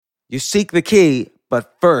You seek the key,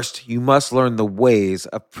 but first you must learn the ways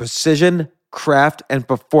of precision, craft, and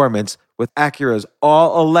performance with Acura's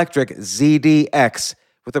all-electric ZDX.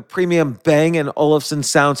 With a premium Bang & Olufsen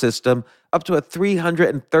sound system, up to a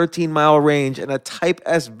 313-mile range, and a Type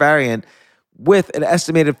S variant with an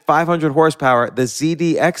estimated 500 horsepower, the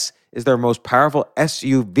ZDX is their most powerful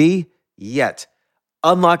SUV yet.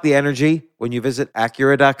 Unlock the energy when you visit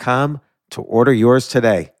Acura.com to order yours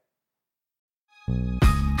today.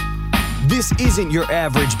 This isn't your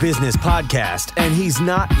average business podcast, and he's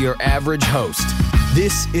not your average host.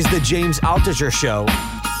 This is the James Altucher Show.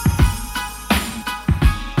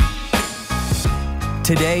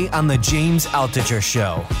 Today on the James Altucher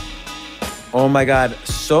Show. Oh my God,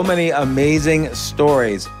 so many amazing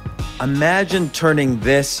stories. Imagine turning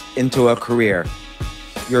this into a career.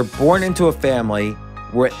 You're born into a family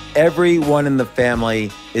where everyone in the family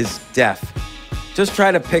is deaf. Just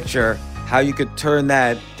try to picture how you could turn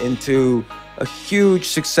that into a huge,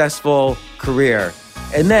 successful career.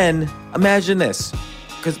 And then imagine this,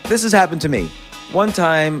 because this has happened to me. One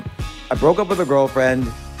time, I broke up with a girlfriend.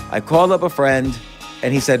 I called up a friend,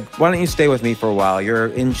 and he said, why don't you stay with me for a while? You're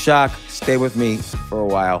in shock. Stay with me for a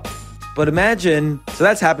while. But imagine, so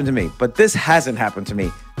that's happened to me, but this hasn't happened to me.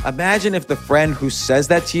 Imagine if the friend who says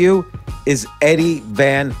that to you is Eddie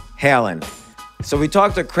Van Halen. So we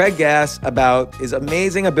talked to Craig Gass about his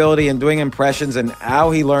amazing ability in doing impressions and how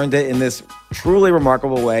he learned it in this truly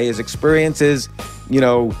remarkable way. His experiences,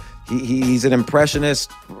 he's an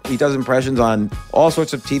impressionist. He does impressions on all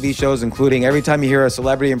sorts of TV shows, including every time you hear a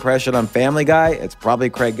celebrity impression on Family Guy, it's probably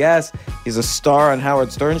Craig Gass. He's a star on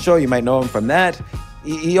Howard Stern's show. You might know him from that.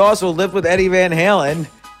 He also lived with Eddie Van Halen,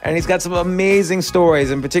 and he's got some amazing stories,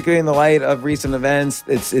 and particularly in the light of recent events,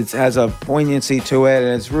 it has a poignancy to it,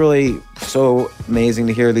 and it's really so amazing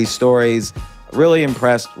to hear these stories. Really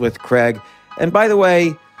impressed with Craig. And by the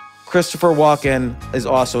way, Christopher Walken is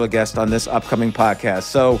also a guest on this upcoming podcast.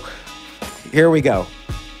 So here we go.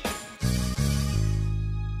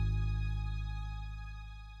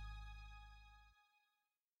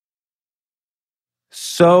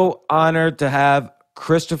 So honored to have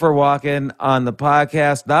Christopher Walken on the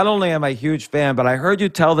podcast. Not only am I a huge fan, but I heard you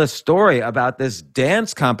tell this story about this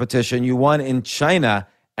dance competition you won in China,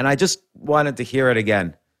 and I just wanted to hear it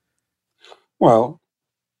again. Well,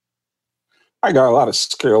 I got a lot of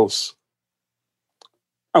skills.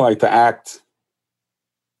 I like to act,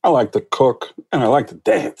 I like to cook, and I like to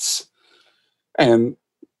dance. And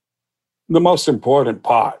the most important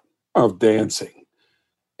part of dancing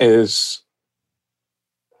is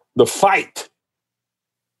the fight.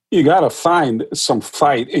 You got to find some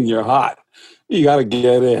fight in your heart. You got to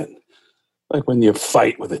get in. Like when you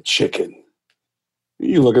fight with a chicken.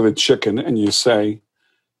 You look at the chicken and you say,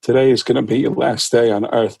 today is going to be your last day on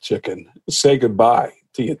earth, chicken. Say goodbye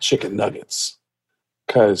to your chicken nuggets,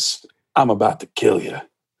 because I'm about to kill you.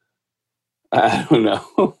 I don't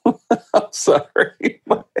know. I'm sorry.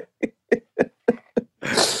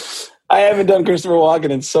 I haven't done Christopher Walken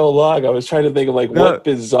in so long. I was trying to think of what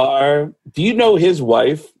bizarre. Do you know his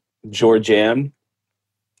wife, Georgianne,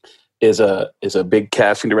 is a big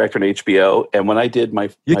casting director on HBO? And when I did my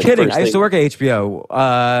You're my kidding. first I used to work at HBO.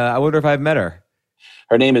 I wonder if I've met her.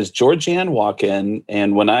 Her name is Georgianne Walken.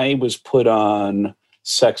 And when I was put on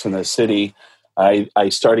Sex and the City, I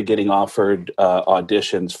started getting offered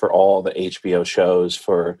auditions for all the HBO shows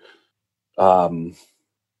for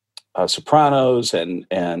Sopranos and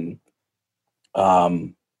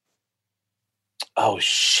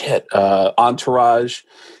Entourage.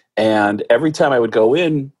 And every time I would go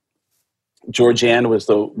in, Georgianne was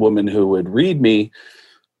the woman who would read me,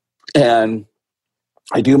 and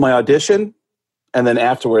I do my audition, and then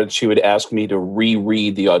afterwards she would ask me to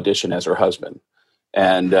reread the audition as her husband.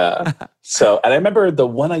 And and I remember the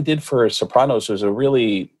one I did for Sopranos was it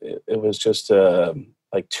was just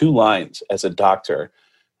like 2 lines as a doctor,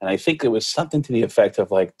 and I think it was something to the effect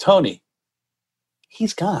of Tony,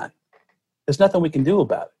 he's gone. There's nothing we can do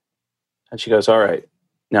about it. And she goes, all right,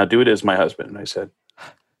 now do it as my husband. And I said,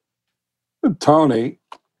 Tony,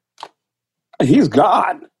 he's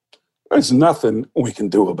gone. There's nothing we can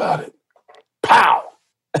do about it. Pow!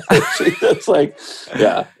 That's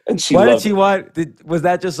yeah. And she What did she want? Was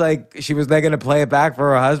that just she was then going to play it back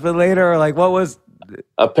for her husband later? Or what was...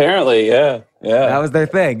 Apparently, yeah. That was their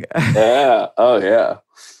thing. Yeah. Oh, yeah.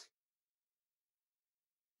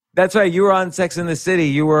 That's right. You were on Sex and the City.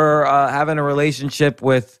 You were having a relationship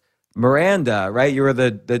with Miranda, right? You were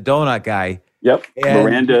the donut guy. Yep. And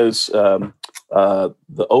Miranda's the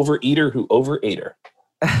overeater who overate her.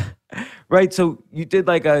 Right. So you did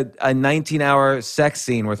a 19-hour sex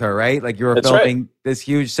scene with her, right? You were That's filming right. this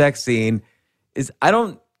huge sex scene. I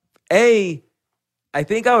don't A, I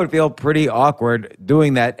think I would feel pretty awkward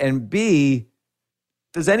doing that. And B,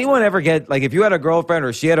 does anyone ever get, like, if you had a girlfriend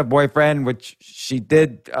or she had a boyfriend, which she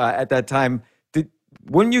did at that time,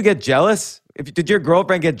 wouldn't you get jealous? Did your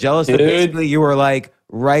girlfriend get jealous that basically you were like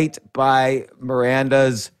right by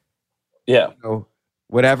Miranda's,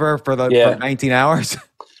 whatever for 19 hours?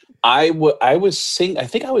 I was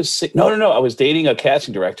No. I was dating a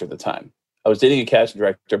casting director at the time. I was dating a casting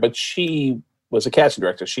director, but she was a casting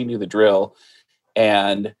director. She knew the drill.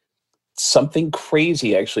 And something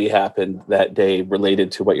crazy actually happened that day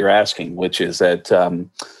related to what you're asking, which is that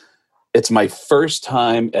it's my first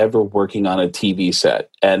time ever working on a TV set,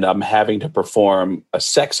 and I'm having to perform a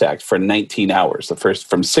sex act for 19 hours,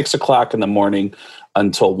 from 6 o'clock in the morning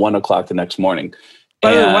until 1 o'clock the next morning.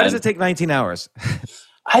 By the way, why does it take 19 hours?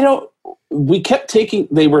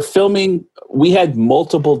 They were filming, we had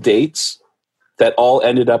multiple dates that all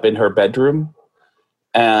ended up in her bedroom.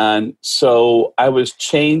 And so I was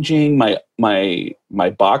changing my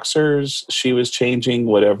boxers. She was changing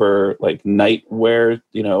whatever, like, nightwear,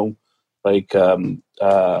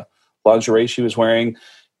 lingerie she was wearing.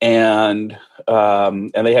 And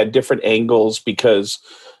they had different angles because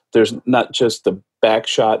there's not just the back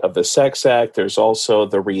shot of the sex act. There's also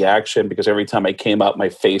the reaction, because every time I came out, my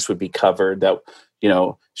face would be covered. That,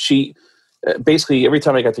 she basically, every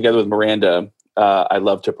time I got together with Miranda, I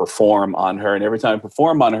love to perform on her. And every time I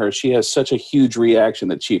perform on her, she has such a huge reaction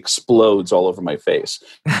that she explodes all over my face.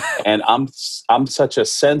 And I'm such a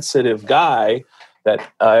sensitive guy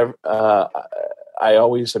that I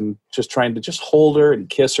always am just trying to just hold her and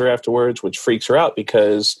kiss her afterwards, which freaks her out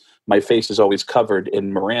because my face is always covered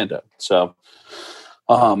in Miranda. So,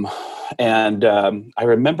 I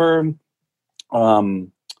remember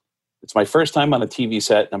it's my first time on a TV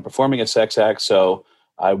set, and I'm performing a sex act, so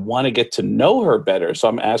I want to get to know her better. So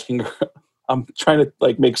I'm asking her, I'm trying to,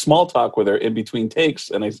 like, make small talk with her in between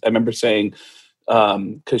takes. And I remember saying,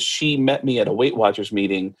 because she met me at a Weight Watchers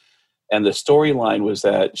meeting, and the storyline was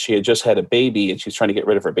that she had just had a baby and she's trying to get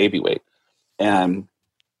rid of her baby weight. And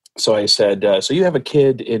so I said, so you have a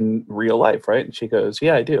kid in real life, right? And she goes,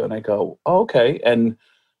 yeah, I do. And I go, oh, okay. And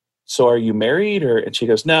so are you married? And she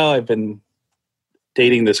goes, no, I've been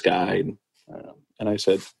dating this guy. And I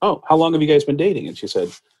said, oh, how long have you guys been dating? And she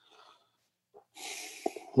said,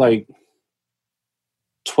 like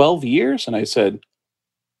 12 years. And I said,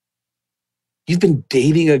 you've been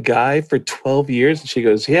dating a guy for 12 years? And she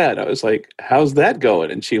goes, yeah. And I was like, how's that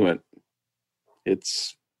going? And she went,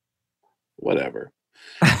 it's whatever.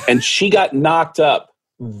 And she got knocked up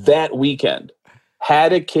that weekend,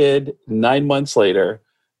 had a kid 9 months later,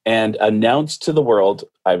 and announced to the world,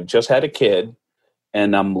 I've just had a kid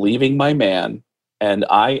and I'm leaving my man and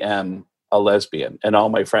I am a lesbian. And all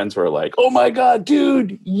my friends were like, oh my God,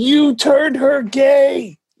 dude, you turned her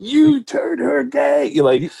gay. You turned her gay.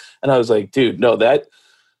 And I was like, dude, no, that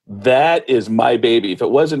is my baby. If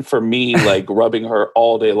it wasn't for me, like, rubbing her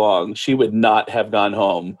all day long, she would not have gone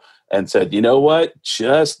home and said, you know what,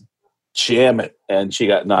 just jam it. And she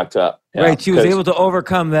got knocked up. Right. She was able to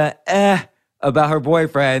overcome the about her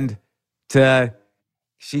boyfriend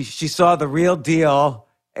she saw the real deal,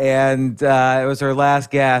 and it was her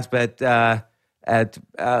last gasp at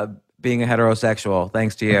being a heterosexual,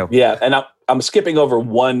 thanks to you. Yeah, and I'm skipping over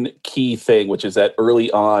one key thing, which is that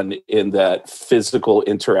early on in that physical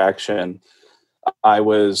interaction, I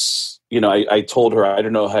was, I told her, I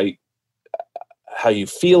don't know how you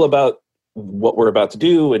feel about what we're about to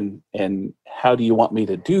do, and how do you want me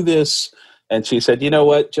to do this? And she said, you know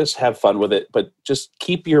what, just have fun with it, but just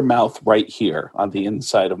keep your mouth right here on the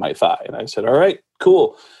inside of my thigh. And I said, all right,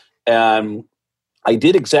 cool. And I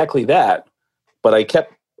did exactly that, but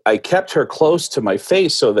I kept her close to my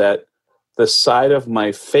face so that the side of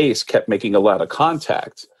my face kept making a lot of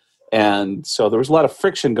contact. And so there was a lot of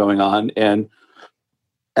friction going on. And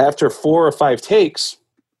after 4 or 5 takes,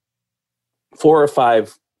 4 or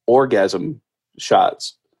 5 orgasm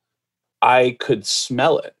shots, I could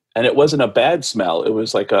smell it. And it wasn't a bad smell. It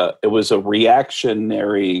was a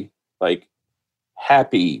reactionary, like,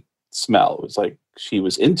 happy smell. It was like she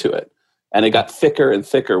was into it. And it got thicker and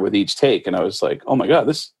thicker with each take. And I was like, oh my God,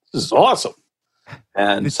 this is awesome.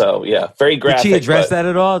 And very graphic. Did she address that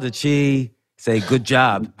at all? Did she say, good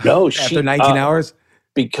job? No, after 19 hours?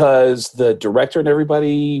 Because the director and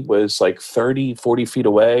everybody was like 30, 40 feet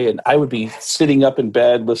away. And I would be sitting up in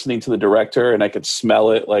bed listening to the director, and I could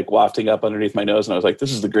smell it like wafting up underneath my nose. And I was like,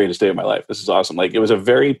 this is the greatest day of my life. This is awesome. Like, it was a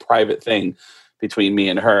very private thing between me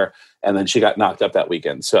and her. And then she got knocked up that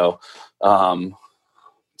weekend. So, yeah.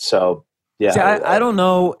 See, I don't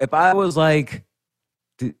know if I was like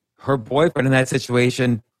her boyfriend in that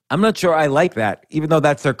situation, I'm not sure I like that, even though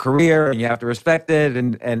that's their career and you have to respect it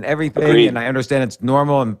and everything. Agreed. And I understand it's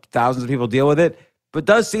normal and thousands of people deal with it. But it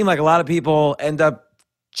does seem like a lot of people end up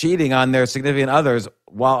cheating on their significant others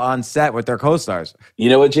while on set with their co-stars. You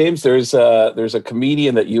know what, James? There's a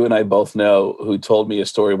comedian that you and I both know who told me a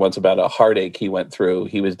story once about a heartache he went through.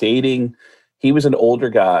 He was an older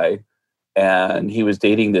guy, and he was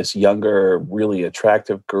dating this younger, really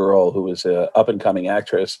attractive girl who was an up-and-coming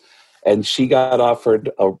actress. And she got offered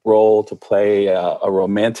a role to play a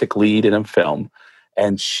romantic lead in a film.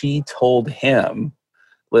 And she told him,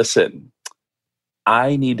 listen,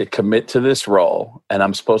 I need to commit to this role, and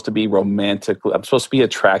I'm supposed to be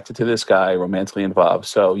attracted to this guy, romantically involved.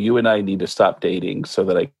 So you and I need to stop dating so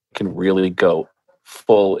that I can really go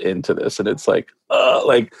full into this. And it's like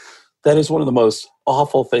that is one of the most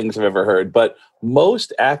awful things I've ever heard. But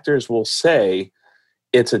most actors will say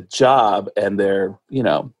it's a job and they're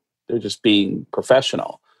just being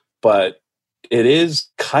professional. But it is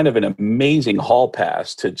kind of an amazing hall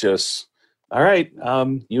pass to just, all right,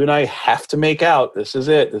 you and I have to make out. This is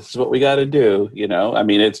it. This is what we got to do. I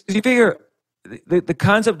mean, it's... You figure the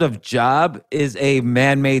concept of job is a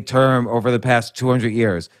man-made term over the past 200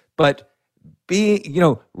 years. But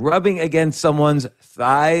rubbing against someone's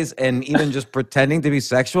thighs and even just pretending to be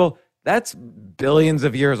sexual, that's billions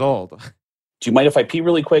of years old. Do you mind if I pee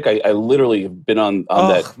really quick? I literally have been on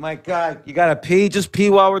that. Oh, my God. You got to pee? Just pee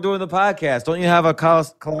while we're doing the podcast. Don't you have a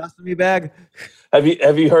colostomy bag? Have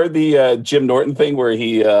you heard the Jim Norton thing where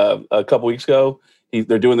he, a couple weeks ago,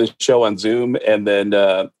 they're doing this show on Zoom, and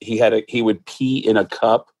then he would pee in a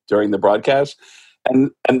cup during the broadcast.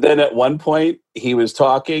 And then at one point he was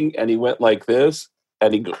talking and he went like this,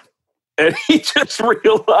 and he just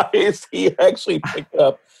realized he actually picked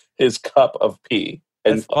up his cup of pee.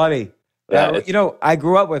 And that's funny. I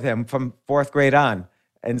grew up with him from 4th grade on.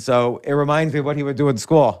 And so it reminds me of what he would do in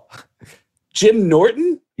school. Jim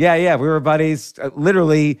Norton? Yeah. We were buddies.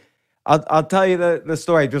 Literally, I'll tell you the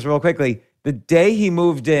story just real quickly. The day he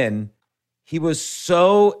moved in, he was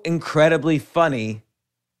so incredibly funny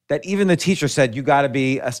that even the teacher said, you got to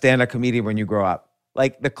be a stand-up comedian when you grow up.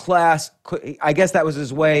 Like the class, I guess that was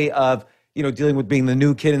his way of, dealing with being the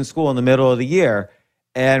new kid in school in the middle of the year.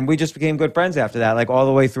 And we just became good friends after that, like all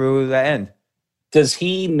the way through the end. Does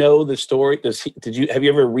he know the story? Have you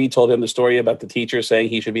ever retold him the story about the teacher saying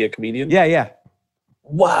he should be a comedian? Yeah.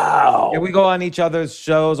 Wow. Yeah, we go on each other's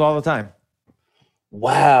shows all the time.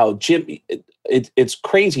 Wow, Jim, it's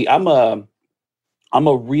crazy. I'm a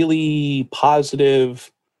really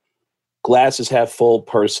positive, glasses half full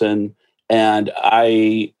person, and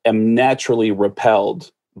I am naturally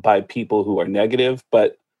repelled by people who are negative,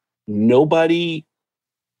 but nobody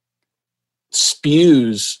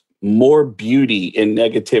spews more beauty in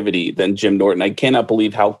negativity than Jim Norton. I cannot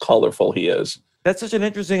believe how colorful he is. That's such an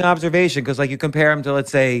interesting observation because, you compare him to,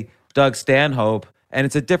 let's say, Doug Stanhope, and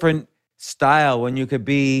it's a different style when you could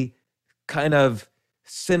be kind of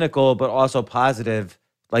cynical but also positive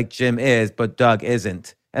like Jim is, but Doug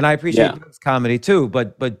isn't. And I appreciate Doug's comedy too,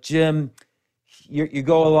 but Jim, you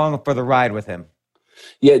go along for the ride with him.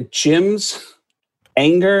 Yeah, Jim's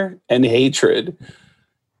anger and hatred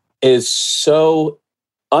is so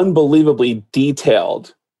unbelievably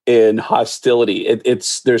detailed in hostility.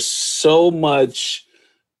 There's so much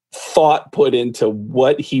thought put into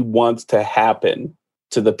what he wants to happen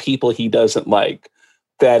to the people he doesn't like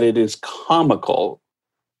that it is comical.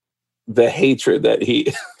 The hatred that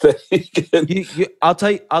he can. I'll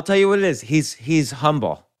tell you what it is. He's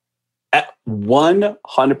humble. At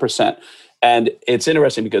 100%. And it's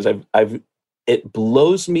interesting because it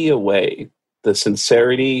blows me away the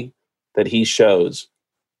sincerity that he shows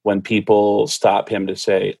when people stop him to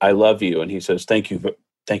say, I love you. And he says, thank you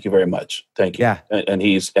very much. Thank you. Yeah. And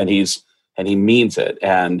he means it.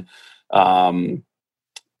 And I've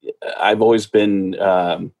always been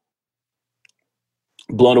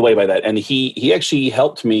blown away by that. And he actually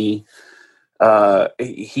helped me.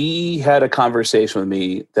 He had a conversation with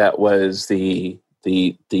me that was the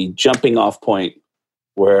jumping off point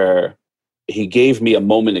where he gave me a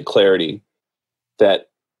moment of clarity that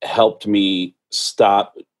helped me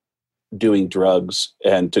stop doing drugs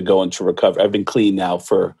and to go into recovery. I've been clean now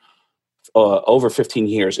for over 15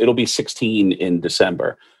 years. It'll be 16 in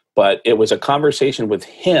December. But it was a conversation with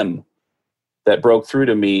him that broke through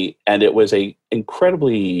to me, and it was a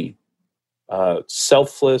incredibly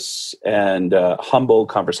selfless and humble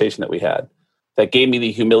conversation that we had that gave me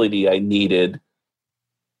the humility I needed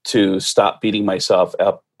to stop beating myself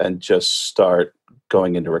up and just start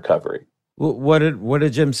going into recovery. What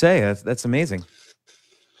did Jim say? That's amazing.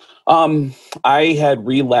 I had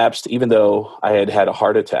relapsed, even though I had had a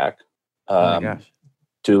heart attack. Oh my gosh.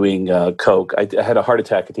 doing coke. I had a heart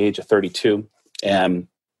attack at the age of 32, and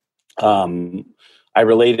I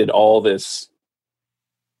related all this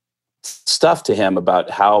stuff to him about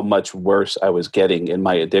how much worse I was getting in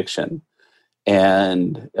my addiction.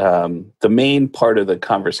 And the main part of the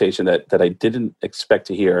conversation that I didn't expect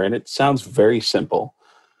to hear, and it sounds very simple,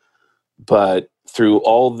 but through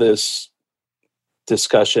all this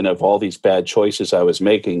discussion of all these bad choices I was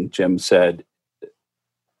making, Jim said,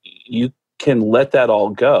 you can let that all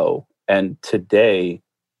go, and today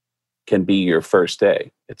can be your first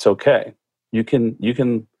day. It's okay. You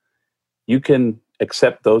can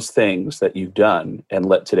accept those things that you've done and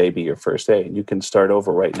let today be your first day. And you can start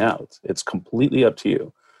over right now. It's completely up to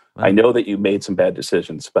you. Wow. I know that you made some bad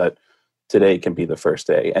decisions, but today can be the first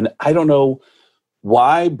day. And I don't know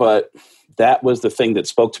why, but that was the thing that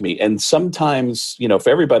spoke to me. And sometimes, for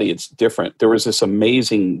everybody, it's different. There was this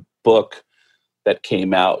amazing book that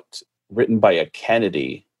came out written by a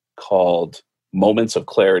Kennedy called Moments of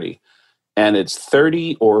Clarity. And it's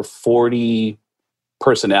 30 or 40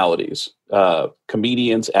 personalities,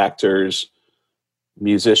 comedians, actors,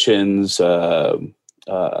 musicians,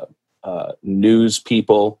 news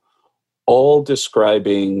people, all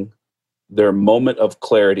describing their moment of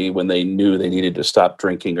clarity when they knew they needed to stop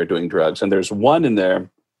drinking or doing drugs. And there's one in there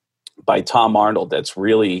by Tom Arnold that's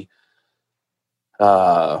really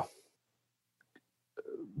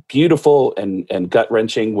beautiful and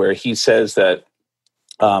gut-wrenching, where he says that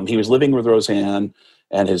he was living with Roseanne,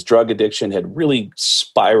 and his drug addiction had really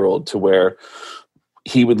spiraled to where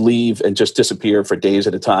he would leave and just disappear for days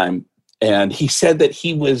at a time. And he said that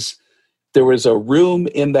there was a room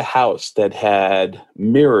in the house that had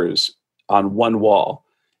mirrors on one wall.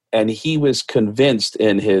 And he was convinced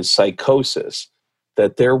in his psychosis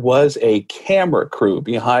that there was a camera crew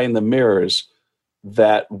behind the mirrors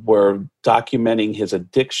that were documenting his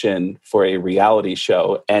addiction for a reality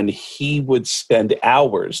show. And he would spend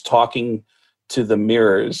hours talking to the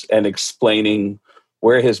mirrors and explaining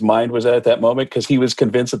where his mind was at that moment, because he was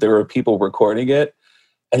convinced that there were people recording it.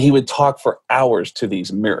 And he would talk for hours to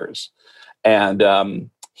these mirrors. And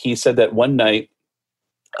he said that one night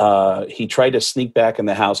he tried to sneak back in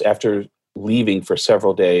the house after leaving for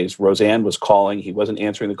several days. Roseanne was calling. He wasn't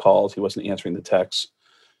answering the calls. He wasn't answering the texts.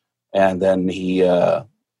 And then he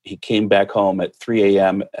came back home at 3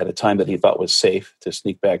 a.m. at a time that he thought was safe to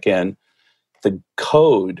sneak back in. The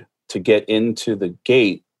code to get into the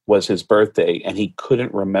gate was his birthday, and he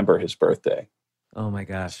couldn't remember his birthday. Oh my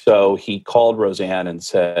gosh. So he called Roseanne and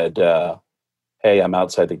said, hey, I'm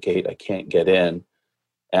outside the gate. I can't get in.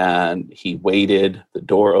 And he waited. The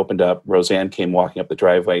door opened up. Roseanne came walking up the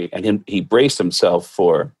driveway, and he braced himself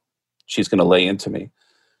for, she's going to lay into me.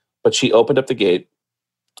 But she opened up the gate,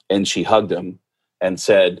 and she hugged him and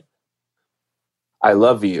said, I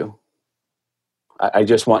love you. I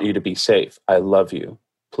just want you to be safe. I love you.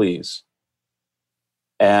 Please.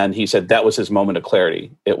 And he said that was his moment of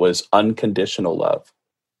clarity. It was unconditional love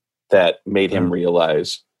that made him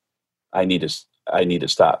realize I need to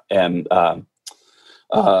stop. And but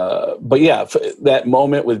yeah, that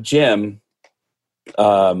moment with Jim,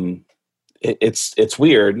 it's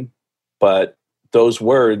weird, but those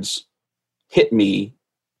words hit me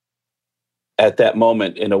at that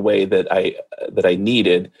moment in a way that I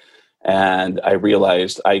needed. And I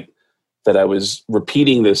realized that I was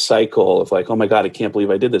repeating this cycle of like, oh my God, I can't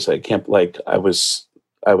believe I did this. I was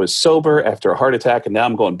sober after a heart attack, and now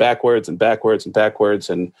I'm going backwards and backwards and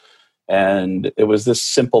backwards. And it was this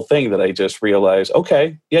simple thing that I just realized,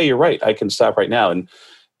 okay, yeah, you're right. I can stop right now.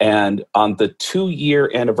 And on the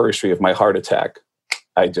 2-year anniversary of my heart attack,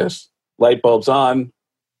 I just light bulbs on,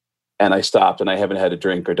 and I stopped, and I haven't had a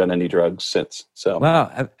drink or done any drugs since. So,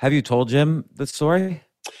 wow. Have you told Jim the story?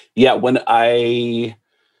 Yeah.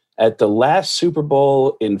 At the last Super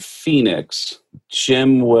Bowl in Phoenix,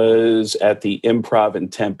 Jim was at the Improv in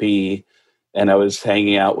Tempe, and I was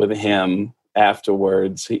hanging out with him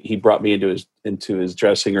afterwards. He brought me into his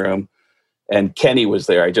dressing room, and Kenny was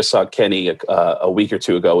there. I just saw Kenny a week or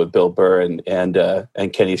two ago with Bill Burr,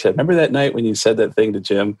 and Kenny said, "Remember that night when you said that thing to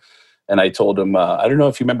Jim?" And I told him, "I don't know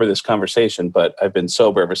if you remember this conversation, but I've been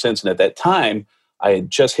sober ever since." And at that time, I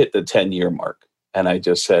had just hit the 10-year mark, and I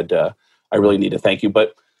just said, "I really need to thank you."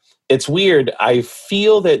 But it's weird. I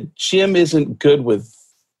feel that Jim isn't good with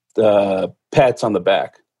pats on the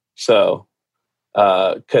back. So,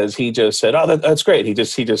 because he just said, "Oh, that's great." He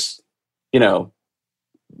just,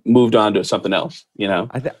 moved on to something else.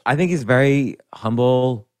 I think he's a very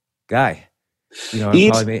humble guy.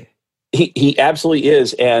 Probably he absolutely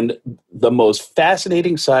is. And the most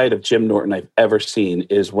fascinating side of Jim Norton I've ever seen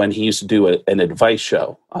is when he used to do an advice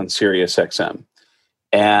show on Sirius XM,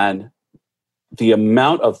 and the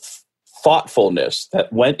amount of thoughtfulness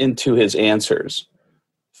that went into his answers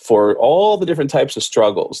for all the different types of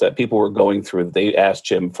struggles that people were going through that they asked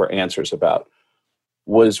Jim for answers about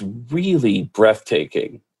was really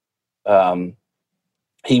breathtaking.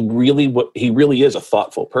 He really is a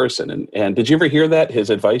thoughtful person. And did you ever hear that, his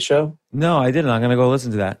advice show? No, I didn't. I'm going to go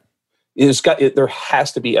listen to that. There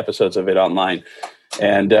has to be episodes of it online.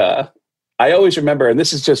 And I always remember, and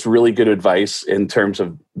this is just really good advice in terms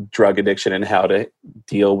of drug addiction and how to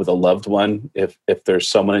deal with a loved one if there's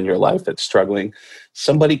someone in your life that's struggling.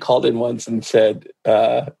 Somebody called in once and said,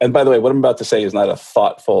 and by the way, what I'm about to say is not a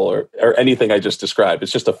thoughtful or anything I just described.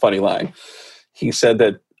 It's just a funny line. He said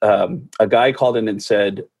that a guy called in and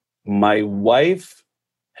said, my wife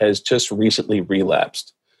has just recently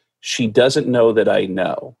relapsed. She doesn't know that I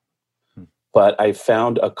know, but I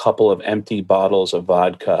found a couple of empty bottles of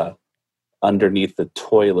vodka underneath the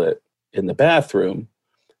toilet in the bathroom,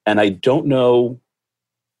 and I don't know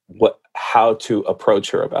how to approach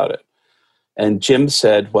her about it. And Jim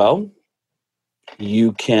said, well,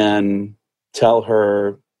 you can tell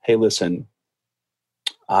her, hey, listen,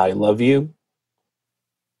 I love you,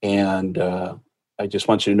 and I just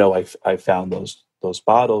want you to know I found those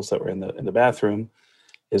bottles that were in the bathroom.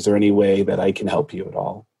 Is there any way that I can help you at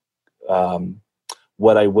all?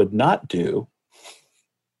 What I would not do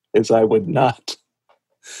is I would not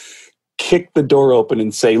kick the door open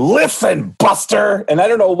and say, listen, Buster. And I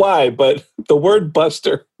don't know why, but the word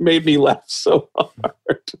Buster made me laugh so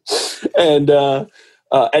hard.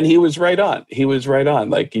 And he was right on. He was right on.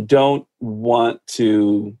 Like, you don't want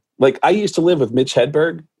to, like, I used to live with Mitch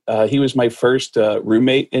Hedberg. He was my first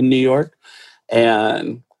roommate in New York.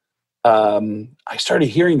 And I started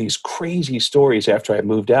hearing these crazy stories after I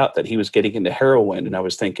moved out that he was getting into heroin. And I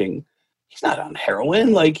was thinking, he's not on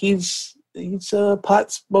heroin. Like, he's a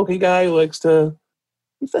pot smoking guy who likes to,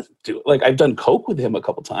 like, I've done coke with him a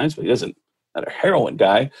couple times, but he doesn't, not a heroin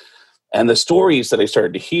guy. And the stories that I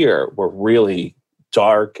started to hear were really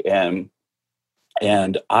dark. And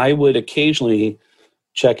I would occasionally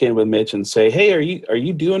check in with Mitch and say, hey, are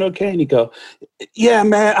you doing okay? And he'd go, yeah,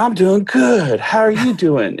 man, I'm doing good. How are you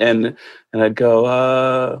doing? And I'd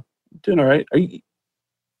go, doing all right. Are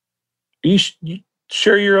you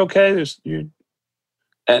sure you're okay?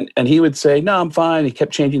 And he would say, no, I'm fine. He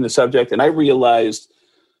kept changing the subject. And I realized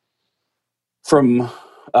from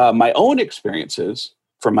my own experiences,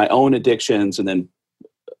 from my own addictions, and then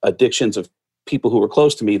addictions of people who were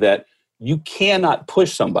close to me, that you cannot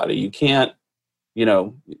push somebody. You can't,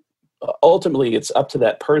 ultimately it's up to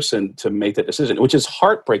that person to make that decision, which is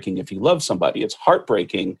heartbreaking if you love somebody. It's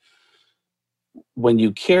heartbreaking when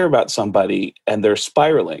you care about somebody and they're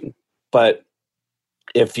spiraling. But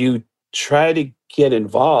if you try to get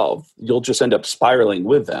involved, you'll just end up spiraling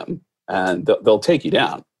with them, and they'll take you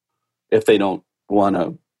down if they don't want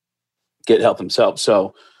to get help themselves.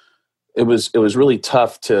 So it was really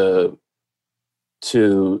tough to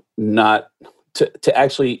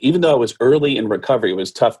actually, even though I was early in recovery, it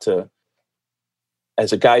was tough to,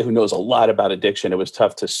 as a guy who knows a lot about addiction, it was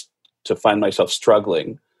tough to find myself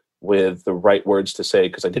struggling with the right words to say,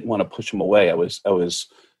 because I didn't want to push him away. It was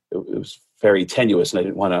very tenuous, and I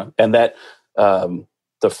didn't want to. And that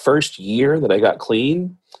the first year that I got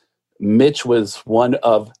clean, Mitch was one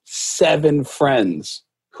of 7 friends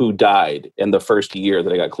who died in the first year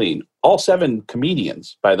that I got clean. All 7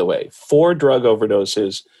 comedians, by the way, 4 drug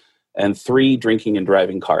overdoses and 3 drinking and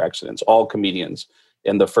driving car accidents, all comedians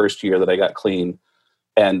in the first year that I got clean.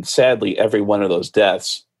 And sadly, every one of those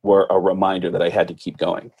deaths were a reminder that I had to keep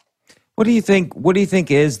going. What do you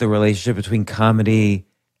think is the relationship between comedy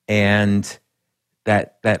and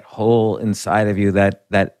that hole inside of you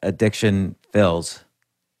that addiction fills?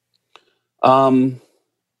 I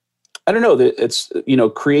don't know. It's,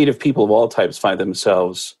 creative people of all types find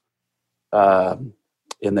themselves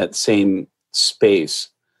in that same space.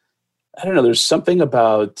 I don't know. There's something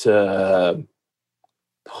about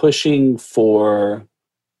pushing for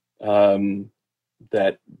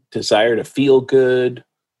that desire to feel good,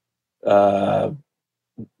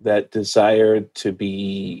 that desire to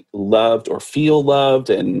be loved or feel loved.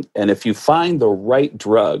 And if you find the right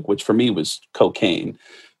drug, which for me was cocaine,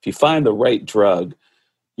 if you find the right drug,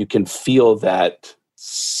 you can feel that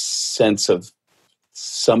sense of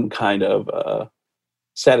some kind of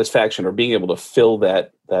satisfaction, or being able to fill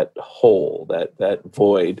that hole, that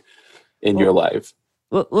void in your life.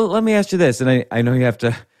 Well, let me ask you this, and I know you have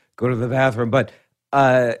to go to the bathroom, but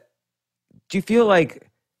do you feel like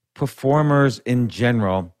performers in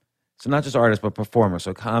general, so not just artists, but performers,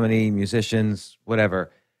 so comedy, musicians,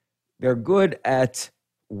 whatever, they're good at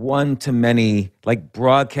one-to-many, like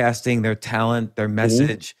broadcasting their talent, their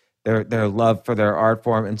message their love for their art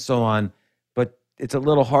form and so on. But it's a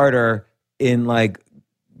little harder in like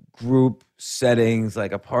group settings,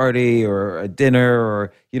 like a party or a dinner,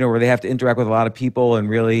 or where they have to interact with a lot of people and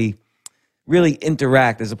really, really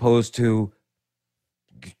interact as opposed to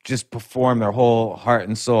just perform their whole heart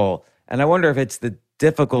and soul. And I wonder if it's the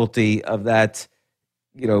difficulty of that,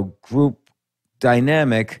 group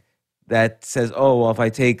dynamic that says, oh, well, if I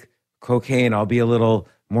take cocaine, I'll be a little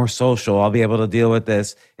more social. I'll be able to deal with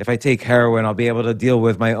this. If I take heroin, I'll be able to deal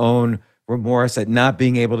with my own remorse at not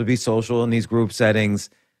being able to be social in these group settings.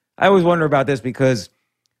 I always wonder about this because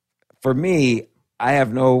for me, I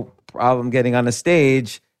have no problem getting on a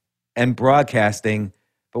stage and broadcasting.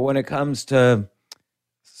 But when it comes to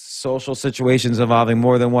social situations involving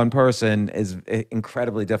more than one person is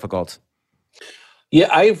incredibly difficult. Yeah,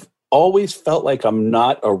 I've always felt like I'm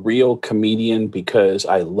not a real comedian because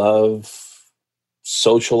I love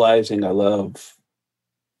socializing. I love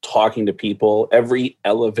talking to people. Every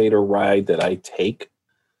elevator ride that I take,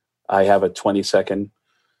 I have a 20-second.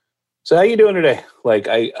 So how you doing today? Like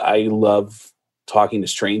I love talking to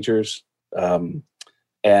strangers. But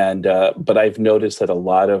I've noticed that a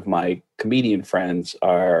lot of my comedian friends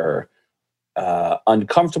are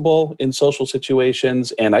uncomfortable in social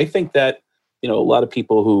situations. And I think that, a lot of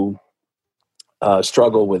people who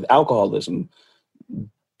struggle with alcoholism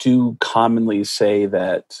do commonly say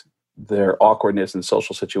that their awkwardness in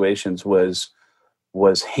social situations was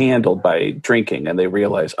handled by drinking. And they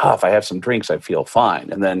realize, if I have some drinks, I feel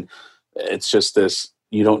fine. And then it's just this,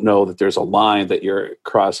 you don't know that there's a line that you're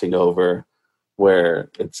crossing over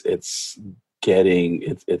where it's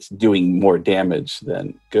doing more damage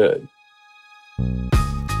than good.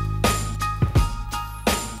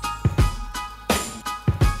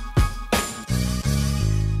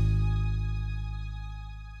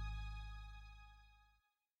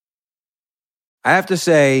 I have to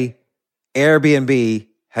say, Airbnb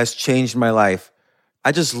has changed my life.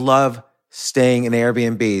 I just love staying in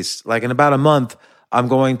Airbnbs. Like in about a month, I'm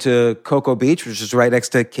going to Cocoa Beach, which is right next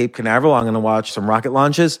to Cape Canaveral. I'm going to watch some rocket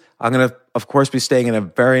launches. I'm going to, of course, be staying in a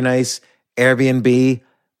very nice Airbnb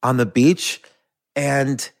on the beach.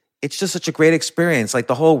 And it's just such a great experience. Like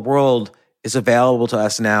the whole world is available to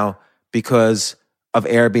us now because of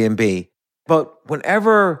Airbnb. But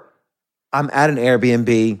whenever I'm at an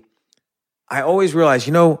Airbnb, I always realize,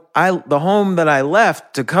 the home that I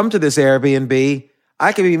left to come to this Airbnb,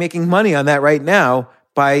 I could be making money on that right now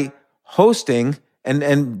by hosting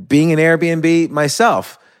and being an Airbnb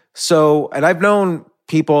myself. So, and I've known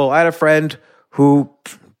people, I had a friend who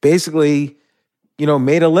basically,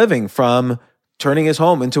 made a living from turning his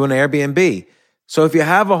home into an Airbnb. So if you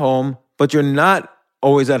have a home, but you're not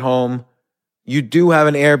always at home, you do have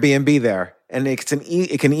an Airbnb there. And it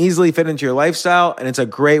can easily fit into your lifestyle, and it's a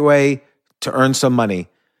great way to earn some money.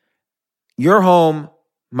 Your home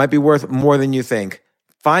might be worth more than you think.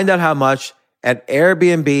 Find out how much at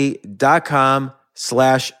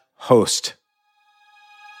airbnb.com/host.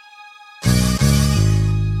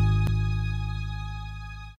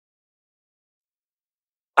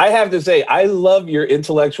 I have to say, I love your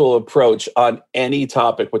intellectual approach on any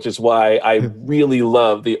topic, which is why I really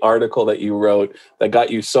love the article that you wrote that got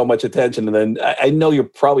you so much attention. And then I know you're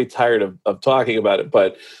probably tired of talking about it,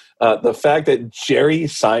 but the fact that Jerry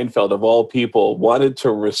Seinfeld, of all people, wanted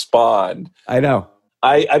to respond. I know.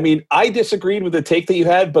 I mean, I disagreed with the take that you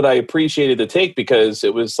had, but I appreciated the take because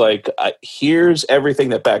it was like, here's everything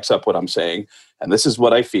that backs up what I'm saying. And this is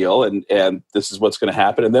what I feel. And this is what's going to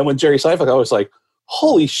happen. And then when Jerry Seinfeld, I was like,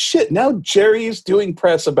 holy shit, now Jerry's doing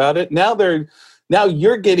press about it. Now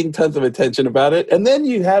you're getting tons of attention about it. And then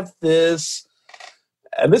you have this,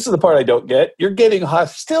 and this is the part I don't get. You're getting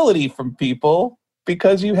hostility from people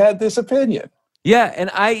because you had this opinion. Yeah, and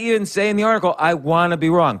I even say in the article, I want to be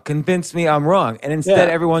wrong. Convince me I'm wrong. And instead,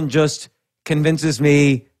 everyone just convinces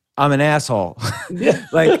me I'm an asshole. Yeah.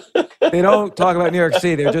 Like, they don't talk about New York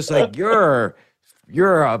City. They're just like, you're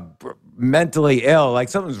mentally ill. Like,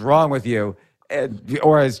 something's wrong with you.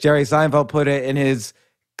 Or as Jerry Seinfeld put it in his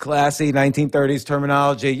classy 1930s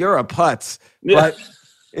terminology, you're a putz. Yeah. But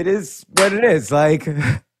it is what it is. Like...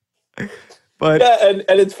 But yeah,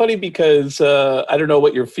 and it's funny because I don't know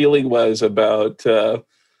what your feeling was about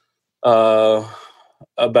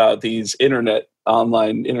these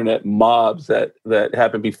online internet mobs that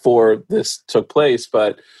happened before this took place,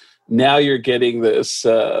 but now you're getting this.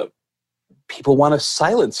 People want to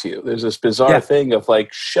silence you. There's this bizarre thing of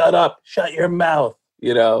like, shut up, shut your mouth,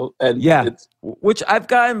 and which I've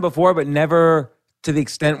gotten before, but never to the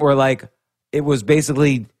extent where like it was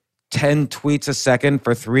basically 10 tweets a second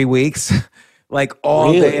for 3 weeks. like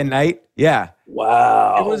all day and night. Yeah.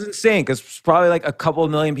 Wow. It was insane because probably like a couple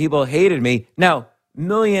million people hated me. Now,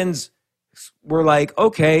 millions were like,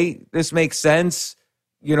 okay, this makes sense,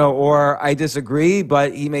 or I disagree,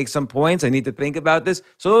 but he makes some points. I need to think about this.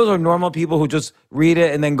 So those are normal people who just read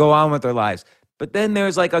it and then go on with their lives. But then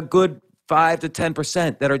there's like a good 5 to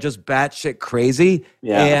 10% that are just batshit crazy,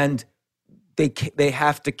 and they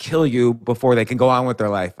have to kill you before they can go on with their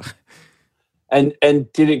life. And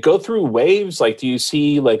did it go through waves? Like, do you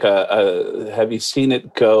see like have you seen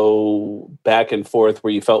it go back and forth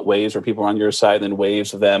where you felt waves where people were on your side and then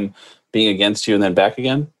waves of them being against you and then back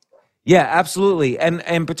again? Yeah, absolutely.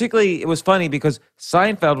 And particularly it was funny because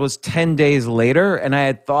Seinfeld was 10 days later and I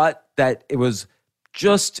had thought that it was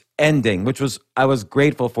just ending, which I was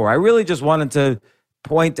grateful for. I really just wanted to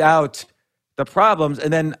point out the problems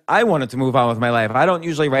and then I wanted to move on with my life. I don't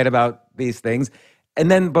usually write about these things. And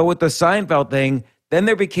then, but with the Seinfeld thing, then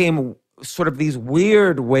there became sort of these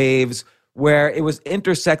weird waves where it was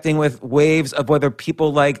intersecting with waves of whether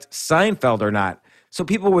people liked Seinfeld or not. So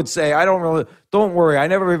people would say, don't worry, I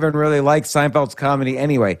never even really liked Seinfeld's comedy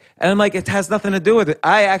anyway. And I'm like, it has nothing to do with it.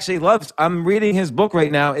 I'm reading his book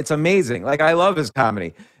right now. It's amazing. Like, I love his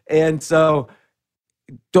comedy. And so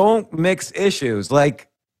don't mix issues. Like,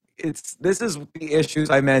 this is the issues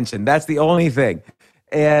I mentioned. That's the only thing.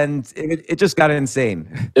 And it just got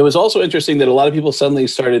insane. It was also interesting that a lot of people suddenly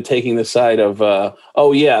started taking the side of,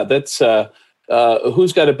 that's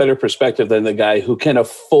who's got a better perspective than the guy who can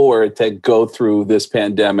afford to go through this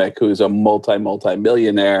pandemic, who's a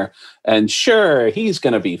multi-millionaire. And sure, he's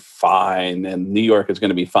going to be fine. And New York is going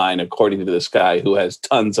to be fine, according to this guy who has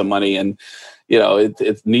tons of money. And,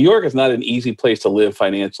 New York is not an easy place to live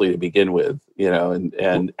financially to begin with,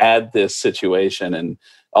 and add this situation. And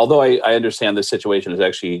although I understand this situation is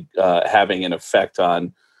actually having an effect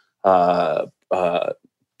on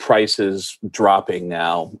prices dropping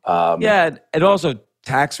now. And also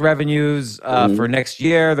tax revenues for next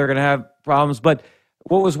year, they're going to have problems. But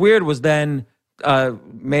what was weird was then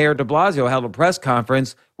Mayor de Blasio held a press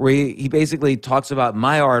conference where he basically talks about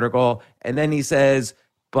my article, and then he says,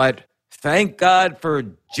 but thank God for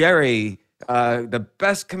Jerry, the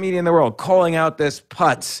best comedian in the world, calling out this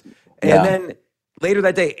putz. And then later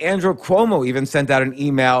that day, Andrew Cuomo even sent out an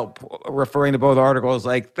email referring to both articles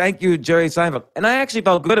like, thank you, Jerry Seinfeld. And I actually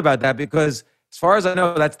felt good about that because as far as I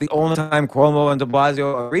know, that's the only time Cuomo and de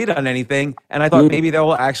Blasio agreed on anything. And I thought maybe there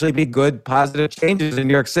will actually be good, positive changes in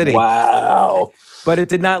New York City. Wow. But it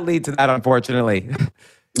did not lead to that, unfortunately.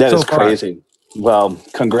 That is crazy. Well,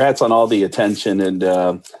 congrats on all the attention. And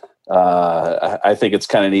I think it's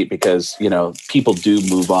kind of neat because, people do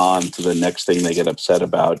move on to the next thing they get upset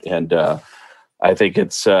about. And I think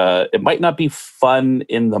it might not be fun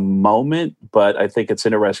in the moment, but I think it's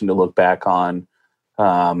interesting to look back on.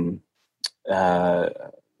 Because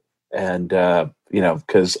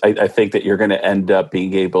I think that you're going to end up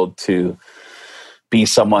being able to be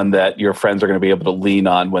someone that your friends are going to be able to lean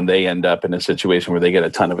on when they end up in a situation where they get a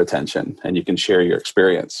ton of attention and you can share your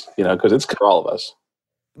experience, because it's for all of us.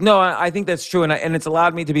 No, I think that's true. And it's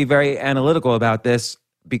allowed me to be very analytical about this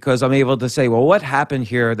because I'm able to say, well, what happened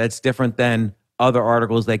here that's different than other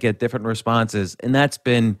articles that get different responses? And that's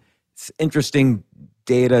been interesting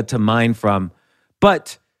data to mine from.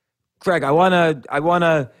 But Craig, I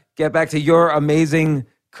wanna get back to your amazing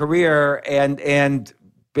career and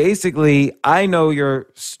basically I know your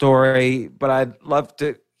story, but I'd love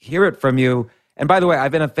to hear it from you. And by the way,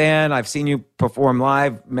 I've been a fan. I've seen you perform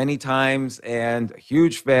live many times and a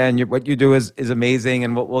huge fan. What you do is amazing,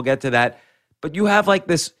 and we'll get to that. But you have like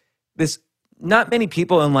this not many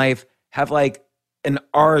people in life have like an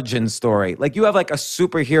origin story. Like you have like a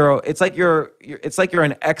superhero. It's like you're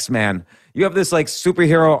an X-Man. You have this like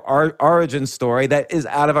superhero origin story that is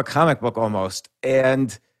out of a comic book almost.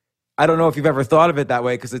 And I don't know if you've ever thought of it that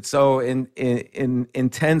way because it's so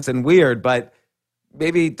intense and weird, but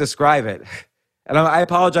maybe describe it. And I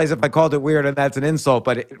apologize if I called it weird and that's an insult,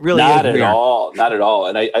 but it really not is at weird. all. Not at all.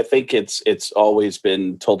 And I think it's always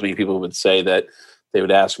been told to me, people would say that they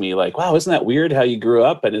would ask me like, wow, isn't that weird how you grew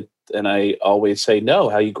up? And I always say, no,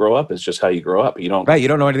 how you grow up is just how you grow up. You don't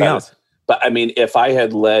know anything else. But I mean, if I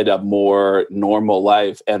had led a more normal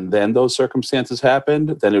life and then those circumstances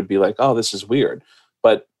happened, then it would be like, oh, this is weird.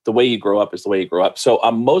 But the way you grow up is the way you grow up. So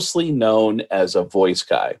I'm mostly known as a voice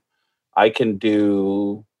guy. I can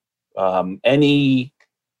do any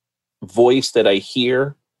voice that I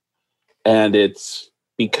hear, and it's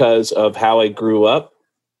because of how I grew up,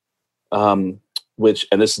 and this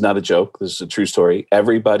is not a joke, this is a true story.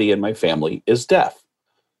 Everybody in my family is deaf.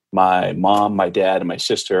 My mom, my dad, and my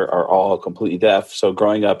sister are all completely deaf. So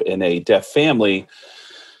growing up in a deaf family,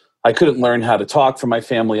 I couldn't learn how to talk for my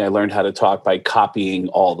family. I learned how to talk by copying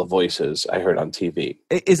all the voices I heard on TV.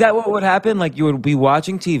 Is that what would happen? Like you would be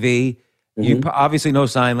watching TV, you Mm-hmm. obviously know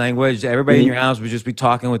sign language. Everybody in your house would just be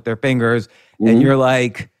talking with their fingers, and Mm-hmm. you're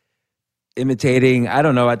like imitating, I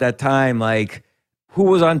don't know, at that time, like who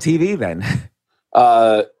was on TV then?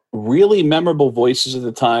 Really memorable voices at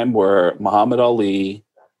the time were Muhammad Ali,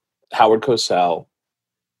 Howard Cosell,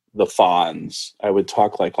 the Fonz. I would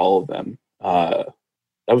talk like all of them.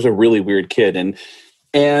 I was a really weird kid,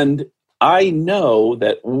 and I know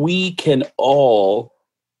that we can all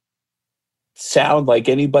sound like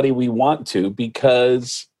anybody we want to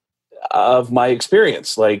because of my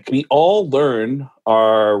experience. Like we all learn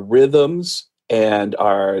our rhythms and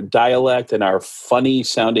our dialect and our funny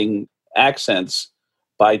sounding accents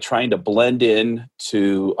by trying to blend in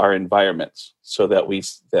to our environments so that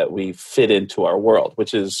we fit into our world,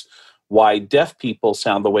 which is why deaf people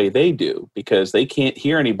sound the way they do, because they can't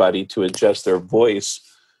hear anybody to adjust their voice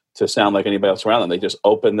to sound like anybody else around them. They just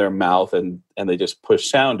open their mouth and they just push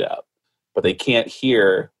sound out, but they can't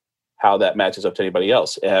hear how that matches up to anybody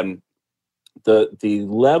else. And the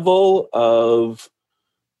level of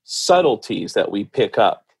subtleties that we pick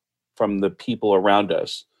up from the people around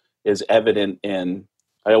us is evident in,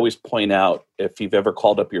 I always point out, if you've ever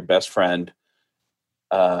called up your best friend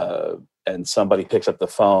and somebody picks up the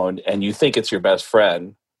phone and you think it's your best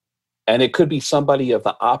friend, and it could be somebody of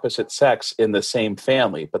the opposite sex in the same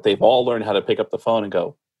family, but they've all learned how to pick up the phone and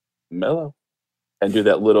go, mellow, and do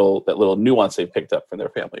that little nuance they picked up from their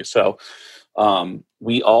family. So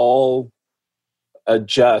we all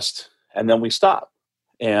adjust and then we stop.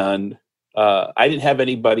 And I didn't have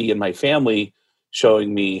anybody in my family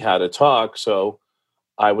showing me how to talk, so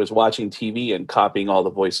I was watching TV and copying all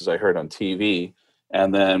the voices I heard on TV.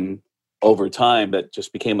 And then over time, that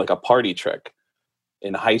just became like a party trick.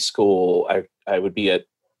 In high school, I would be at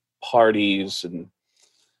parties, and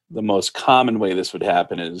the most common way this would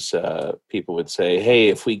happen is people would say, hey,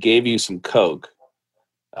 if we gave you some Coke,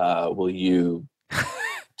 will you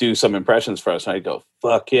do some impressions for us? And I'd go,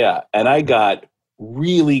 fuck yeah. And I got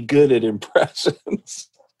really good at impressions.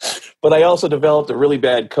 But I also developed a really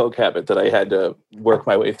bad Coke habit that I had to work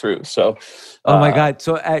my way through. So, Oh my God.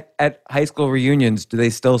 So at high school reunions, do they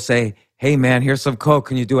still say, hey man, here's some Coke,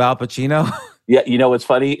 can you do Al Pacino? yeah, you know what's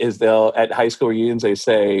funny is they'll, at high school reunions, they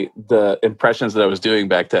say the impressions that I was doing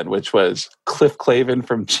back then, which was Cliff Clavin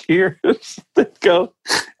from Cheers. They'd go,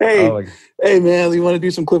 hey man, you want to do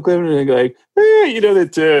some Cliff Clavin? And they go like, you know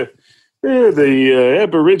that the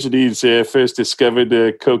Aborigines first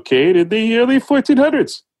discovered cocaine in the early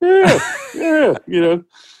 1400s. Yeah, you know.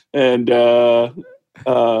 And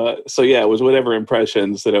so, yeah, it was whatever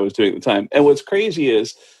impressions that I was doing at the time. And what's crazy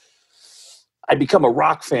is I become a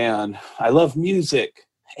rock fan. I love music.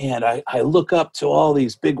 And I look up to all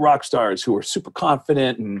these big rock stars who are super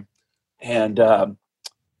confident. And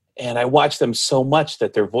I watch them so much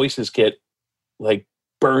that their voices get like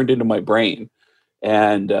burned into my brain.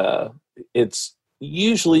 And it's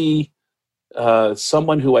usually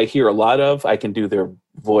someone who I hear a lot of. I can do their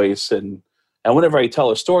voice, and whenever I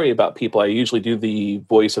tell a story about people, I usually do the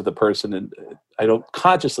voice of the person, and I don't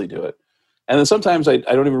consciously do it. And then sometimes I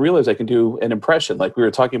don't even realize I can do an impression. Like we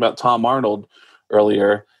were talking about Tom Arnold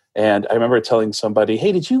earlier, and I remember telling somebody,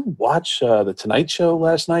 hey, did you watch The Tonight Show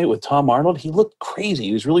last night with Tom Arnold? He looked crazy.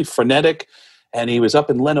 He was really frenetic. And he was up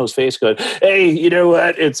in Leno's face going, hey, you know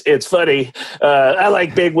what? It's funny. I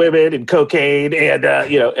like big women and cocaine. And,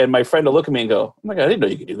 and my friend will look at me and go, oh, my God, I didn't know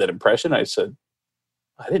you could do that impression. I said,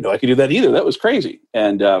 I didn't know I could do that either. That was crazy.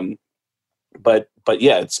 And but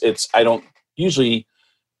yeah, it's I don't usually,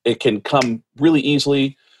 it can come really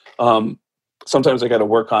easily. Sometimes I got to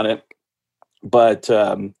work on it. But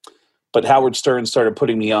Howard Stern started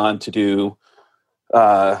putting me on to do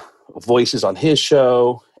voices on his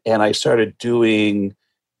show. And I started doing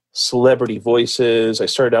celebrity voices. I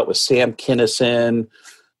started out with Sam Kinison.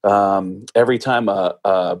 Every time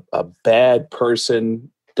a bad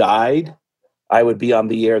person died, I would be on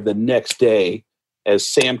the air the next day as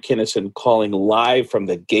Sam Kinison calling live from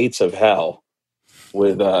the gates of hell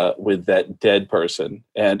with that dead person.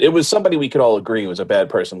 And it was somebody we could all agree was a bad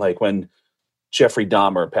person. Like when Jeffrey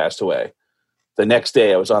Dahmer passed away, the next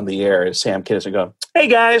day I was on the air as Sam Kinison going, hey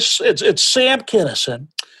guys, it's Sam Kinison.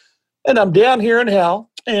 And I'm down here in hell,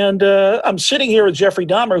 and I'm sitting here with Jeffrey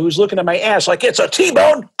Dahmer, who's looking at my ass like it's a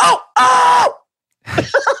T-bone. Oh!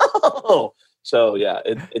 So, yeah,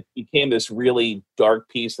 it became this really dark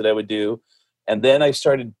piece that I would do. And then I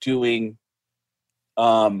started doing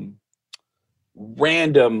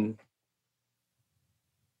random,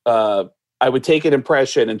 I would take an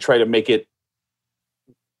impression and try to make it,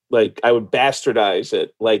 like, I would bastardize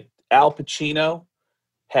it. Like, Al Pacino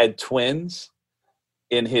had twins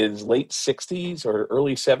in his late 60s or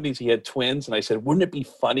early 70s. He had twins. And I said, wouldn't it be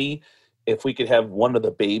funny if we could have one of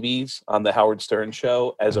the babies on the Howard Stern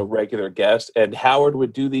show as a regular guest? And Howard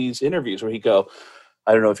would do these interviews where he'd go,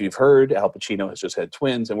 I don't know if you've heard, Al Pacino has just had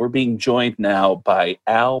twins. And we're being joined now by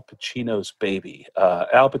Al Pacino's baby.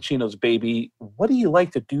 Al Pacino's baby, what do you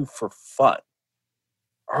like to do for fun?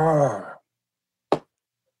 What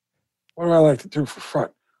do I like to do for fun?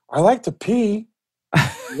 I like to pee.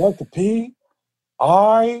 I like to pee.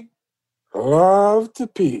 I love to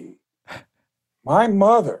pee. My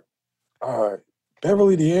mother,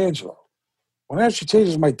 Beverly D'Angelo, whenever she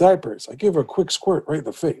changes my diapers, I give her a quick squirt right in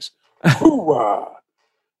the face. Hoorah!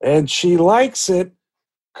 And she likes it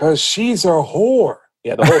because she's a whore.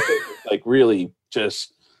 Yeah, the whole thing is like really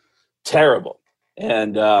just terrible.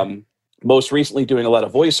 And most recently doing a lot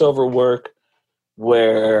of voiceover work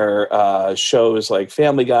where shows like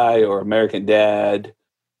Family Guy or American Dad,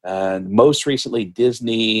 and most recently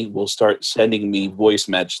Disney will start sending me voice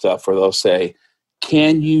match stuff where they'll say,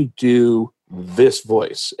 can you do this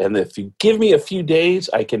voice? And if you give me a few days,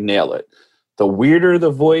 I can nail it. The weirder the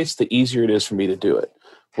voice, the easier it is for me to do it.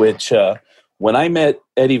 Which when I met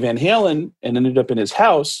Eddie Van Halen and ended up in his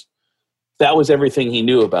house, that was everything he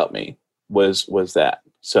knew about me was that.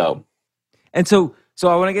 So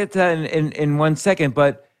I want to get to that in 1 second,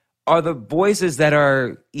 but are the voices that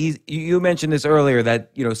are easy, you mentioned this earlier,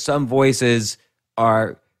 that some voices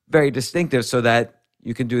are very distinctive so that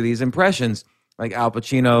you can do these impressions like Al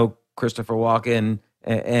Pacino, Christopher Walken,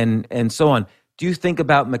 and so on. Do you think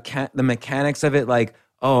about the mechanics of it, like,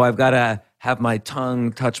 oh, I've got to have my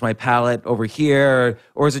tongue touch my palate over here,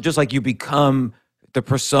 or is it just like you become the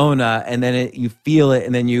persona and then you feel it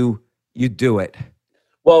and then you do it?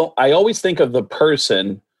 Well, I always think of the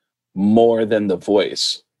person more than the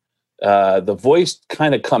voice. The voice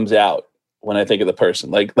kind of comes out when I think of the person.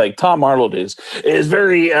 Like Tom Arnold is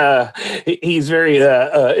very he's very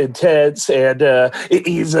intense, and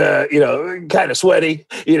he's kind of sweaty,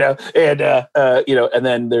 and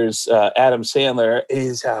then there's Adam Sandler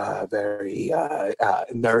is very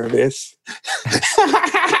nervous.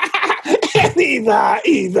 And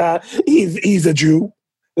he's a Jew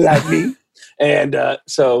like me. And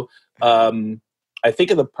so I think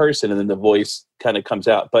of the person and then the voice kind of comes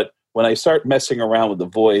out. But when I start messing around with the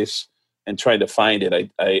voice and trying to find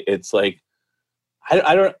it, it's like,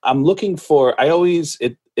 I'm looking for,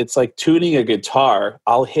 it's like tuning a guitar.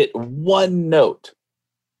 I'll hit one note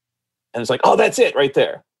and it's like, oh, that's it right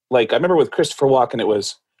there. Like I remember with Christopher Walken, it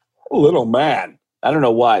was little man. I don't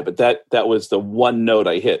know why, but that was the one note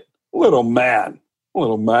I hit. Little man.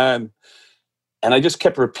 And I just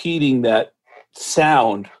kept repeating that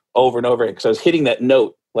sound over and over because I was hitting that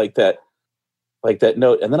note like that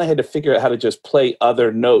note, and then I had to figure out how to just play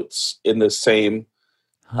other notes in the same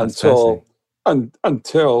until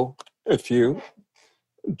if you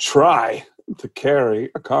try to carry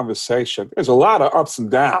a conversation, there's a lot of ups and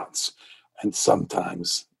downs, and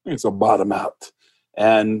sometimes it's a bottom out,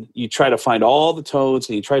 and you try to find all the tones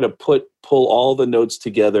and you try to pull all the notes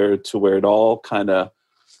together to where it all kind of,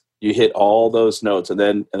 you hit all those notes, and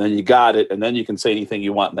then you got it, and then you can say anything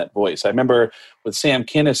you want in that voice. I remember with Sam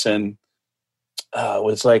Kinison, it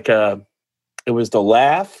was like it was the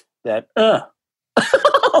laugh that and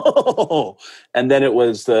then it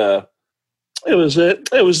was that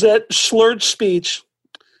slurred speech.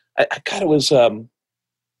 It was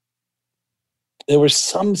there was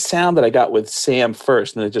some sound that I got with Sam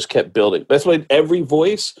first, and it just kept building. That's why every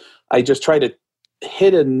voice I just try to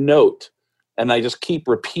hit a note. And I just keep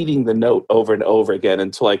repeating the note over and over again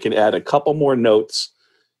until I can add a couple more notes,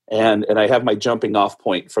 and I have my jumping off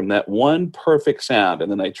point from that one perfect sound.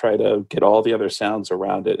 And then I try to get all the other sounds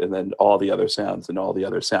around it, and then all the other sounds and all the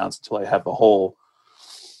other sounds until I have the whole.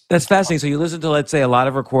 That's fascinating. So you listen to, let's say, a lot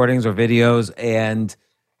of recordings or videos, and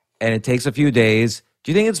it takes a few days.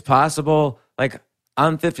 Do you think it's possible, like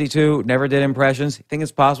I'm 52, never did impressions. You think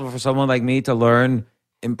it's possible for someone like me to learn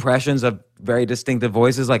impressions of very distinctive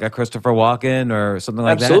voices like a Christopher Walken or something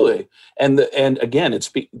like Absolutely. that? And again,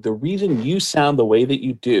 it's the reason you sound the way that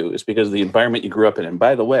you do is because of the environment you grew up in. And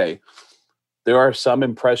by the way, there are some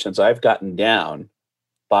impressions I've gotten down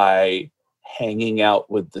by hanging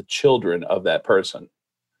out with the children of that person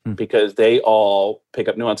because they all pick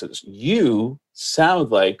up nuances. You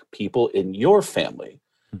sound like people in your family,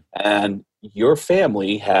 and your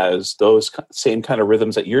family has those same kind of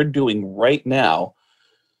rhythms that you're doing right now.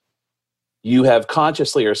 You have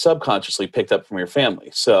consciously or subconsciously picked up from your family.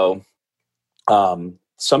 So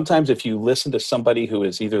sometimes if you listen to somebody who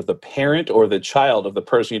is either the parent or the child of the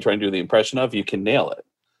person you're trying to do the impression of, you can nail it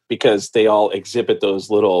because they all exhibit those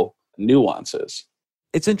little nuances.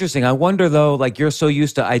 It's interesting. I wonder, though, like you're so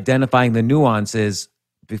used to identifying the nuances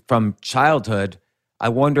from childhood. I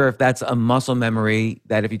wonder if that's a muscle memory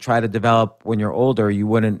that if you try to develop when you're older, you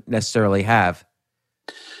wouldn't necessarily have.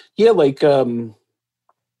 Yeah, like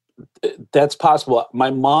that's possible. My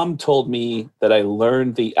mom told me that I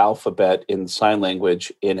learned the alphabet in sign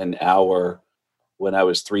language in an hour when I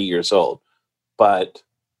was 3 years old. But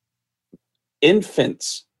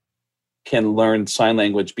infants can learn sign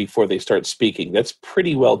language before they start speaking. That's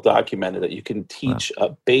pretty well documented that you can teach a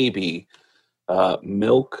baby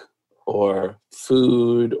milk or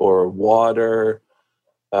food or water.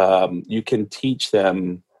 You can teach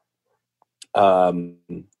them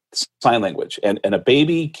sign language, and a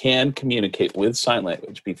baby can communicate with sign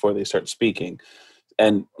language before they start speaking.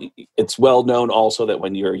 And it's well known also that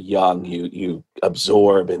when you're young, you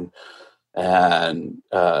absorb and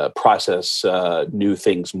process new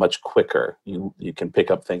things much quicker. You can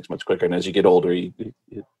pick up things much quicker, and as you get older,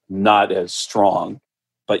 you're not as strong.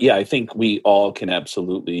 But yeah, I think we all can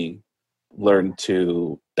absolutely learn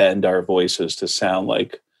to bend our voices to sound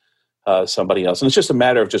like somebody else, and it's just a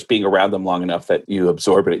matter of just being around them long enough that you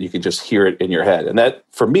absorb it. You can just hear it in your head, and that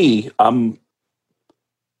for me,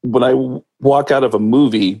 when I walk out of a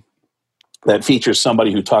movie that features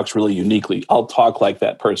somebody who talks really uniquely, I'll talk like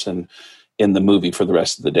that person in the movie for the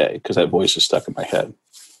rest of the day because that voice is stuck in my head.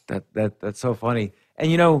 That's so funny. And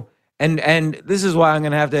you know, and this is why I'm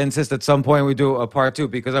going to have to insist at some point we do a part 2,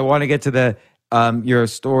 because I want to get to the your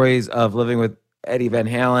stories of living with Eddie Van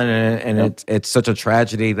Halen, and it's such a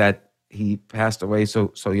tragedy that he passed away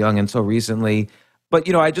so young and so recently. But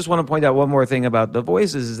you know, I just want to point out one more thing about the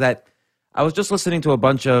voices is that I was just listening to a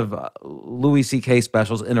bunch of Louis C.K.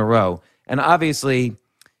 specials in a row, and obviously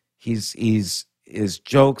his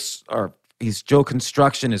jokes are. His joke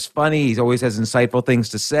construction is funny. He always has insightful things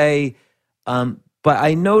to say. But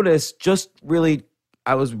I noticed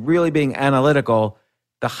I was really being analytical.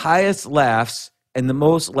 The highest laughs and the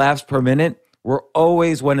most laughs per minute were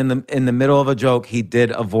always when in the middle of a joke, he did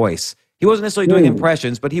a voice. He wasn't necessarily doing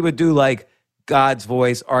impressions, but he would do like God's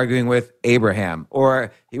voice arguing with Abraham,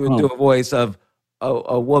 or he would do a voice of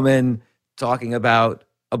a woman talking about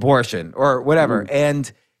abortion or whatever.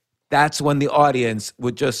 And that's when the audience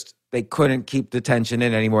would they couldn't keep the tension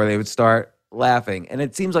in anymore. They would start laughing. And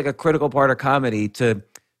it seems like a critical part of comedy to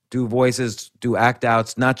do voices, do act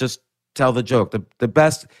outs, not just tell the joke. The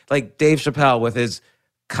best, like Dave Chappelle with his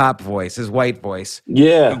cop voice, his white voice.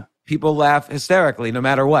 Yeah. People laugh hysterically no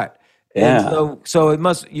matter what. Yeah. And so it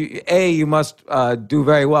must, you must do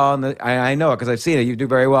very well in I know it because I've seen it. You do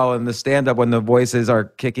very well in the stand-up when the voices are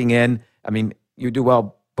kicking in. I mean, you do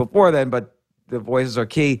well before then, but the voices are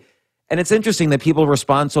key. And it's interesting that people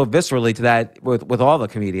respond so viscerally to that with all the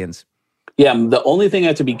comedians. Yeah, the only thing I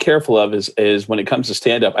have to be careful of is when it comes to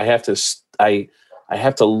stand-up, I have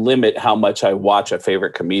to limit how much I watch a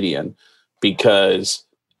favorite comedian because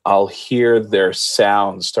I'll hear their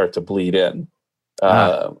sounds start to bleed in.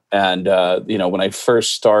 And when I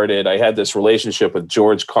first started, I had this relationship with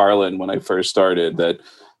George Carlin when I first started.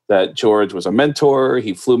 That George was a mentor.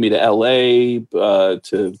 He flew me to LA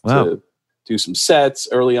to do some sets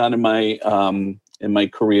early on in my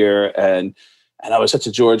career, and I was such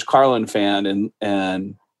a George Carlin fan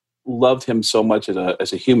and loved him so much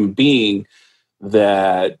as a human being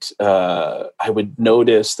that I would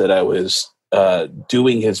notice that I was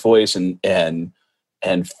doing his voice and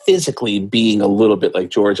physically being a little bit like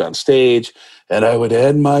George on stage, and I would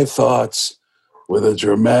end my thoughts with a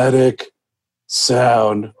dramatic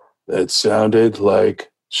sound that sounded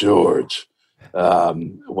like George.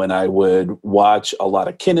 When I would watch a lot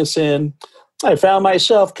of Kinnison, I found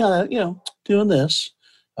myself kind of, doing this.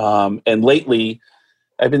 And lately,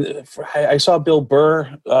 I saw Bill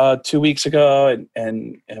Burr 2 weeks ago,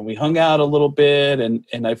 and we hung out a little bit,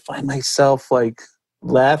 and I find myself like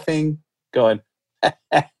laughing, going,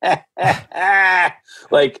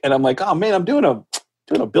 like, and I'm like, oh man, I'm doing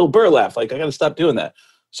a Bill Burr laugh. Like, I got to stop doing that.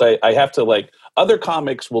 So I have to, like, other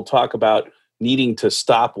comics will talk about needing to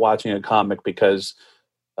stop watching a comic because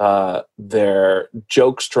their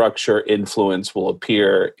joke structure influence will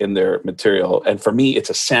appear in their material. And for me, it's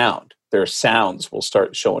a sound. Their sounds will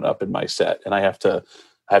start showing up in my set, and I have to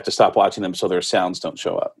stop watching them so their sounds don't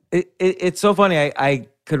show up. It's so funny. I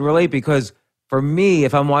could relate because for me,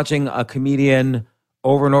 if I'm watching a comedian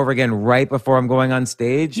over and over again right before I'm going on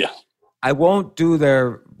stage, I won't do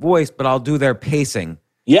their voice, but I'll do their pacing.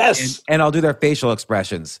 Yes. And I'll do their facial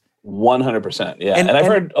expressions. 100%. Yeah. And I've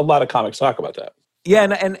heard a lot of comics talk about that. Yeah.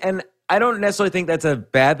 And I don't necessarily think that's a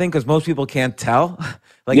bad thing because most people can't tell.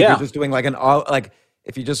 Like if you're just doing like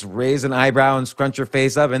if you just raise an eyebrow and scrunch your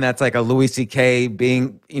face up, and that's like a Louis C.K.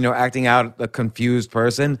 being, acting out a confused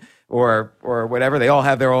person or whatever. They all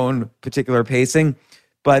have their own particular pacing,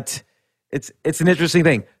 but it's an interesting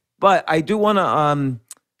thing. But I do want to,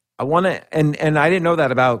 and I didn't know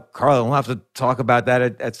that about Carlin. We'll have to talk about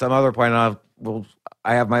that at some other point.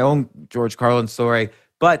 I have my own George Carlin story,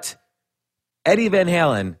 but Eddie Van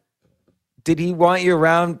Halen, did he want you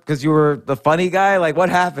around because you were the funny guy? Like, what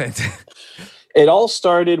happened? It all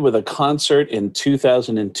started with a concert in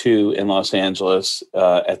 2002 in Los Angeles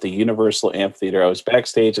at the Universal Amphitheater. I was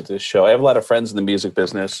backstage at this show. I have a lot of friends in the music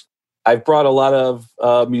business. I've brought a lot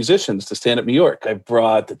of musicians to Stand Up New York. I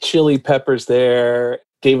brought the Chili Peppers there,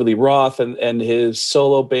 David Lee Roth and his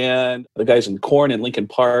solo band. The guys in Korn and Linkin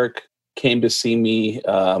Park came to see me.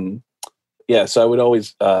 So I would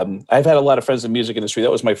always, I've had a lot of friends in the music industry.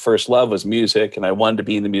 That was my first love, was music, and I wanted to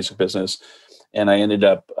be in the music business. And I ended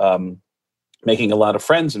up making a lot of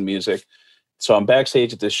friends in music. So I'm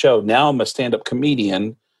backstage at this show. Now I'm a stand-up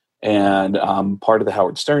comedian, and I'm part of the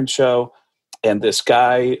Howard Stern show. And this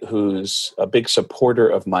guy who's a big supporter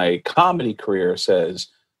of my comedy career says,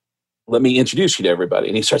 let me introduce you to everybody.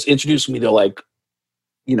 And he starts introducing me to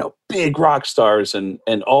big rock stars and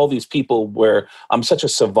all these people where I'm such a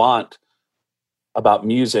savant about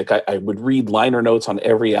music. I would read liner notes on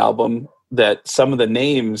every album that some of the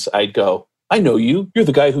names I'd go, I know you. You're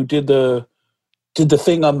the guy who did the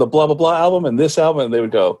thing on the blah, blah, blah album and this album. And they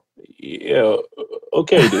would go, yeah,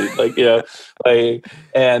 okay, dude.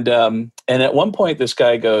 And at one point this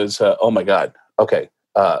guy goes, oh my God. Okay.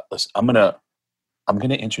 Listen, I'm going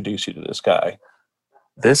to introduce you to this guy.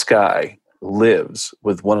 This guy lives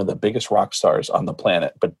with one of the biggest rock stars on the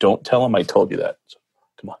planet, but don't tell him I told you that. So,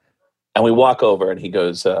 come on. And we walk over and he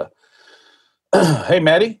goes, hey,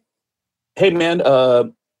 Maddie. Hey, man,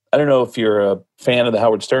 I don't know if you're a fan of the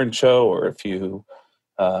Howard Stern show or if you,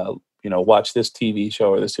 watch this TV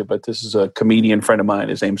show or this, but this is a comedian friend of mine.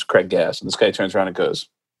 His name's Craig Gass. And this guy turns around and goes,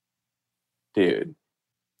 dude,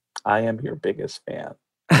 I am your biggest fan.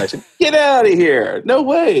 And I said, get out of here. No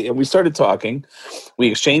way. And we started talking. We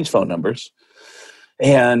exchanged phone numbers.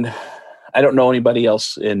 And I don't know anybody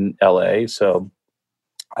else in LA. So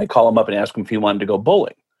I call him up and ask him if he wanted to go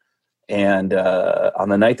bowling. And on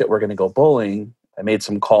the night that we're going to go bowling, I made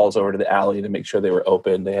some calls over to the alley to make sure they were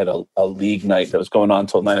open. They had a league night that was going on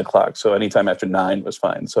until 9 o'clock. So anytime after 9 was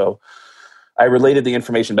fine. So I relayed the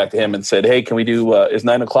information back to him and said, hey, can we do, is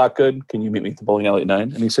 9 o'clock good? Can you meet me at the bowling alley at 9?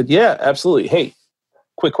 And he said, yeah, absolutely. Hey,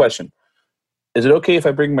 quick question. Is it okay if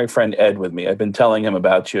I bring my friend Ed with me? I've been telling him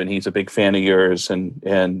about you and he's a big fan of yours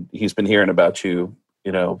and he's been hearing about you,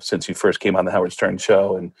 since you first came on the Howard Stern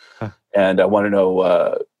show. And I want to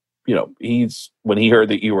know, when he heard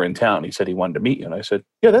that you were in town, he said he wanted to meet you. And I said,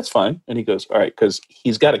 yeah, that's fine. And he goes, all right, because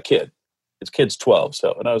he's got a kid. His kid's 12.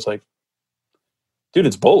 So, and I was like, dude,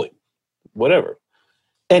 it's bowling, whatever.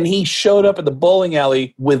 And he showed up at the bowling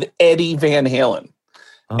alley with Eddie Van Halen.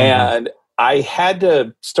 Oh, and I had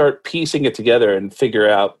to start piecing it together and figure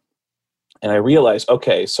out, and I realized,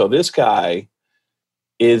 okay, so this guy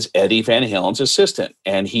is Eddie Van Halen's assistant,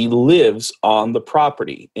 and he lives on the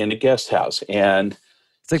property in a guest house. And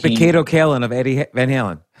it's like the Kato Kalin of Eddie Van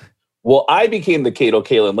Halen. Well, I became the Kato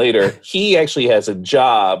Kalin later. He actually has a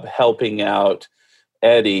job helping out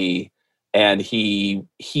Eddie, and he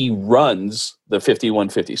runs the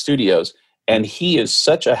 5150 Studios, and he is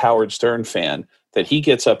such a Howard Stern fan that he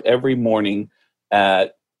gets up every morning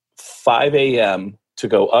at 5 a.m. to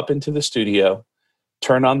go up into the studio,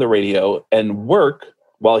 turn on the radio, and work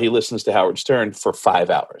while he listens to Howard Stern for 5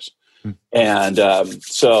 hours. And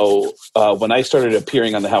so when I started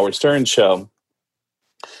appearing on the Howard Stern show,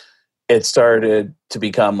 it started to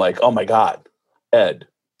become like, oh my God, Ed,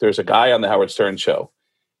 there's a guy on the Howard Stern show.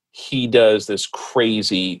 He does this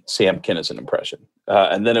crazy Sam Kinison impression.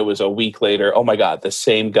 And then it was a week later, oh my God, the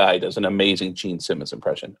same guy does an amazing Gene Simmons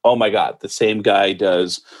impression. Oh my God, the same guy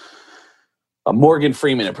does a Morgan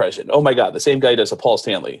Freeman impression. Oh my God, the same guy does a Paul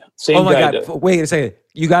Stanley. Wait a second.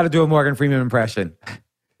 You got to do a Morgan Freeman impression.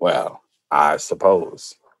 Well, I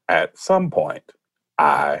suppose at some point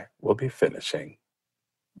I will be finishing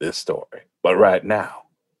this story. But right now,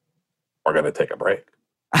 we're going to take a break.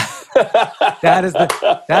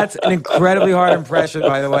 That's an incredibly hard impression,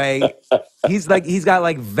 by the way. He's got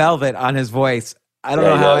like velvet on his voice. I don't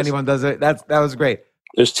know how anyone does it. That was great.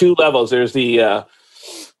 There's two levels. There's the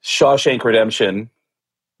Shawshank Redemption,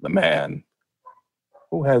 the man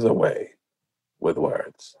who has a way with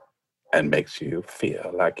words and makes you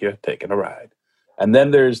feel like you're taking a ride. And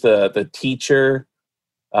then there's the teacher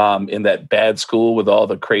in that bad school with all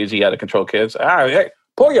the crazy out of control kids. Hey,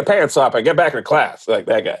 pull your pants up and get back in class, like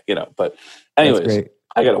that guy, But anyways,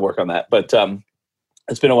 I got to work on that. But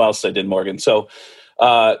it's been a while since I did Morgan. So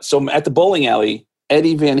at the bowling alley,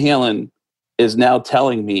 Eddie Van Halen is now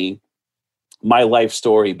telling me my life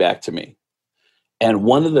story back to me. And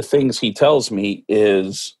one of the things he tells me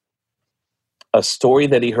is a story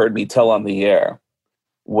that he heard me tell on the air,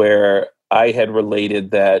 where I had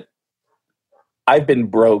related that I've been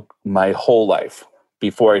broke my whole life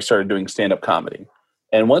before I started doing stand-up comedy.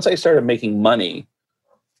 And once I started making money,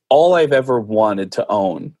 all I've ever wanted to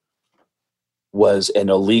own was an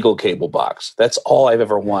illegal cable box. That's all I've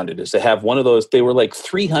ever wanted, is to have one of those. They were like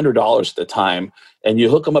 $300 at the time, and you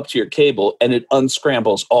hook them up to your cable and it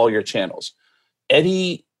unscrambles all your channels.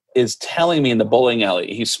 Eddie is telling me in the bowling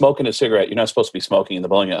alley, he's smoking a cigarette. You're not supposed to be smoking in the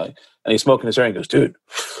bowling alley. And he's smoking a cigarette and goes, dude,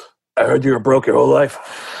 I heard you were broke your whole life.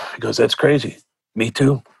 He goes, that's crazy. Me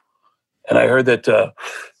too. And I heard that,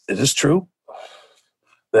 is this true?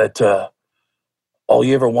 That all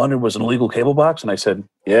you ever wanted was an illegal cable box? And I said,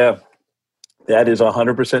 yeah, that is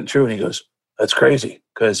 100% true. And he goes, that's crazy.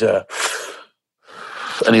 Because, and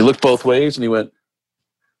he looked both ways and he went,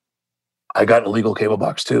 I got an illegal cable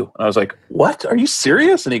box too. And I was like, what? Are you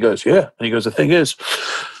serious? And he goes, yeah. And he goes, the thing is,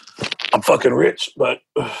 I'm fucking rich, but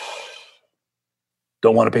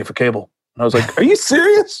don't want to pay for cable. And I was like, are you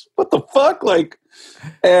serious? What the fuck?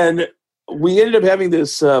 And we ended up having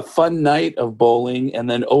this fun night of bowling. And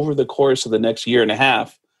then over the course of the next year and a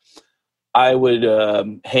half, I would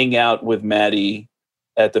hang out with Maddie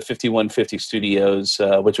at the 5150 Studios,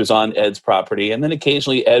 which was on Ed's property. And then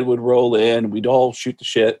occasionally Ed would roll in. We'd all shoot the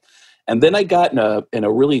shit. And then I got in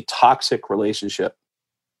a really toxic relationship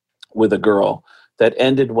with a girl that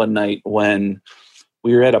ended one night when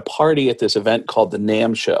we were at a party at this event called the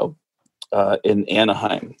NAMM Show in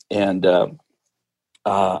Anaheim. And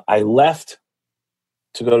I left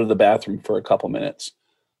to go to the bathroom for a couple minutes.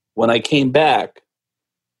 When I came back,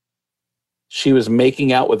 she was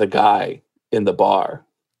making out with a guy in the bar.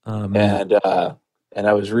 And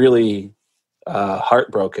I was really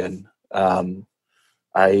heartbroken.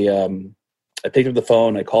 I picked up the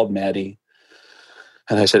phone. I called Maddie,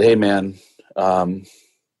 and I said, "Hey, man,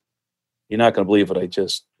 you're not going to believe what I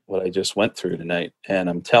just went through tonight." And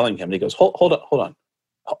I'm telling him, and he goes, "Hold on.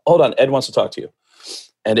 Ed wants to talk to you."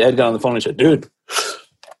 And Ed got on the phone and said, "Dude,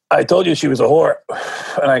 I told you she was a whore."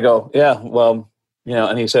 And I go, "Yeah, well,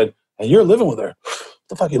 And he said, "And you're living with her? What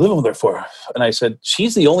the fuck are you living with her for?" And I said,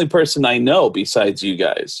 "She's the only person I know besides you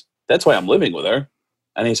guys. That's why I'm living with her."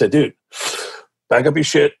 And he said, "Dude, pack up your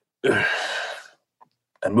shit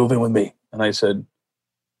and move in with me." And I said,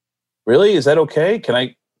 "Really? Is that okay? Can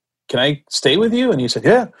I stay with you?" And he said,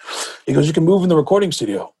 "Yeah." He goes, "You can move in the recording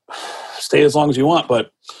studio. Stay as long as you want,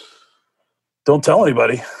 but don't tell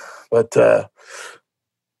anybody. But the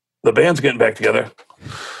band's getting back together,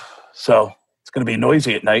 so it's going to be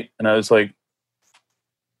noisy at night." And I was like,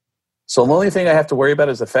 so the only thing I have to worry about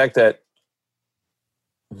is the fact that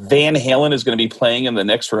Van Halen is going to be playing in the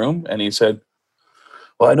next room? And he said,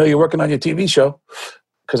 "Well, I know you're working on your TV show,"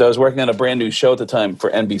 because I was working on a brand new show at the time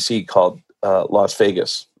for NBC called Las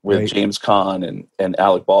Vegas with Right. James Caan and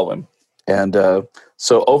Alec Baldwin. And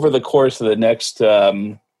so over the course of the next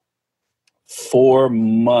 4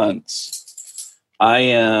 months,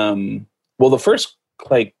 the first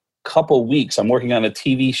couple weeks, I'm working on a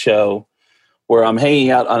TV show where I'm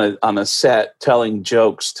hanging out on a set telling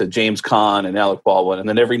jokes to James Caan and Alec Baldwin. And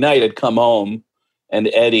then every night I'd come home and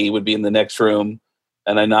Eddie would be in the next room.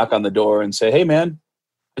 And I knock on the door and say, "Hey, man,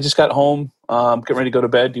 I just got home. I'm getting ready to go to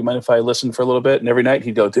bed. Do you mind if I listen for a little bit?" And every night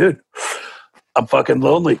he'd go, "Dude, I'm fucking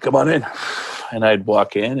lonely. Come on in." And I'd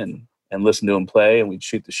walk in and listen to him play, and we'd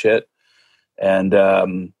shoot the shit. And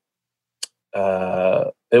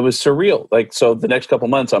it was surreal. So the next couple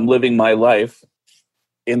months, I'm living my life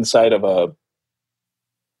inside of a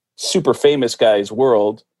super famous guy's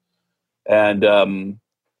world. And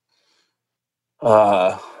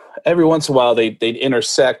every once in a while they'd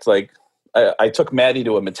intersect. I took Maddie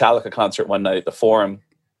to a Metallica concert one night at the Forum,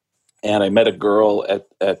 and I met a girl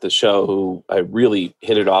at the show who I really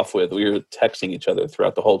hit it off with. We were texting each other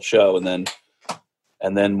throughout the whole show. And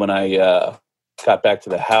then when I got back to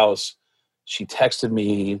the house, she texted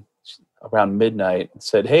me around midnight and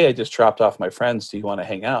said, "Hey, I just dropped off my friends. Do you want to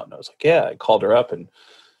hang out?" And I was like, "Yeah." I called her up and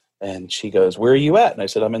she goes, "Where are you at?" And I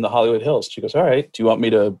said, "I'm in the Hollywood Hills." She goes, "All right. Do you want me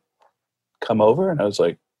to come over?" And I was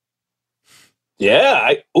like, "Yeah,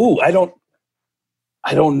 I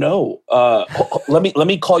don't know. Let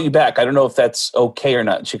me call you back. I don't know if that's okay or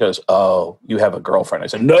not." And she goes, "Oh, you have a girlfriend?" I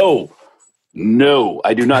said, No,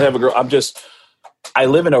 I do not have a girl. I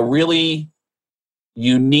live in a really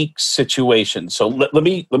unique situation. So let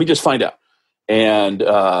me just find out. And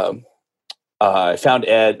I found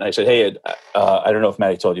Ed, and I said, "Hey, Ed, I don't know if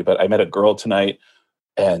Maddie told you, but I met a girl tonight,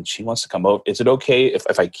 and she wants to come over. Is it okay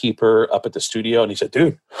if I keep her up at the studio?" And he said,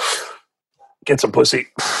 "Dude, get some pussy."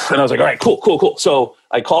 And I was like, "All right, cool." So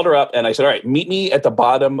I called her up, and I said, "All right, meet me at the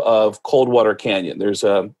bottom of Coldwater Canyon. There's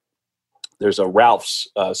a Ralph's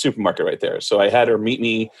supermarket right there." So I had her meet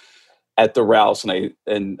me at the Ralph's,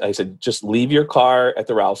 and I said, "Just leave your car at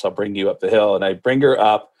the Ralph's. I'll bring you up the hill." And I bring her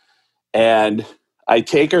up, and I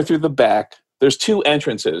take her through the back. There's 2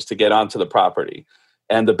 entrances to get onto the property,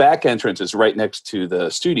 and the back entrance is right next to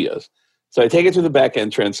the studios. So I take her through the back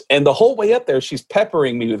entrance, and the whole way up there, she's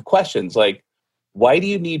peppering me with questions like, "Why do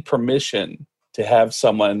you need permission to have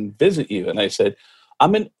someone visit you?" And I said,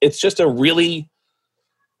 it's just I'm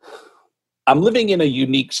living in a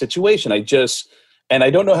unique situation. And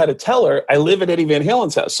I don't know how to tell her. I live at Eddie Van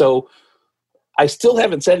Halen's house. So I still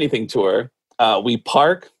haven't said anything to her. We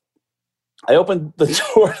park. I open the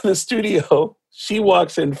door to the studio. She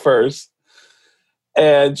walks in first,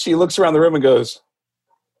 and she looks around the room and goes,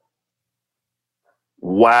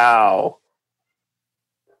 "Wow,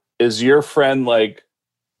 is your friend like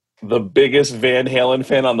the biggest Van Halen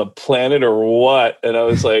fan on the planet or what?" And I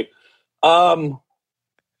was like, and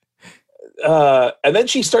then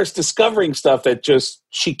she starts discovering stuff that just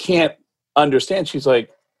she can't understand. She's like,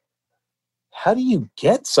 "How do you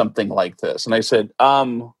get something like this?" And I said,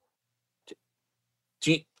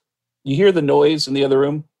 do you hear the noise in the other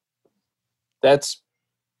room? That's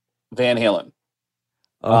Van Halen.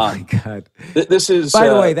 Oh my God. This is, by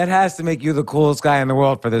the way, that has to make you the coolest guy in the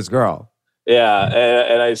world for this girl. Yeah.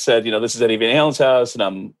 And I said, "This is Eddie Van Halen's house,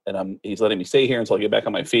 and he's letting me stay here until I get back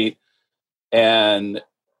on my feet." And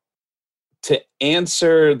to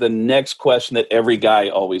answer the next question that every guy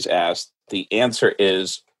always asks, the answer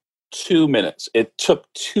is 2 minutes. It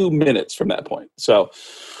took 2 minutes from that point. So,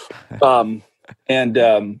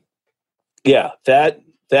 yeah,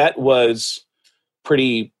 that was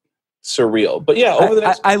pretty surreal. But yeah, over the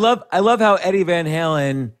next, I love how Eddie Van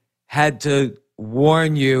Halen had to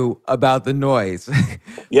warn you about the noise.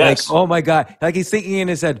 yes, Like, oh my God, like he's thinking in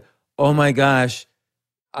his head, "Oh my gosh,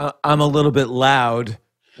 I'm a little bit loud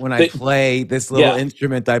when I play this little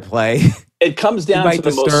instrument I play." It comes down to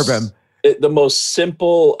the most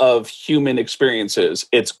simple of human experiences.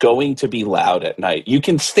 It's going to be loud at night. You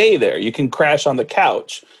can stay there. You can crash on the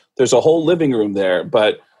couch. There's a whole living room there,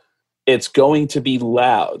 but it's going to be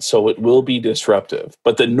loud. So it will be disruptive,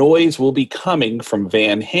 but the noise will be coming from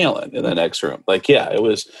Van Halen in the next room. Like, yeah, it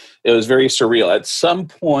was very surreal. At some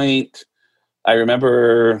point, I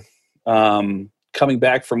remember coming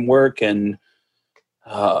back from work and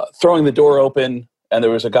throwing the door open, and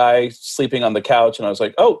there was a guy sleeping on the couch, and I was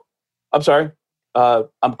like, "Oh, I'm sorry.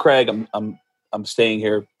 I'm Craig. I'm staying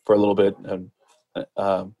here for a little bit." And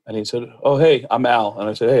he said, "Oh, hey, I'm Al." And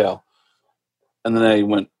I said, "Hey, Al." And then I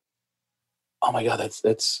went, "Oh my God,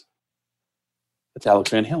 that's Alex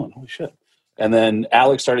Van Halen. Holy shit." And then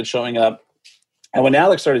Alex started showing up. And when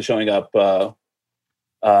Alex started showing up,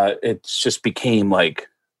 it just became like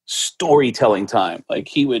storytelling time. Like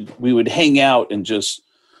we would hang out and just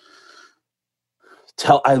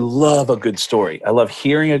I love a good story. I love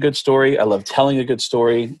hearing a good story. I love telling a good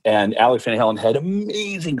story. And Alex Van Halen had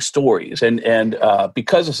amazing stories. And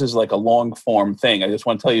because this is like a long form thing, I just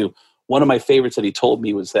want to tell you, one of my favorites that he told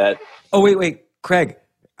me was that. Oh, wait, Craig.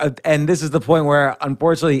 And this is the point where,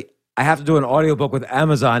 unfortunately, I have to do an audiobook with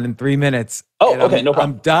Amazon in 3 minutes. Oh, okay, no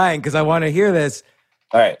problem. I'm dying because I want to hear this.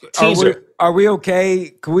 All right, teaser. Are we okay?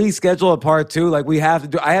 Can we schedule a part 2? Like, we have to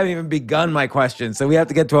do. I haven't even begun my question, so we have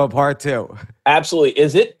to get to a part 2. Absolutely.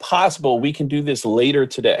 Is it possible we can do this later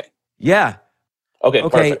today? Yeah. Okay.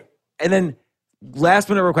 Perfect. And then last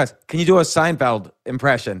minute request: can you do a Seinfeld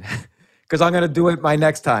impression? Because I'm going to do it my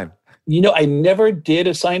next time. I never did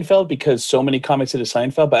a Seinfeld because so many comics did a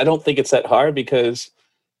Seinfeld, but I don't think it's that hard because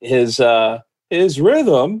his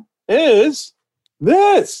rhythm is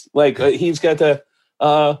this. Like he's got the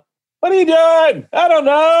what are you doing? I don't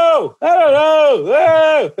know.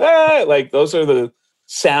 Like those are the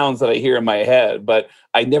sounds that I hear in my head, but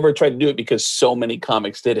I never tried to do it because so many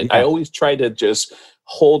comics did it. Yeah. I always tried to just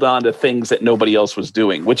hold on to things that nobody else was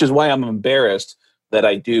doing, which is why I'm embarrassed that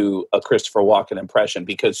I do a Christopher Walken impression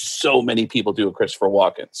because so many people do a Christopher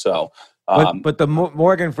Walken. So, but the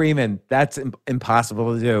Morgan Freeman, that's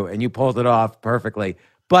impossible to do, and you pulled it off perfectly.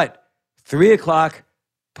 But 3:00,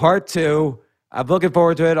 part 2. I'm looking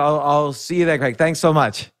forward to it. I'll see you there, Craig. Thanks so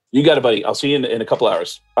much. You got it, buddy. I'll see you in a couple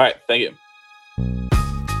hours. All right. Thank you.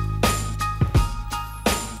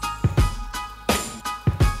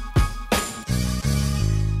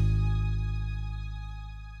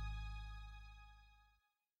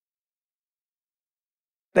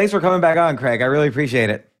 Thanks for coming back on, Craig. I really appreciate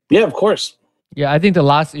it. Yeah, of course. Yeah, I think the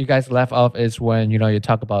last you guys left off is when, you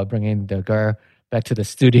talk about bringing the girl back to the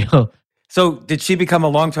studio. So did she become a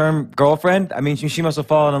long-term girlfriend? I mean, she must have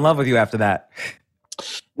fallen in love with you after that.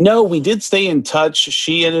 No, we did stay in touch.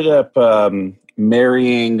 She ended up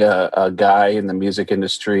marrying a guy in the music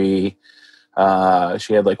industry.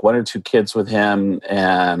 She had like 1 or 2 kids with him,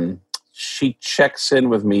 and she checks in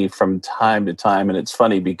with me from time to time. And it's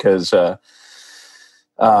funny because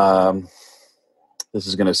this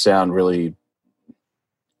is going to sound really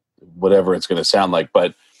whatever it's going to sound like,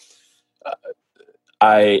 but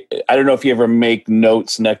I don't know if you ever make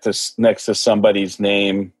notes next to somebody's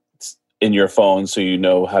name in your phone so you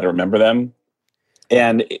know how to remember them.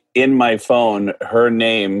 And in my phone, her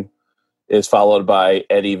name is followed by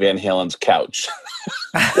Eddie Van Halen's couch.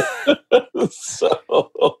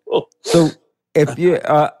 So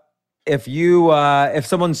if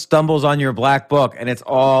someone stumbles on your black book and it's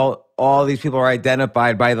all these people are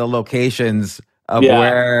identified by the locations of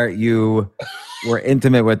where you were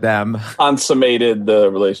intimate with them, consummated the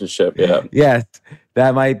relationship. Yeah. Yes,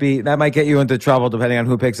 that might get you into trouble depending on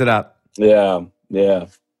who picks it up. Yeah.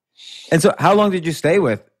 And so, how long did you stay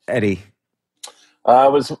with Eddie? I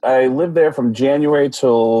lived there from January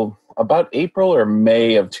till about April or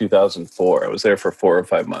May of 2004. I was there for 4 or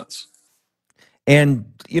 5 months. And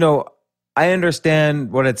I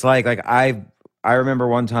understand what it's like. Like I remember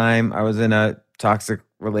one time I was in a toxic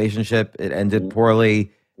relationship. It ended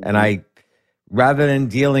poorly, and I, rather than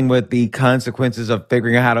dealing with the consequences of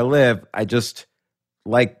figuring out how to live, I just,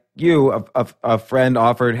 like you, a friend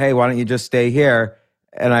offered, "Hey, why don't you just stay here?"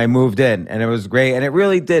 And I moved in, and it was great, and it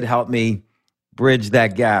really did help me bridge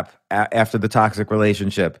that gap after the toxic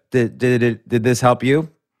relationship. Did this help you?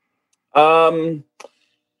 Well,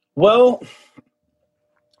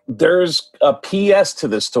 there's a PS to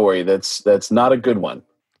this story that's not a good one.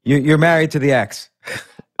 You're married to the ex.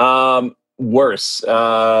 Worse.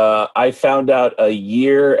 I found out a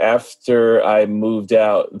year after I moved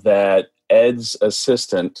out that Ed's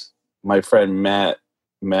assistant, my friend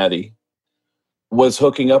Maddie, was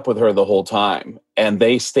hooking up with her the whole time. And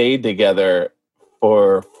they stayed together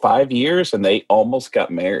for 5 years and they almost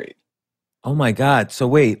got married. Oh my God. So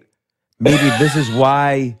wait, maybe this is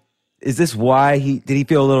why, is this why he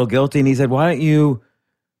feel a little guilty? And he said, "Why don't you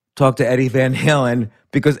talk to Eddie Van Halen?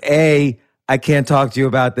 Because A, I can't talk to you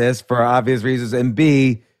about this for obvious reasons. And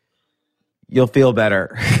B, you'll feel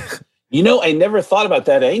better." I never thought about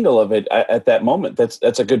that angle of it at that moment.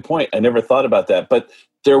 That's a good point. I never thought about that. But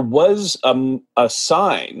there was a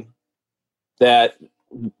sign that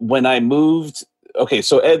when I moved, okay,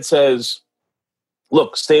 so Ed says,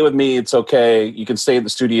 "Look, stay with me. It's okay. You can stay in the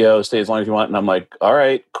studio, stay as long as you want." And I'm like, "All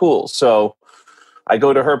right, cool." So I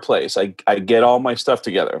go to her place. I get all my stuff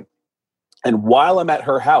together. And while I'm at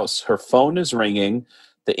her house, her phone is ringing.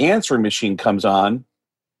 The answering machine comes on,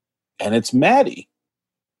 and it's Maddie,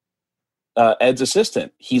 Ed's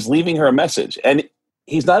assistant. He's leaving her a message. And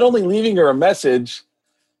he's not only leaving her a message,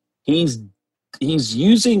 he's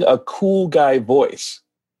using a cool guy voice.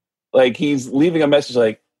 Like, he's leaving a message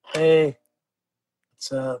like, "Hey,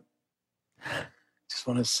 what's up? Just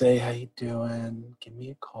want to say, how you doing? Give me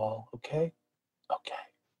a call, okay? Okay.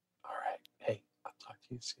 All right. Hey, I'll talk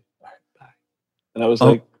to you soon. All right, bye." And I was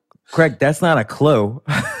like, Craig, that's not a clue.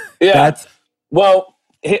 yeah. Well,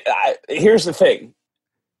 here's the thing.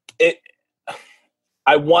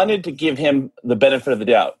 I wanted to give him the benefit of the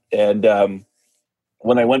doubt. And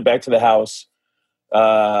when I went back to the house,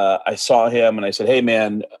 I saw him and I said, "Hey,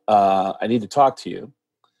 man, I need to talk to you."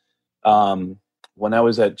 When I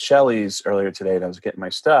was at Shelley's earlier today and I was getting my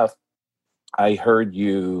stuff, I heard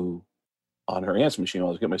you on her answer machine while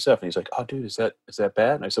I was getting my stuff. And he's like, "Oh, dude, is that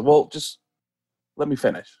bad?" And I said, "Well, just let me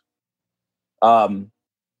finish."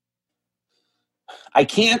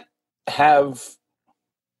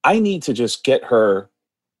 I need to just get her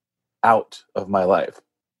out of my life.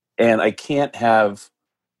 And I can't have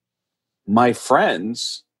my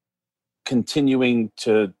friends continuing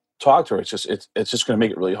to talk to her. It's just going to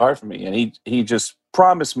make it really hard for me. And he just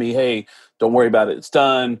promised me, "Hey, don't worry about it. It's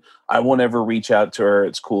done. I won't ever reach out to her.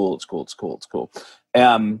 It's cool. It's cool. It's cool. It's cool."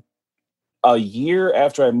 A year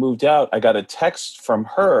after I moved out, I got a text from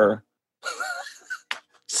her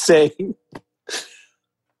saying,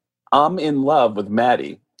 "I'm in love with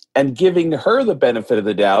Maddie." And giving her the benefit of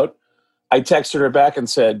the doubt, I texted her back and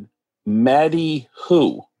said, "Maddie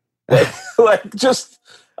who?"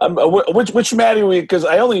 Which Maddie? Because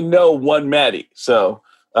I only know one Maddie. So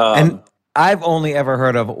and I've only ever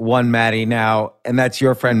heard of one Maddie now, and that's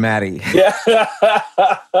your friend Maddie. Yeah.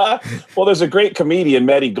 Well, there's a great comedian,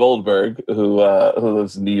 Matty Goldberg, who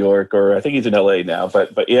lives in New York, or I think he's in LA now.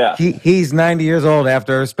 But yeah, He's 90 years old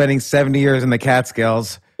after spending 70 years in the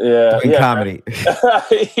Catskills doing comedy.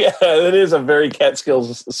 Yeah, it is a very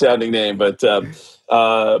Catskills sounding name, but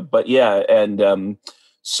yeah, and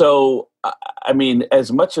so I mean,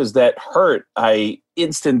 as much as that hurt, I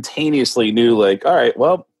instantaneously knew, like, all right,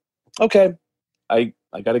 well, okay, I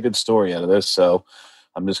got a good story out of this, so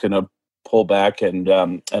I'm just gonna pull back and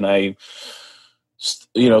I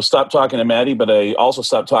stopped talking to Maddie, but I also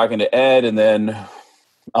stopped talking to Ed, and then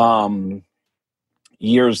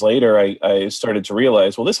years later, I started to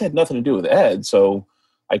realize, well, this had nothing to do with Ed. So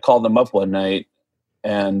I called him up one night,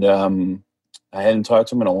 and I hadn't talked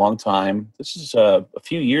to him in a long time. This is a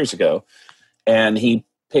few years ago, and he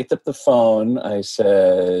picked up the phone. I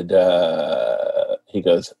said, he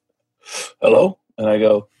goes, "Hello?" And I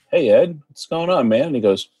go, "Hey, Ed, what's going on, man?" And he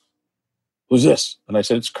goes, "Who's this?" And I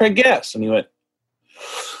said, "It's Craig Gass." And he went,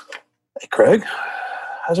 "Hey, Craig,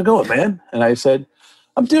 how's it going, man?" And I said,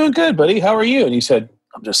 "I'm doing good, buddy. How are you?" And he said,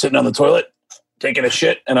 "I'm just sitting on the toilet, taking a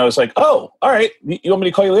shit." And I was like, "Oh, all right. You want me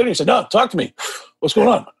to call you later?" And he said, "No, talk to me. What's going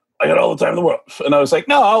on? I got all the time in the world." And I was like,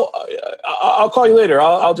 "No, I'll call you later.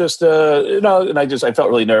 I'll just, And I felt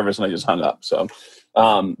really nervous, and I just hung up. So,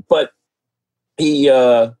 but he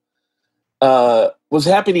was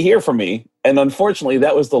happy to hear from me. And unfortunately,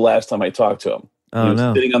 that was the last time I talked to him. Oh, he was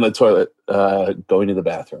no. sitting on the toilet, going to the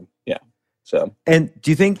bathroom. Yeah. So. And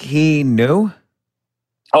do you think he knew?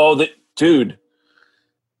 Oh, dude.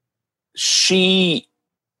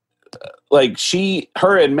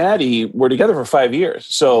 Her and Maddie were together for 5 years.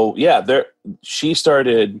 So yeah, she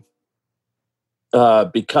started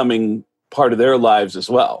becoming part of their lives as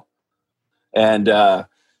well. And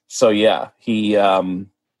so yeah, he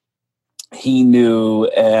knew,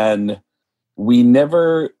 and we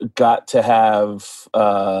never got to have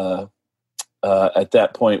at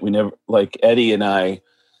that point, Eddie and I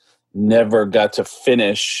never got to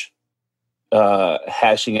finish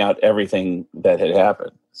hashing out everything that had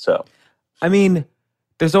happened. So, I mean,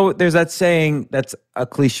 there's that saying that's a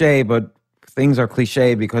cliche, but things are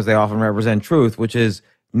cliche because they often represent truth, which is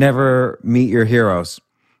never meet your heroes.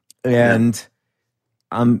 And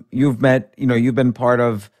you've been part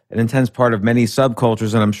of an intense part of many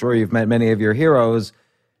subcultures, and I'm sure you've met many of your heroes.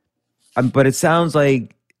 But it sounds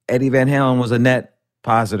like Eddie Van Halen was a net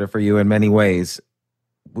positive for you in many ways.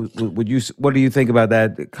 Would you? What do you think about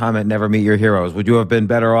that comment? Never meet your heroes. Would you have been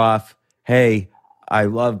better off? Hey, I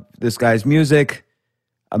love this guy's music.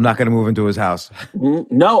 I'm not going to move into his house.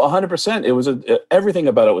 No, 100%. It was everything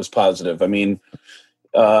about it was positive. I mean,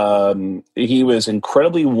 he was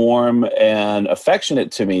incredibly warm and affectionate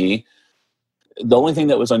to me. The only thing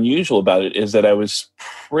that was unusual about it is that I was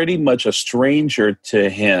pretty much a stranger to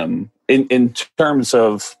him in terms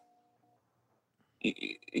of,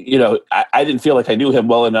 I didn't feel like I knew him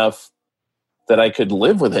well enough that I could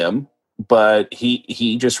live with him, but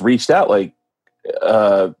he just reached out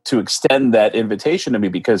to extend that invitation to me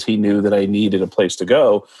because he knew that I needed a place to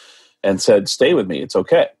go, and said, "Stay with me. It's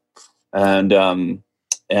okay." And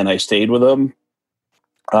I stayed with him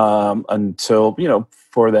until,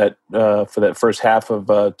 for that first half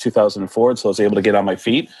of 2004, until I was able to get on my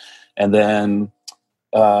feet. And then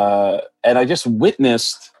and I just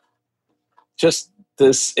witnessed just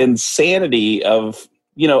this insanity of,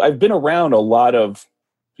 I've been around a lot of,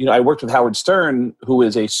 I worked with Howard Stern, who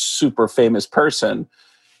is a super famous person,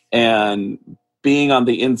 and being on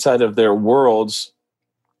the inside of their worlds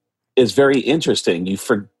is very interesting.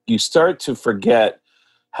 You start to forget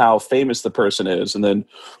how famous the person is, and then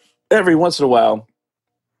every once in a while,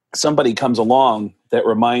 somebody comes along that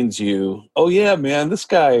reminds you, "Oh yeah, man, this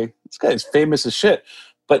guy's famous as shit."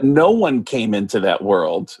 But no one came into that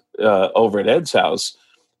world over at Ed's house.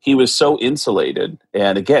 He was so insulated,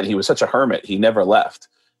 and again, he was such a hermit. He never left,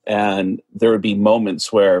 and there would be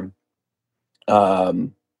moments where, I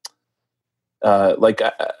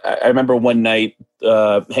remember one night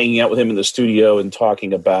hanging out with him in the studio and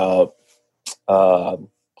talking about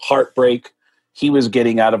heartbreak. He was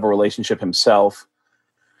getting out of a relationship himself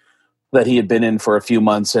that he had been in for a few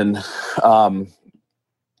months, and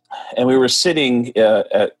we were sitting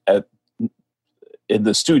in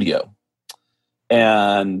the studio,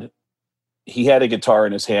 and he had a guitar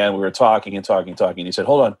in his hand. We were talking and talking and talking. He said,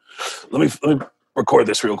 "Hold on, let me record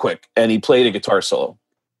this real quick." And he played a guitar solo.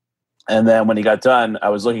 And then when he got done, I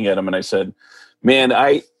was looking at him and I said, "Man,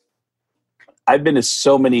 I've been to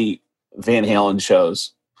so many Van Halen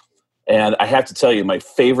shows, and I have to tell you, my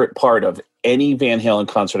favorite part of any Van Halen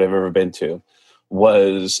concert I've ever been to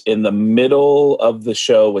was in the middle of the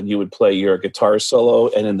show when you would play your guitar solo,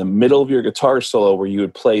 and in the middle of your guitar solo where you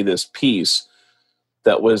would play this piece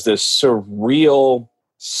that was this surreal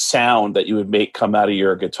sound that you would make come out of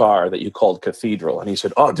your guitar that you called Cathedral. And he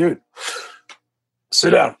said, "Oh, dude,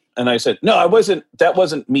 sit down." And I said, "No, that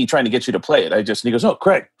wasn't me trying to get you to play it. And he goes, "No,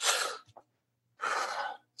 Craig,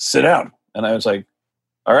 sit down." And I was like,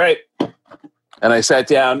 "All right." And I sat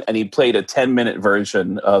down and he played a 10-minute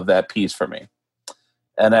version of that piece for me.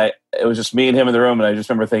 And it was just me and him in the room. And I just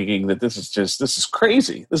remember thinking that this is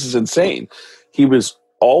crazy. This is insane. He was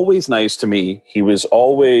always nice to me. He was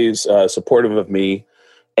always supportive of me.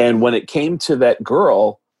 And when it came to that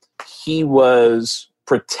girl, he was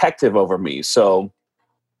protective over me. So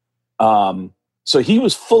he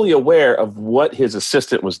was fully aware of what his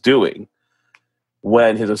assistant was doing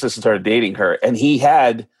when his assistant started dating her. And he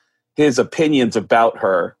had his opinions about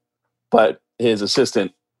her, but his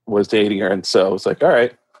assistant was dating her. And so it's like, all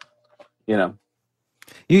right, you know.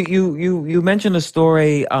 You mentioned a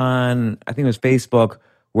story on, I think it was Facebook,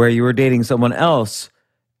 where you were dating someone else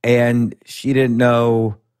and she didn't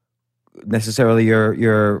know necessarily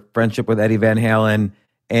your friendship with Eddie Van Halen,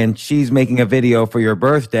 and she's making a video for your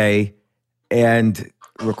birthday and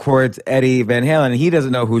records Eddie Van Halen, and he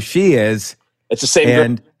doesn't know who she is. It's the same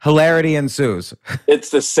and girl. Hilarity ensues. It's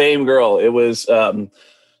the same girl. It was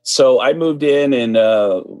so I moved in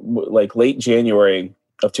like late January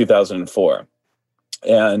of 2004,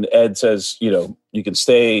 and Ed says, you can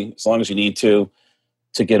stay as long as you need to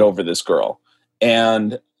get over this girl.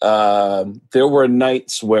 And there were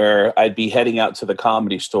nights where I'd be heading out to the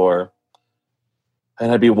Comedy Store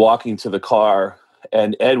and I'd be walking to the car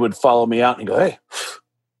and Ed would follow me out and go, "Hey,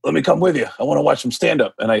 let me come with you. I want to watch some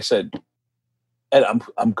stand-up." And I said, "Ed,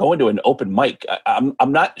 I'm going to an open mic.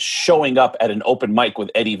 I'm not showing up at an open mic with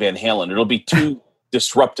Eddie Van Halen. It'll be too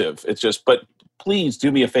disruptive. It's just, but please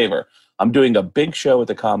do me a favor. I'm doing a big show at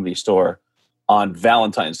the Comedy Store on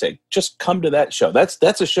Valentine's Day. Just come to that show.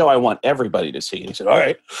 That's a show I want everybody to see." And he said, "All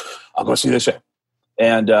right, I'll go see this show."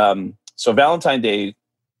 And so Valentine's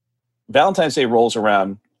Day rolls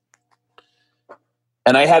around,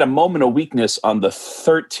 and I had a moment of weakness on the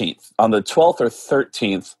 13th. On the 12th or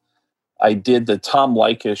 13th, I did the Tom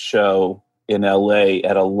Leykis show in LA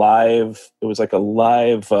at a live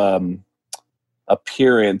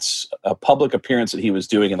appearance, a public appearance that he was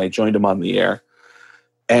doing, and I joined him on the air.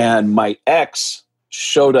 And my ex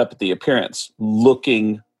showed up at the appearance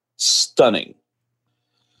looking stunning.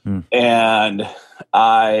 And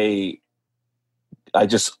I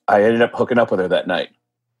ended up hooking up with her that night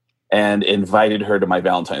and invited her to my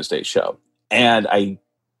Valentine's Day show. And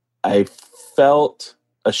I felt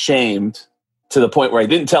ashamed to the point where I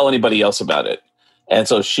didn't tell anybody else about it. And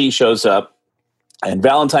so she shows up, and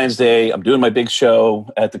Valentine's Day, I'm doing my big show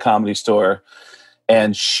at the Comedy Store,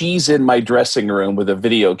 and she's in my dressing room with a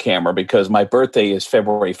video camera because my birthday is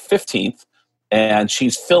February 15th, and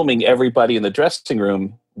she's filming everybody in the dressing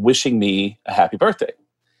room wishing me a happy birthday.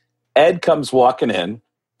 Ed comes walking in,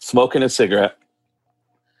 smoking a cigarette.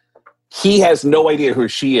 He has no idea who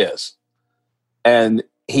she is. And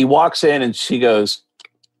he walks in and she goes,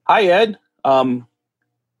 "Hi, Ed. Do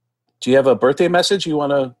you have a birthday message you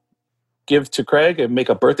want to give to Craig and make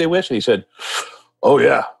a birthday wish?" And he said, "Oh,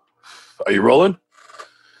 yeah. Are you rolling?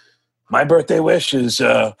 My birthday wish is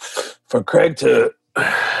for Craig to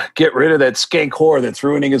get rid of that skank whore that's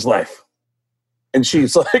ruining his life." And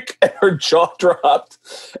she's like, and her jaw dropped.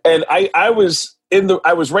 And I was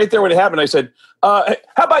right there when it happened. I said, "How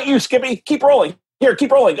about you, Skippy? Keep rolling. Here,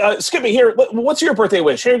 keep rolling. Skippy, here, what's your birthday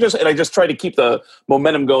wish? Here, and I just tried to keep the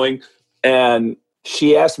momentum going. And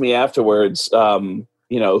she asked me afterwards,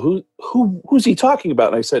 who's he talking about?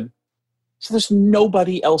 And I said, "There's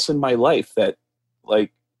nobody else in my life that,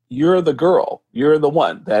 like, you're the girl. You're the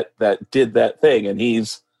one that did that thing." And he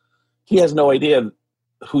has no idea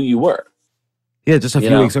who you were. Yeah, just a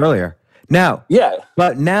few weeks earlier. Now, yeah.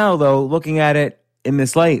 But now, though, looking at it in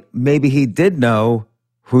this light, maybe he did know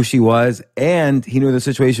who she was, and he knew the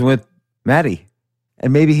situation with Maddie.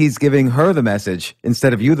 And maybe he's giving her the message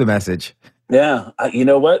instead of you the message. Yeah. You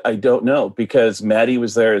know what? I don't know, because Maddie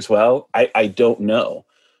was there as well. I don't know.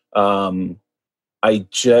 I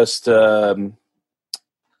just, I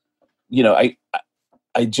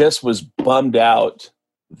just was bummed out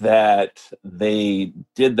that they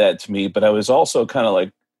did that to me, but I was also kind of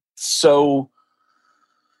like so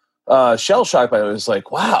shell-shocked by it. I was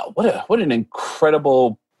like, wow, what an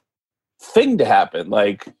incredible thing to happen.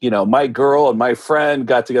 Like, my girl and my friend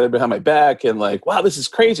got together behind my back, and like, wow, this is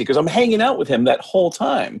crazy, because I'm hanging out with him that whole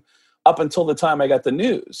time up until the time I got the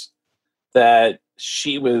news that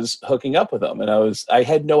she was hooking up with him, and I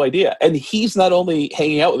had no idea. And he's not only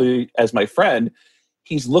hanging out with me as my friend,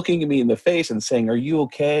 he's looking at me in the face and saying, "Are you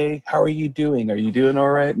okay? How are you doing? Are you doing all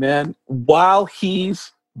right, man?" While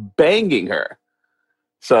he's banging her.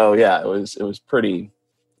 So yeah, it was pretty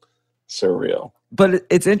surreal. But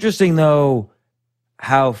it's interesting though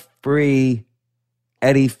how free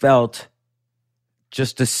Eddie felt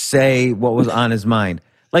just to say what was on his mind.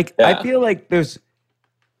 Like Yeah. I feel like there's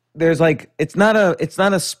like it's not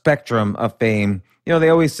a spectrum of fame. You know, they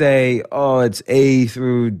always say, "Oh, it's A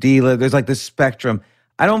through D." There's like this spectrum.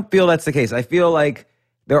 I don't feel that's the case. I feel like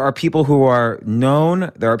there are people who are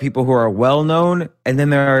known, there are people who are well known, and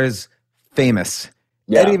then there is famous.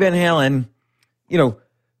 Yeah. Eddie Van Halen, you know,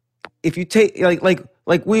 if you take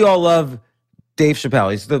like we all love Dave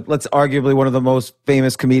Chappelle. He's let's arguably one of the most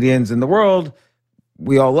famous comedians in the world.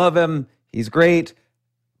 We all love him. He's great.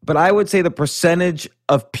 But I would say the percentage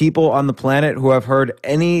of people on the planet who have heard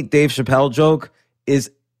any Dave Chappelle joke is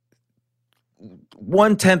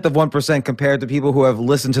 0.1% compared to people who have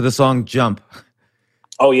listened to the song Jump.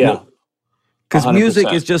 Oh yeah. Because 100%.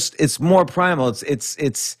 music is just, it's more primal.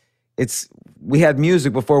 It's we had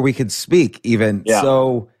music before we could speak even. Yeah.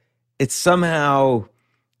 So it's somehow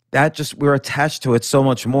that just, we're attached to it so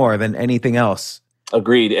much more than anything else.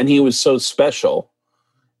 Agreed. And he was so special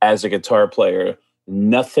as a guitar player.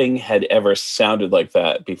 Nothing had ever sounded like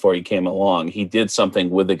that before he came along. He did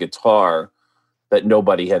something with the guitar that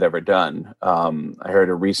nobody had ever done. I heard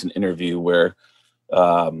a recent interview where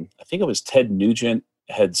I think it was Ted Nugent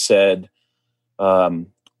had said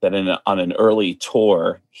that on an early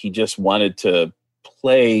tour, he just wanted to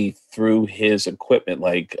play through his equipment.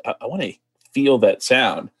 Like, I want to feel that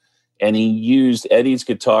sound. And he used Eddie's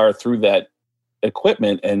guitar through that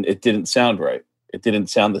equipment, and it didn't sound right. It didn't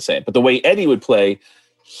sound the same. But the way Eddie would play,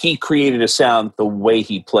 he created a sound the way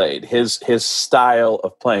he played. His style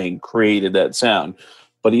of playing created that sound.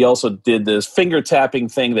 But he also did this finger tapping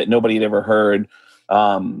thing that nobody had ever heard.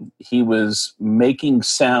 He was making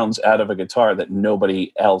sounds out of a guitar that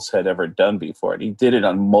nobody else had ever done before. And he did it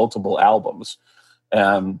on multiple albums.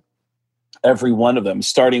 Every one of them,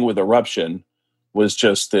 starting with Eruption, was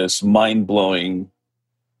just this mind-blowing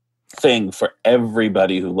thing for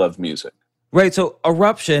everybody who loved music. Right. So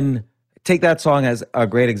Eruption, take that song as a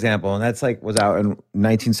great example. And that's was out in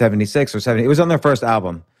 1976 or 70. It was on their first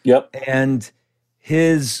album. Yep. And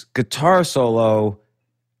his guitar solo,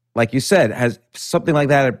 like you said, has something like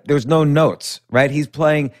that. There's no notes, right? He's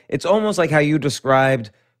playing. It's almost like how you described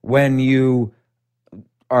when you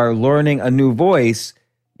are learning a new voice,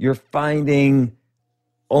 you're finding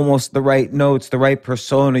almost the right notes, the right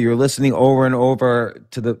persona. You're listening over and over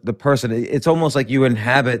to the person. It's almost like you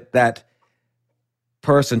inhabit that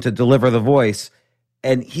person to deliver the voice,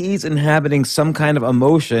 and he's inhabiting some kind of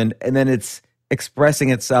emotion, and then it's expressing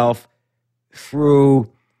itself through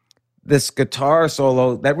this guitar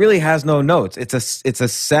solo that really has no notes. It's a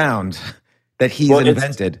sound that he's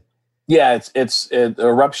invented.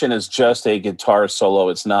 Eruption is just a guitar solo.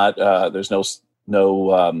 It's not. There's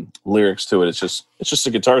no lyrics to it. It's just a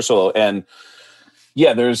guitar solo, and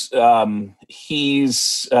yeah, there's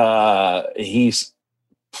he's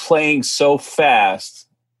playing so fast,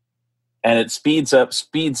 and it speeds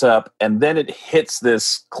up, and then it hits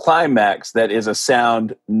this climax that is a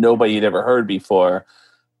sound nobody had ever heard before.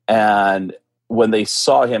 And when they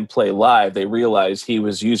saw him play live, they realized he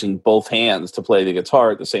was using both hands to play the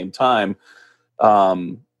guitar at the same time.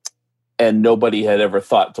 And nobody had ever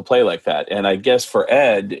thought to play like that. And I guess for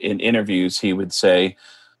Ed, in interviews, he would say,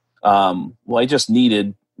 well, I just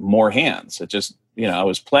needed more hands. It just, I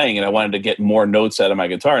was playing and I wanted to get more notes out of my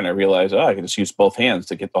guitar. And I realized, I can just use both hands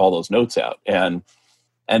to get all those notes out. And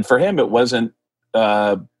for him, it wasn't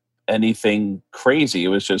anything crazy. It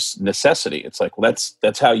was just necessity. It's like, well,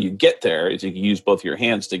 that's how you get there, is you use both your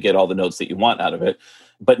hands to get all the notes that you want out of it.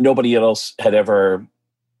 But nobody else had ever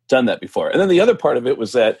done that before. And then the other part of it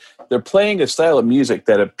was that they're playing a style of music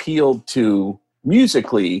that appealed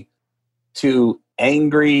musically to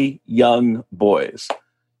angry young boys.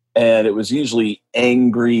 And it was usually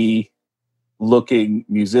angry looking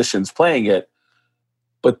musicians playing it.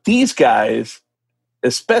 But these guys,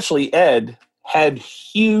 especially Ed, had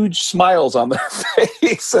huge smiles on their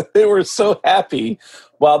face. They were so happy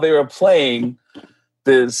while they were playing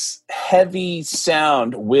this heavy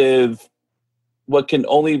sound with what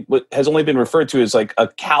has only been referred to as like a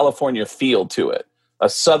California feel to it, a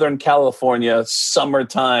Southern California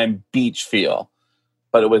summertime beach feel.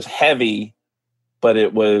 But it was heavy, but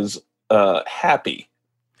it was happy.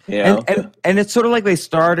 And it's sort of like they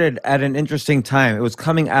started at an interesting time. It was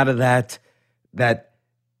coming out of that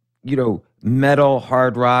metal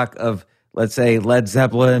hard rock of let's say Led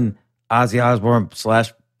Zeppelin, Ozzy Osbourne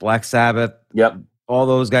 / Black Sabbath, Yep. all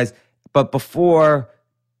those guys. But before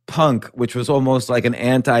punk, which was almost like an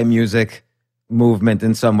anti-music movement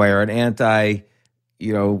in some way, or an anti,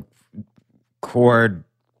 chord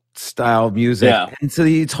style music. Yeah. And so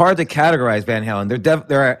it's hard to categorize Van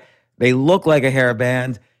Halen. They look like a hair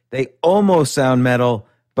band. They almost sound metal,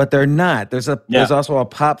 but they're not. There's also a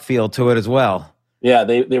pop feel to it as well. Yeah,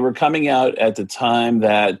 they were coming out at the time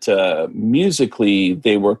that musically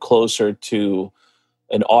they were closer to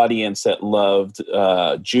an audience that loved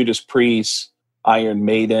Judas Priest, Iron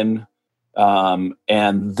Maiden,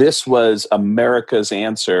 and this was America's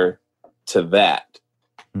answer to that.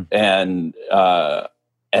 And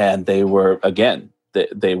they were, again,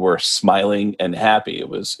 they were smiling and happy.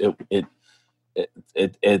 It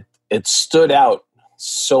stood out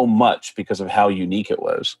so much because of how unique it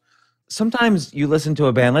was. Sometimes you listen to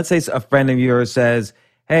a band, let's say a friend of yours says,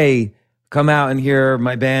 hey, come out and hear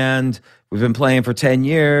my band. We've been playing for 10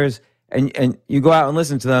 years. And you go out and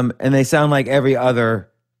listen to them, and they sound like every other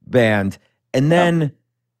band. And then,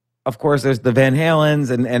 of course, there's the Van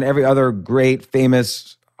Halens and every other great,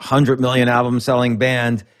 famous 100 million album selling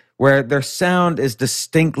band where their sound is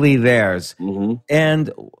distinctly theirs. Mm-hmm.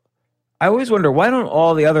 And I always wonder, why don't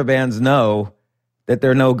all the other bands know that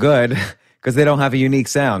they're no good because they don't have a unique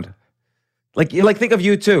sound? Like think of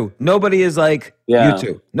U2. Nobody is like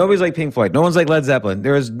U2. Nobody's like Pink Floyd. No one's like Led Zeppelin.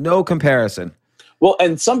 There is no comparison. Well,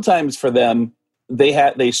 and sometimes for them,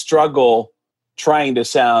 they struggle trying to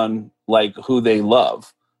sound like who they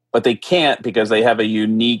love, but they can't because they have a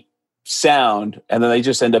unique sound, and then they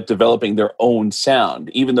just end up developing their own sound,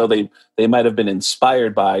 even though they might have been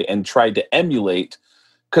inspired by and tried to emulate.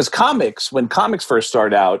 Because when comics first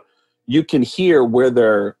start out, you can hear where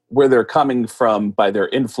they're coming from by their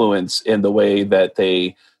influence in the way that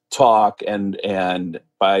they talk and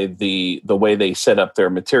by the way they set up their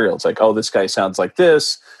materials. Like, oh, this guy sounds like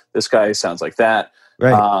this guy sounds like that.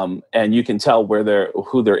 Right. And you can tell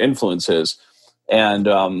who their influence is.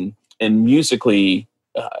 And musically,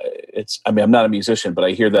 I'm not a musician, but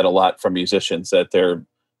I hear that a lot from musicians that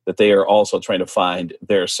they are also trying to find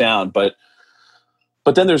their sound. But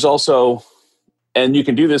then there's also, and you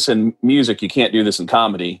can do this in music, you can't do this in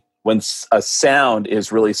comedy. When a sound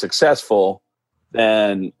is really successful,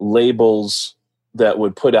 then labels that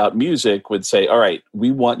would put out music would say, all right,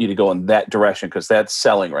 we want you to go in that direction because that's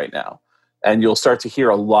selling right now. And you'll start to hear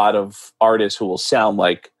a lot of artists who will sound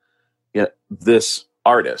like this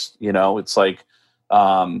artist. It's like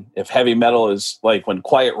if heavy metal is like when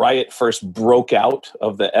Quiet Riot first broke out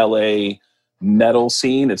of the LA metal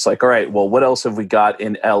scene, it's like, all right, well, what else have we got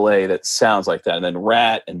in LA that sounds like that? And then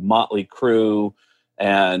Rat and Motley Crue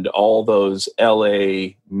and all those LA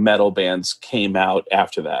metal bands came out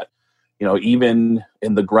after that. Even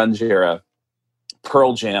in the grunge era,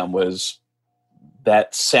 Pearl Jam was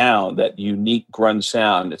that sound, that unique grunge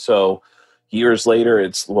sound. So years later,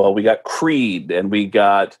 we got Creed and we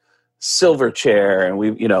got Silverchair and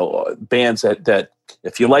we, bands that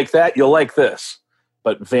if you like that, you'll like this.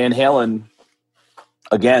 But Van Halen,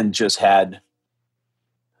 again, just had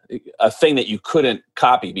a thing that you couldn't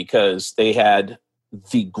copy because they had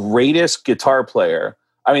the greatest guitar player.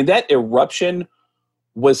 I mean, that eruption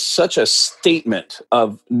was such a statement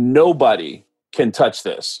of nobody can touch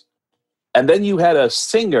this. And then you had a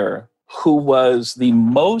singer who was the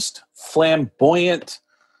most flamboyant,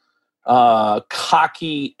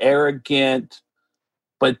 cocky, arrogant,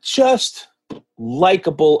 but just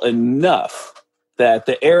likable enough that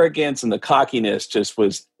the arrogance and the cockiness just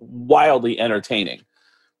was wildly entertaining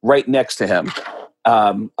right next to him.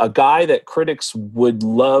 A guy that critics would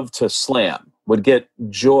love to slam, would get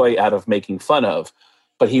joy out of making fun of,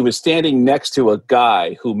 but he was standing next to a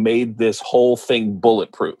guy who made this whole thing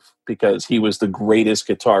bulletproof because he was the greatest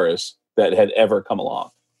guitarist that had ever come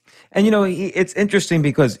along. And, it's interesting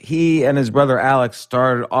because he and his brother Alex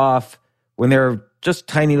started off when they were just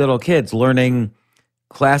tiny little kids learning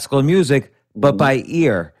classical music, but by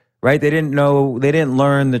ear, right? They didn't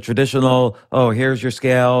learn the traditional, here's your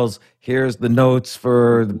scales, here's the notes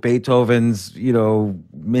for Beethoven's,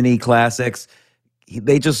 mini classics.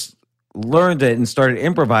 They just learned it and started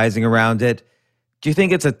improvising around it. Do you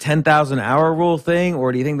think it's a 10,000 hour rule thing,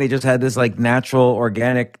 or do you think they just had this like natural,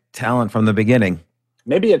 organic talent from the beginning?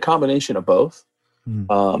 Maybe a combination of both.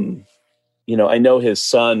 I know his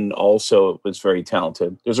son also was very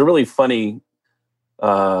talented. There's a really funny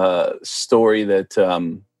story that,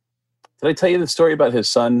 did I tell you the story about his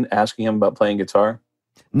son asking him about playing guitar?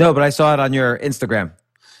 No, but I saw it on your Instagram.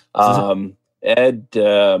 Ed,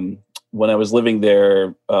 when I was living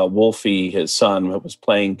there, Wolfie, his son, was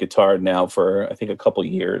playing guitar now for I think a couple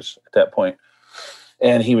years at that point,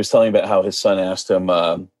 and he was telling about how his son asked him,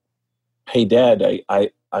 "Hey, Dad,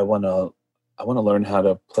 I want to learn how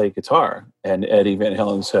to play guitar." And Eddie Van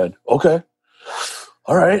Halen said, "Okay,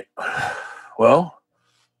 all right, well,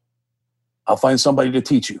 I'll find somebody to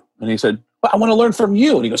teach you." And he said, "Well, I want to learn from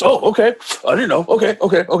you." And he goes, "Oh, okay, I didn't know. Okay."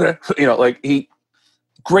 You know, like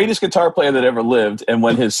greatest guitar player that ever lived. And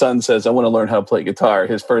when his son says, "I want to learn how to play guitar,"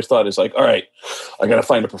 his first thought is like, "All right, I got to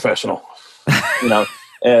find a professional," you know?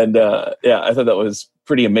 And, yeah, I thought that was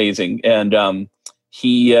pretty amazing. And,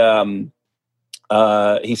 he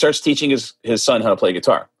starts teaching his son how to play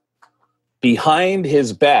guitar. Behind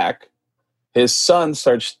his back, his son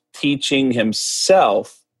starts teaching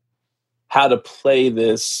himself how to play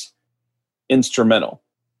this instrumental.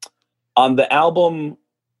 On the album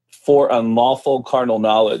For Unlawful Carnal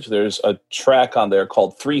Knowledge, there's a track on there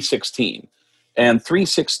called 316. And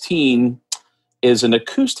 316 is an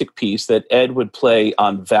acoustic piece that Ed would play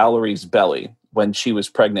on Valerie's belly when she was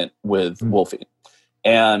pregnant with Wolfie.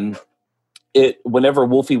 And whenever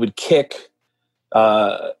Wolfie would kick,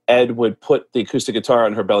 Ed would put the acoustic guitar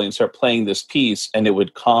on her belly and start playing this piece, and it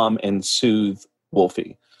would calm and soothe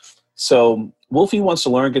Wolfie. So Wolfie wants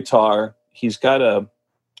to learn guitar. He's got a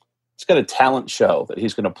talent show that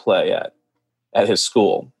he's going to play at his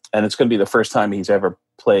school, and it's going to be the first time he's ever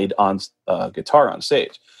played on guitar on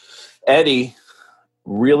stage. Eddie,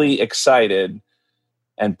 really excited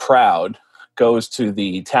and proud, goes to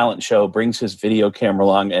the talent show, brings his video camera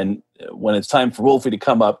along, and when it's time for Wolfie to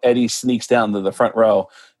come up, Eddie sneaks down to the front row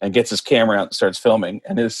and gets his camera out and starts filming.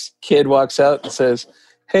 And his kid walks out and says,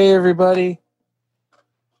 "Hey, everybody,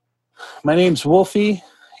 my name's Wolfie,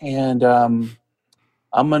 and I'm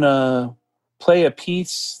going to play a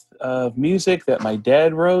piece of music that my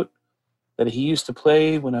dad wrote that he used to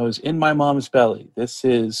play when I was in my mom's belly. This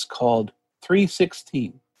is called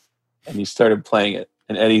 316. And he started playing it.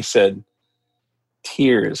 And Eddie said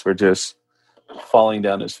tears were just falling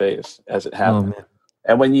down his face as it happened. Oh,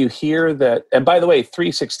 and when you hear that, and by the way,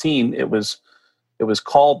 316, it was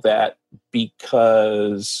called that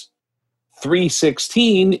because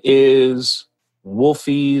 316 is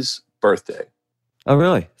Wolfie's birthday. Oh,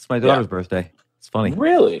 really? It's my daughter's birthday. It's funny.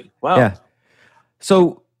 Really? Wow. Yeah.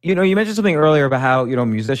 So, you mentioned something earlier about how,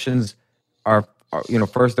 musicians are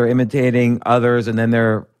first they're imitating others and then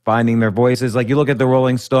they're finding their voices. Like you look at the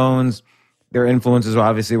Rolling Stones, their influences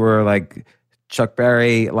obviously were like Chuck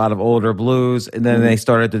Berry, a lot of older blues, and then they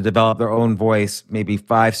started to develop their own voice maybe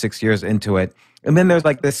 5-6 years into it. And then there's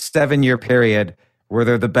like this 7-year period where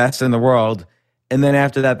they're the best in the world. And then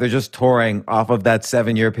after that, they're just touring off of that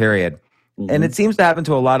 7-year period. And it seems to happen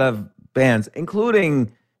to a lot of bands,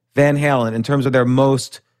 including Van Halen, in terms of their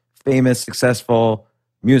most famous, successful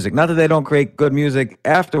music. Not that they don't create good music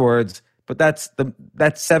afterwards, but that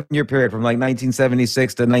 7-year period from like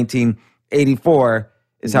 1976 to 1984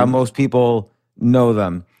 is how most people know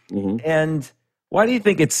them. And why do you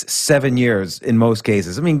think it's 7 years in most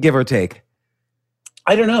cases? I mean, give or take.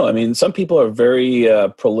 I don't know. I mean, some people are very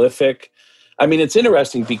prolific. I mean, it's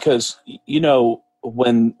interesting because,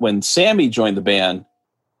 when Sammy joined the band,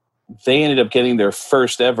 they ended up getting their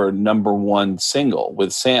first ever #1 single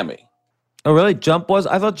with Sammy. Oh, really? Jump was?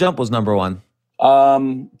 I thought Jump was #1.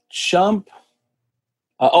 Jump.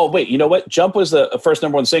 Wait, you know what? Jump was the first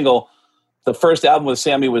 #1 single. The first album with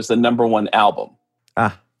Sammy was the #1 album.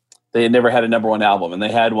 They had never had a #1 album, and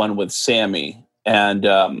they had one with Sammy. And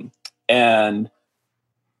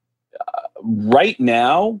right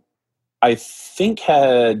now, I think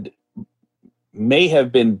may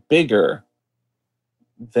have been bigger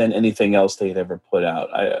than anything else they'd ever put out.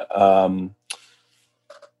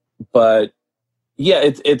 But yeah,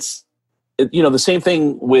 it's the same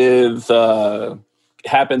thing with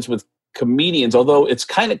happens with comedians. Although it's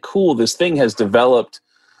kind of cool, this thing has developed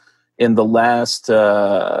in the last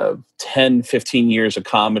 10-15 years of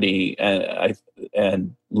comedy,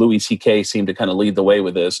 and Louis C.K. seemed to kind of lead the way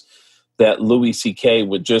with this. That Louis C.K.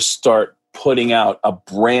 would just start putting out a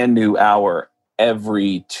brand new hour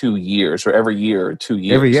every 2 years, or every year or 2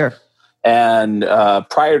 years. Every year. And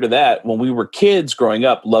prior to that, when we were kids growing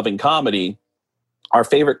up loving comedy, our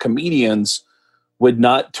favorite comedians would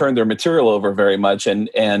not turn their material over very much. And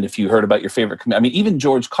if you heard about your favorite comedian, I mean, even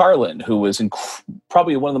George Carlin, who was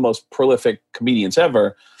probably one of the most prolific comedians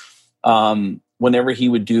ever, whenever he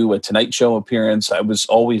would do a Tonight Show appearance, I was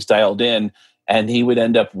always dialed in, and he would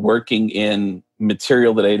end up working in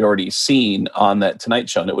material that I'd already seen on that Tonight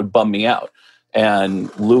Show, and it would bum me out. And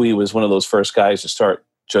Louis was one of those first guys to start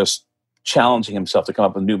just challenging himself to come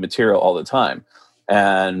up with new material all the time.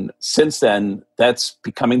 And since then, that's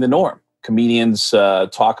becoming the norm. Comedians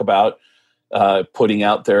talk about putting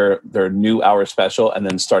out their new hour special and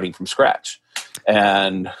then starting from scratch.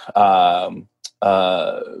 And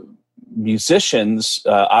musicians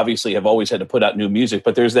obviously have always had to put out new music,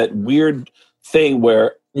 but there's that weird thing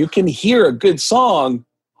where you can hear a good song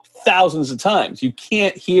thousands of times. You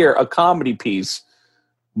can't hear a comedy piece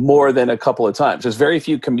more than a couple of times. There's very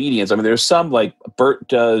few comedians. I mean, there's some, like Bert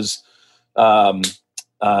does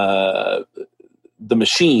The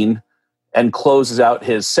Machine and closes out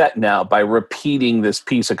his set now by repeating this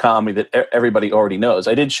piece of comedy that everybody already knows.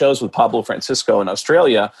 I did shows with Pablo Francisco in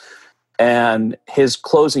Australia, and his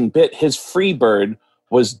closing bit, his Freebird,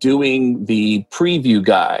 was doing the preview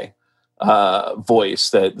guy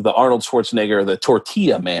voice, that the Arnold Schwarzenegger, the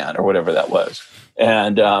tortilla man, or whatever that was.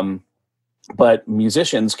 And but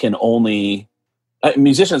musicians can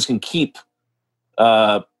keep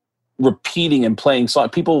repeating and playing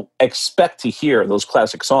songs. People expect to hear those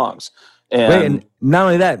classic songs. And not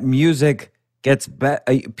only that, music gets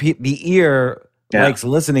the ear likes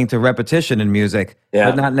listening to repetition in music,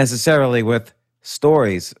 but not necessarily with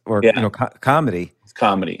stories or comedy. It's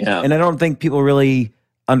comedy, yeah. And I don't think people really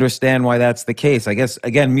understand why that's the case. I guess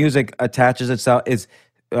again, music attaches itself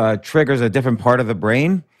triggers a different part of the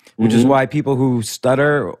brain, which is why people who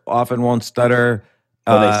stutter often won't stutter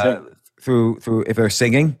through if they're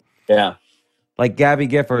singing. Yeah. Like Gabby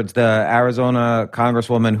Giffords, the Arizona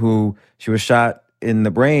congresswoman who she was shot in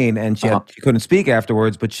the brain and she couldn't speak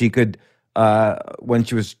afterwards, but she could, when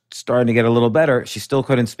she was starting to get a little better, she still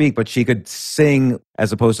couldn't speak, but she could sing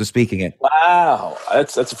as opposed to speaking it. Wow.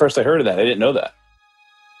 That's the first I heard of that. I didn't know that.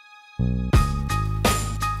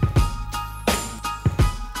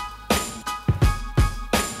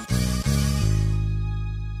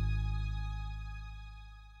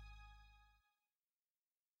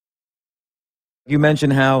 You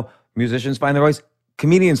mentioned how musicians find their voice,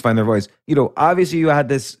 comedians find their voice. You know, obviously you had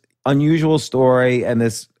this unusual story and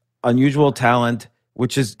this unusual talent,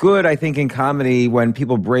 which is good, I think, in comedy when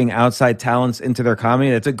people bring outside talents into their comedy.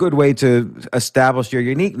 It's a good way to establish your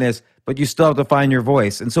uniqueness, but you still have to find your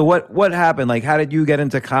voice. And so what happened? Like, how did you get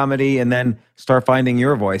into comedy and then start finding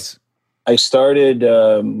your voice? I started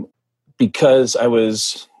because I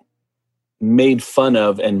was made fun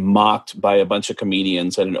of and mocked by a bunch of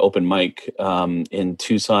comedians at an open mic in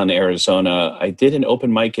Tucson, Arizona. I did an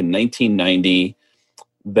open mic in 1990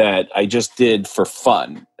 that I just did for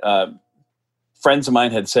fun. Friends of mine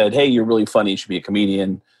had said, "Hey, you're really funny. You should be a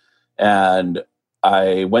comedian." And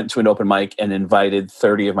I went to an open mic and invited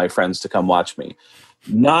 30 of my friends to come watch me,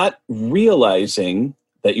 not realizing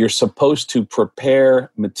that you're supposed to prepare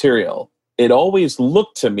material. It always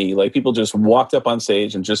looked to me like people just walked up on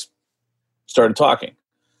stage and just started talking.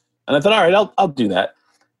 And I thought, all right, I'll do that.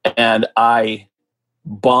 And I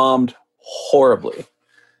bombed horribly.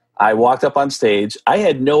 I walked up on stage. I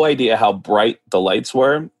had no idea how bright the lights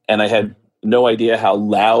were, and I had no idea how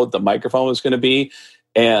loud the microphone was going to be.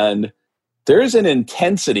 And there's an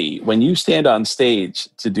intensity when you stand on stage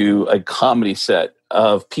to do a comedy set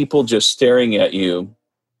of people just staring at you,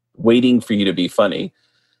 waiting for you to be funny,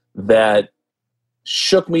 that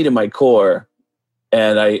shook me to my core.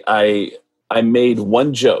 And I made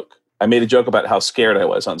one joke. I made a joke about how scared I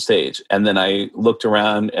was on stage. And then I looked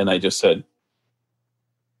around and I just said,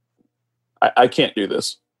 I can't do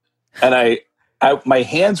this. And my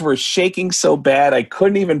hands were shaking so bad, I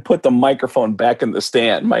couldn't even put the microphone back in the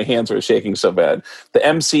stand. My hands were shaking so bad. The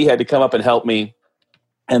MC had to come up and help me.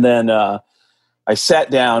 And then I sat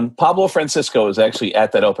down. Pablo Francisco was actually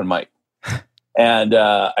at that open mic. And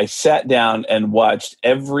I sat down and watched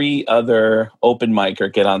every other open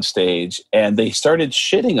micer get on stage, and they started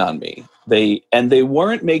shitting on me. They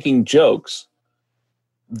weren't making jokes.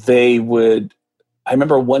 I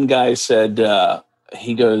remember one guy said,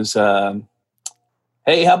 he goes,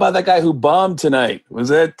 "Hey, how about that guy who bombed tonight? Was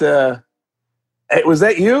that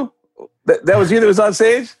you? That was you that was on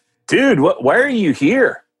stage? Dude, why are you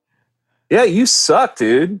here? Yeah, you suck,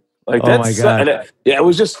 dude." Like, oh my God. It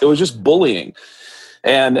was just bullying.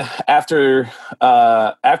 And after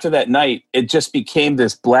that night, it just became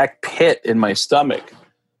this black pit in my stomach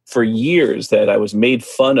for years that I was made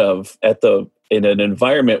fun of in an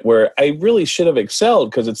environment where I really should have excelled,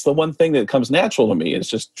 because it's the one thing that comes natural to me. It's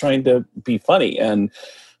just trying to be funny. And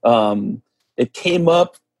it came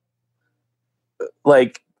up,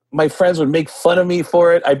 like, my friends would make fun of me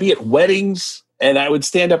for it. I'd be at weddings, and I would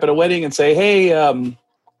stand up at a wedding and say, "Hey,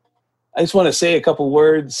 I just want to say a couple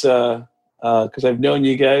words because I've known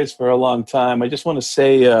you guys for a long time. I just want to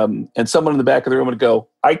say," and someone in the back of the room would go,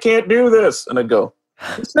 "I can't do this." And I'd go,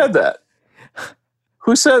 "Who said that?"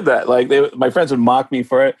 who said that? Like my friends would mock me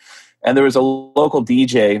for it. And there was a local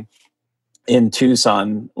DJ in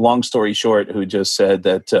Tucson, long story short, who just said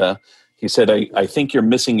that, he said, I think you're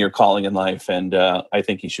missing your calling in life. And I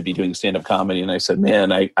think you should be doing stand-up comedy. And I said,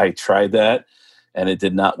 man, I tried that and it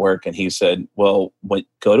did not work. And he said, well,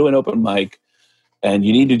 go to an open mic and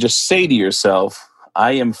you need to just say to yourself,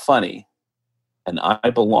 I am funny and I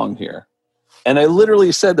belong here. And I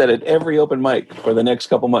literally said that at every open mic for the next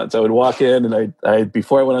couple months. I would walk in and I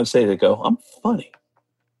before I went on stage, I'd go, I'm funny.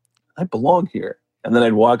 I belong here. And then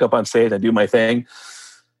I'd walk up on stage, I'd do my thing.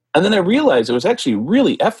 And then I realized it was actually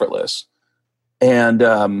really effortless. And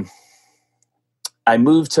I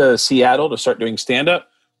moved to Seattle to start doing stand-up.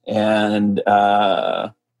 And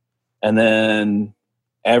then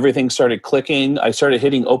everything started clicking. I started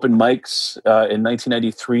hitting open mics in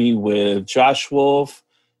 1993 with Josh Wolf.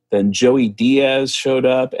 Then Joey Diaz showed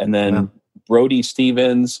up, and then Brody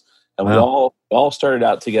Stevens, and we all started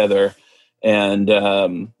out together, and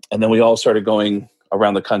then we all started going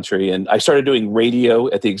around the country. And I started doing radio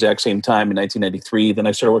at the exact same time in 1993. Then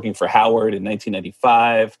I started working for Howard in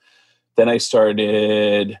 1995. Then I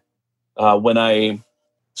started when I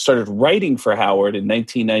started writing for Howard in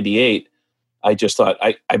 1998. I just thought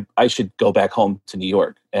I should go back home to New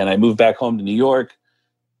York, and I moved back home to New York,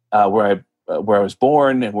 where I was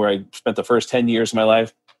born and where I spent the first 10 years of my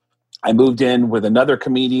life. I moved in with another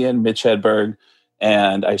comedian, Mitch Hedberg,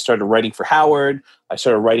 and I started writing for Howard. I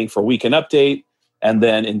started writing for Weekend Update. And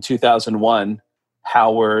then in 2001,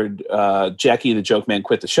 Howard, Jackie the Joke Man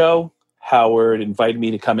quit the show. Howard invited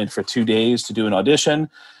me to come in for 2 days to do an audition.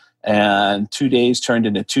 And 2 days turned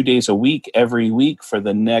into 2 days a week, every week for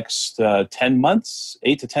the next 10 months,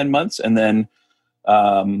 8 to 10 months. And then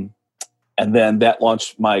that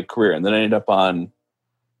launched my career. And then I ended up on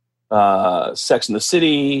Sex and the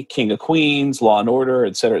City, King of Queens, Law and Order,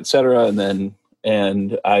 et cetera, et cetera.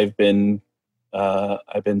 And I've been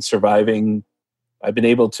surviving. I've been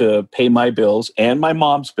able to pay my bills and my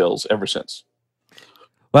mom's bills ever since.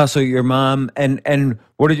 Wow. So your mom and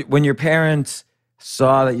when your parents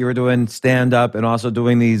saw that you were doing stand up and also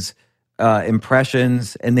doing these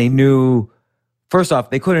impressions, and they knew, first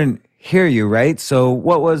off, they couldn't hear you, right? So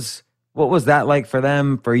what was that like for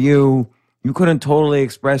them, for you? You couldn't totally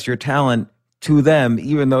express your talent to them,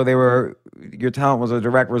 even though your talent was a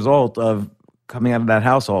direct result of coming out of that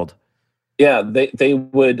household. Yeah, they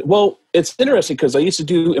would. Well, it's interesting because I used to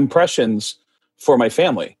do impressions for my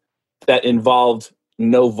family that involved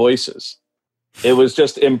no voices. It was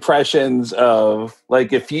just impressions of,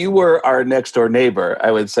 like, if you were our next door neighbor, I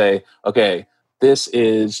would say, okay, this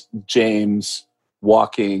is James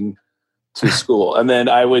walking to school. And then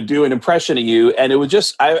I would do an impression of you. And it would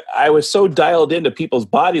just, I was so dialed into people's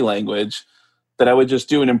body language that I would just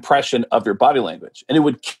do an impression of your body language. And it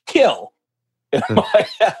would kill in my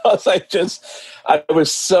house. I was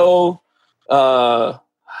so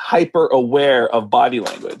hyper aware of body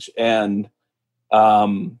language. And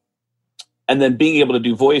then being able to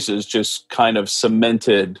do voices just kind of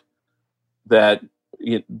cemented that,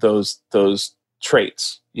 those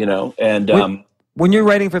traits, and when you're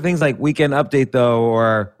writing for things like Weekend Update, though,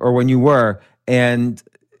 or when you were, and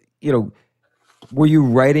were you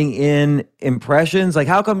writing in impressions? Like,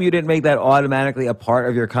 how come you didn't make that automatically a part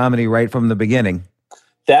of your comedy right from the beginning?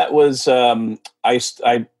 That was I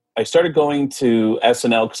started going to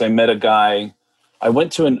SNL because I met a guy. I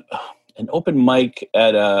went to an open mic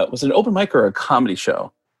at was it an open mic or a comedy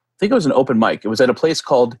show? I think it was an open mic. It was at a place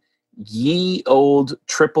called Ye Old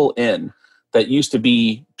Triple Inn that used to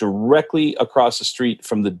be directly across the street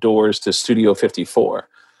from the doors to Studio 54.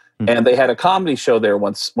 Mm-hmm. And they had a comedy show there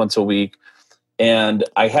once a week. And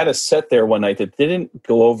I had a set there one night that didn't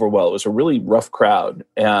go over well. It was a really rough crowd.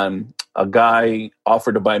 And a guy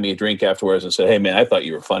offered to buy me a drink afterwards and said, hey, man, I thought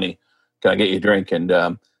you were funny. Can I get you a drink?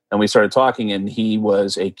 And we started talking, and he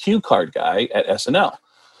was a cue card guy at SNL.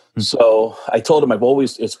 Mm-hmm. So I told him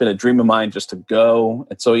it's been a dream of mine just to go.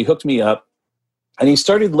 And so he hooked me up. And he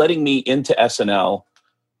started letting me into SNL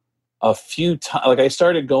a few times. Like, I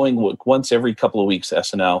started going once every couple of weeks to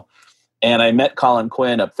SNL. And I met Colin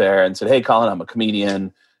Quinn up there and said, hey, Colin, I'm a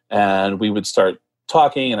comedian. And we would start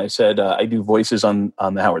talking. And I said, I do voices on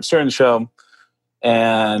the Howard Stern show.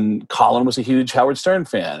 And Colin was a huge Howard Stern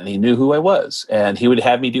fan, and he knew who I was. And he would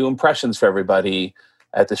have me do impressions for everybody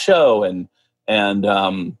at the show. And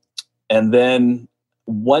then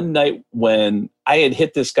one night when I had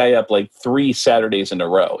hit this guy up like 3 Saturdays in a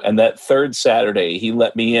row, and that third Saturday he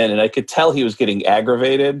let me in, and I could tell he was getting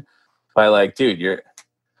aggravated by, like, dude,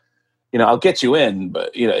 I'll get you in,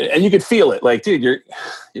 but and you could feel it, like, dude, you're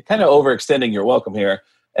kind of overextending your welcome here.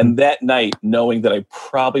 And that night, knowing that I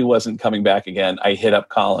probably wasn't coming back again, I hit up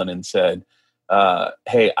Colin and said,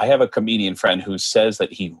 hey, I have a comedian friend who says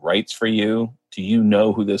that he writes for you. Do you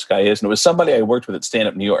know who this guy is? And it was somebody I worked with at Stand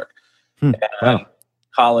Up New York. And Wow.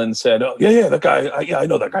 Colin said, oh, yeah, that guy. I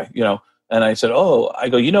know that guy, And I said, I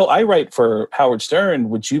go, I write for Howard Stern.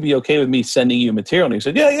 Would you be okay with me sending you material? And he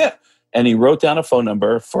said, yeah. And he wrote down a phone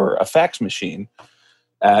number for a fax machine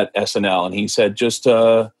at SNL. And he said, just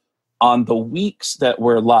on the weeks that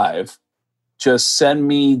we're live, just send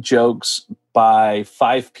me jokes by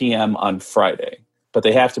 5 p.m. on Friday. But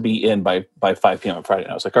they have to be in by 5 p.m. on Friday.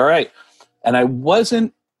 And I was like, all right. And I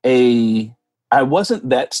wasn't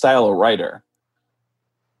that style of writer.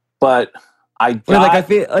 But I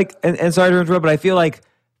feel like, and sorry to interrupt, but I feel like,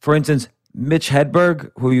 for instance, Mitch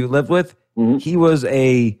Hedberg, who you lived with, he was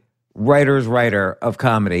a writer's writer of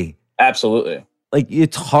comedy. Absolutely. Like,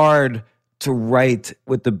 it's hard to write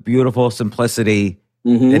with the beautiful simplicity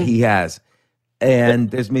that he has.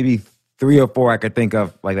 And there's maybe 3 or 4 I could think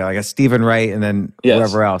of like that, like a Stephen Wright and then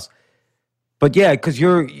whoever else. But yeah, because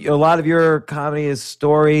a lot of your comedy is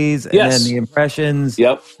stories and then the impressions.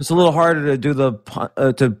 Yep. It's a little harder to do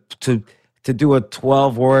to do a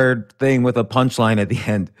 12-word thing with a punchline at the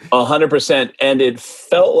end. 100%. And it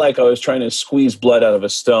felt like I was trying to squeeze blood out of a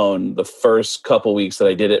stone the first couple weeks that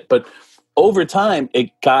I did it. But over time, it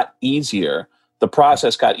got easier. The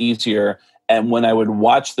process got easier. And when I would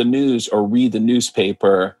watch the news or read the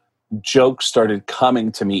newspaper, jokes started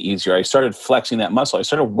coming to me easier. I started flexing that muscle. I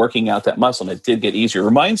started working out that muscle, and it did get easier. It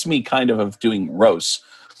reminds me kind of doing roasts.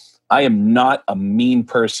 I am not a mean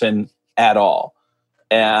person at all.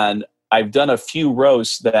 And I've done a few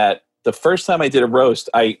roasts that the first time I did a roast,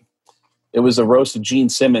 it was a roast of Gene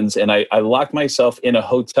Simmons, and I locked myself in a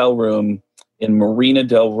hotel room in Marina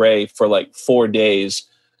Del Rey for like 4 days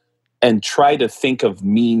and tried to think of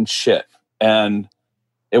mean shit. And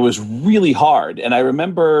it was really hard. And I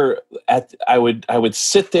remember I would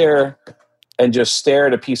sit there and just stare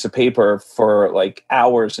at a piece of paper for like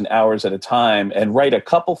hours and hours at a time and write a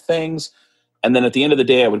couple things. And then at the end of the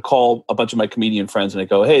day, I would call a bunch of my comedian friends and I'd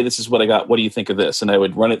go, hey, this is what I got. What do you think of this? And I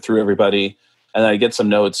would run it through everybody and then I'd get some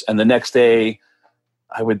notes. And the next day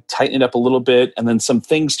I would tighten it up a little bit. And then some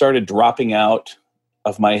things started dropping out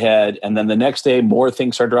of my head. And then the next day, more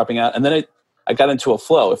things started dropping out. And then I got into a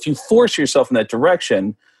flow. If you force yourself in that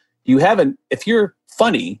direction, if you're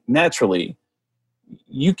funny naturally,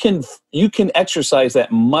 you can exercise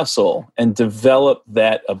that muscle and develop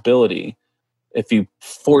that ability if you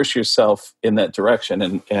force yourself in that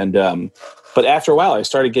direction. But after a while, I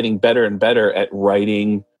started getting better and better at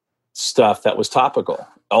writing stuff that was topical.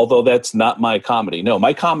 Although that's not my comedy. No,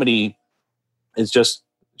 my comedy is just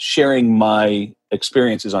sharing my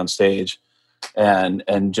experiences on stage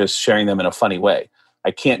and just sharing them in a funny way.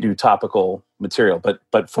 I can't do topical material,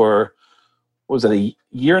 but for, what was it, a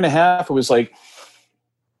year and a half? It was like,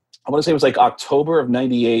 I want to say it was like October of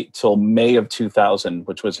 98 till May of 2000,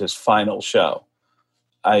 which was his final show.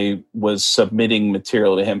 I was submitting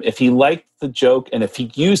material to him. If he liked the joke and if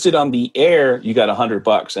he used it on the air, you got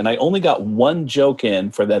 $100. And I only got one joke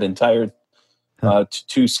in for that entire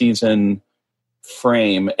 2-season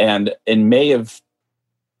frame. And in May of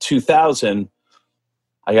 2000,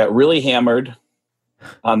 I got really hammered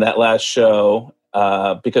on that last show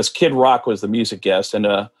because Kid Rock was the music guest, and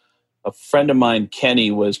a friend of mine,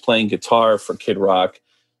 Kenny, was playing guitar for Kid Rock,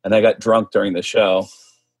 and I got drunk during the show,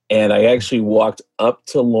 and I actually walked up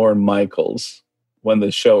to Lorne Michaels when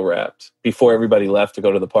the show wrapped, before everybody left to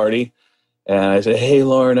go to the party, and I said, "Hey,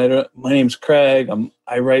 Lorne, my name's Craig.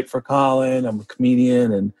 I write for Colin. I'm a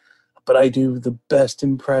comedian, but I do the best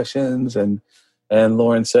impressions." And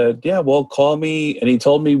Lorne said, "Yeah, well, call me." And he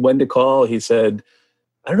told me when to call. He said,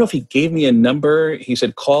 I don't know if he gave me a number. He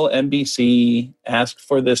said, call NBC, ask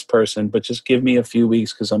for this person, but just give me a few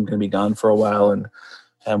weeks because I'm going to be gone for a while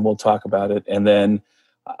and we'll talk about it. And then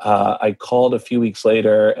I called a few weeks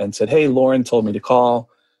later and said, hey, Lauren told me to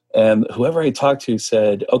call. And whoever I talked to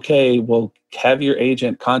said, okay, well, have your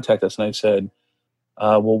agent contact us. And I said,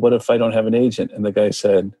 well, what if I don't have an agent? And the guy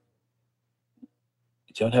said,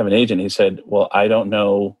 you don't have an agent? He said, well, I don't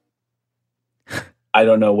know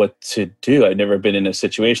what to do. I'd never been in a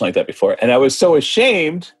situation like that before. And I was so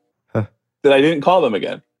ashamed that I didn't call them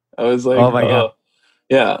again. I was like, oh my God.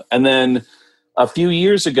 Yeah. And then a few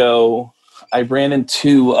years ago, I ran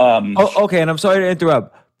into... okay. And I'm sorry to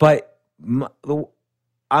interrupt, but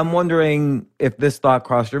I'm wondering if this thought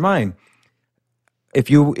crossed your mind. If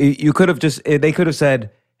you could have they could have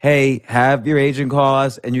said, hey, have your agent call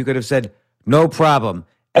us. And you could have said, no problem.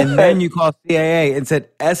 And then you call CAA and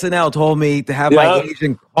said, SNL told me to have my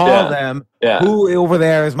agent call them. Who over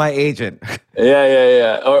there is my agent?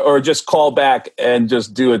 Yeah. Or just call back and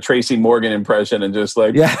just do a Tracy Morgan impression and just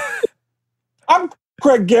like, I'm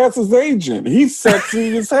Craig Gass's agent. He's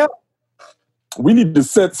sexy as hell. We need to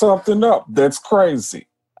set something up. That's crazy.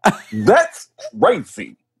 That's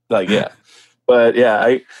crazy. Like,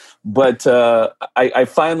 I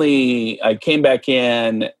finally came back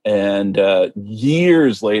in and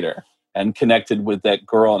years later and connected with that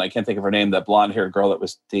girl, and I can't think of her name, that blonde haired girl that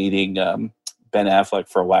was dating Ben Affleck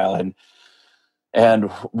for a while,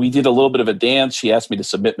 and we did a little bit of a dance. She asked me to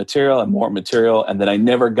submit material and more material, and then I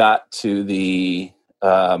never got to the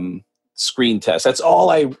screen test. That's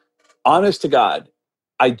all honest to God,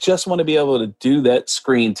 I just want to be able to do that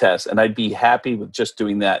screen test, and I'd be happy with just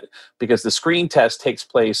doing that, because the screen test takes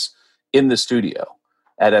place in the studio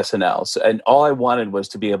at SNL. So, and all I wanted was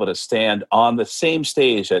to be able to stand on the same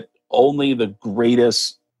stage that only the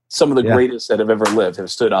greatest, some of the greatest that have ever lived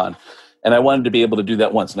have stood on. And I wanted to be able to do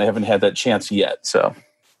that once, and I haven't had that chance yet. So,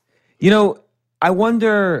 I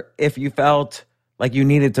wonder if you felt like you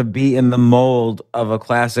needed to be in the mold of a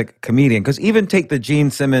classic comedian, because even take the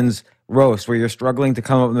Gene Simmons roast where you're struggling to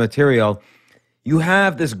come up with material, you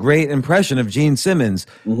have this great impression of Gene Simmons.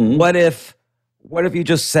 Mm-hmm. What if you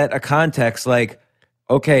just set a context like,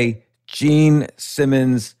 okay, Gene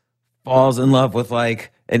Simmons falls in love with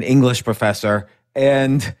like an English professor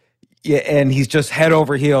and he's just head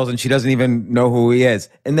over heels and she doesn't even know who he is.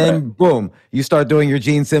 And then boom, you start doing your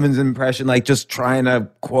Gene Simmons impression, like just trying to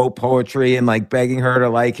quote poetry and like begging her to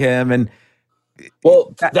like him. And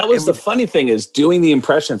well, that was the funny thing, is doing the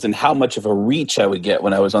impressions and how much of a reach I would get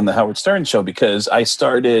when I was on the Howard Stern show, because I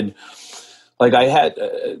started, like I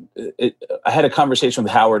had a conversation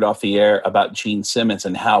with Howard off the air about Gene Simmons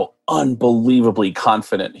and how unbelievably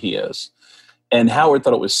confident he is. And Howard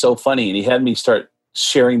thought it was so funny, and he had me start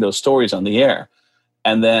sharing those stories on the air.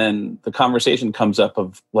 And then the conversation comes up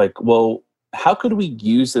of like, well, how could we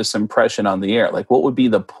use this impression on the air? Like, what would be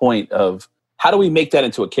the point of, how do we make that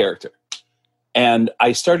into a character? And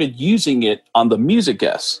I started using it on the music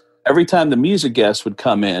guests. Every time the music guests would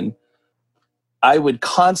come in, I would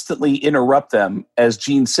constantly interrupt them as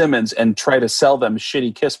Gene Simmons and try to sell them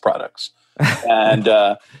shitty Kiss products. And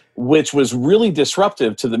which was really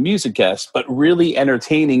disruptive to the music guests, but really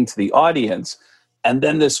entertaining to the audience. And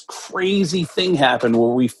then this crazy thing happened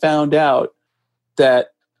where we found out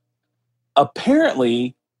that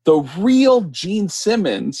apparently the real Gene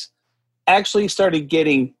Simmons actually started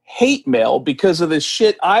getting hate mail because of the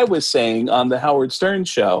shit I was saying on the Howard Stern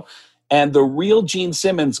show. And the real Gene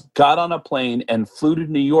Simmons got on a plane and flew to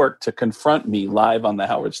New York to confront me live on the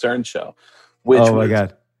Howard Stern show, which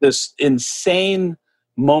was this insane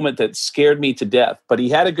moment that scared me to death. But he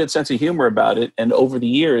had a good sense of humor about it. And over the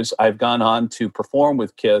years, I've gone on to perform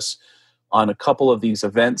with Kiss on a couple of these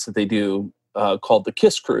events that they do called the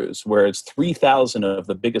Kiss Cruise, where it's 3,000 of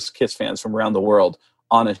the biggest Kiss fans from around the world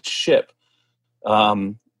on a ship,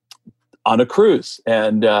 on a cruise.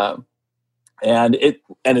 And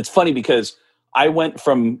it's funny because I went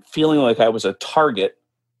from feeling like I was a target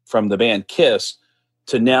from the band Kiss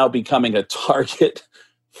to now becoming a target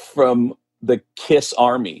from the Kiss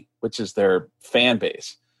Army, which is their fan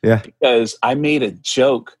base. Yeah. Because I made a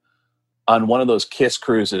joke on one of those Kiss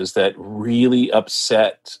cruises that really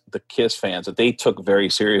upset the Kiss fans, that they took very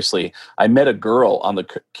seriously. I met a girl on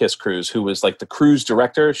the Kiss cruise who was like the cruise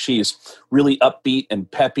director. She's really upbeat and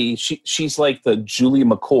peppy. She's like the Julie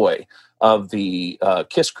McCoy of the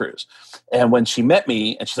Kiss cruise. And when she met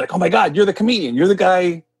me, and she's like, "Oh my God, you're the comedian. You're the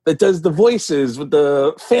guy that does the voices with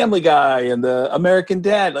the Family Guy and the American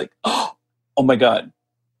Dad." Like, oh my God,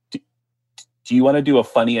 do you want to do a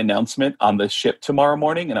funny announcement on the ship tomorrow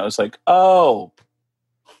morning? And I was like, oh,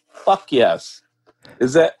 fuck yes.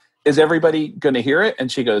 Is everybody going to hear it?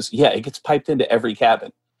 And she goes, yeah, it gets piped into every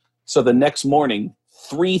cabin. So the next morning,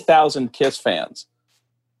 3,000 Kiss fans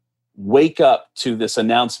wake up to this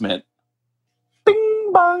announcement.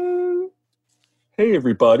 Bing bong. Hey,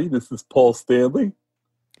 everybody, this is Paul Stanley.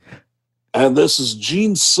 And this is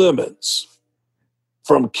Gene Simmons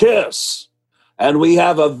from Kiss. And we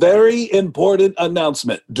have a very important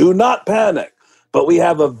announcement. Do not panic, but we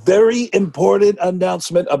have a very important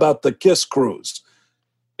announcement about the Kiss Cruise.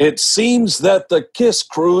 It seems that the Kiss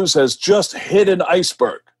Cruise has just hit an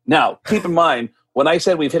iceberg. Now, keep in mind, when I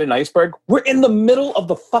said we've hit an iceberg, we're in the middle of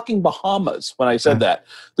the fucking Bahamas when I said that.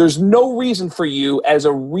 There's no reason for you as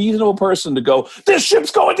a reasonable person to go, this ship's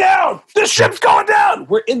going down! This ship's going down!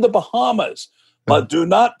 We're in the Bahamas. But do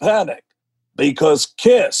not panic, because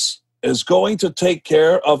Kiss is going to take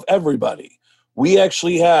care of everybody. We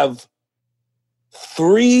actually have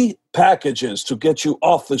 3 packages to get you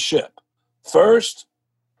off the ship. First,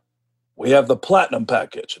 we have the platinum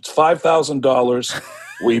package. It's $5,000.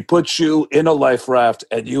 We put you in a life raft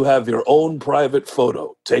and you have your own private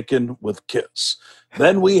photo taken with Kiss.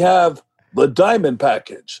 Then we have the diamond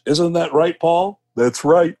package. Isn't that right, Paul? That's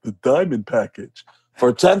right, the diamond package.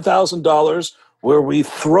 For $10,000, where we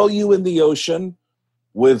throw you in the ocean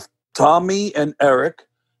with Tommy and Eric,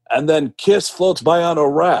 and then Kiss floats by on a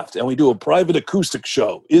raft, and we do a private acoustic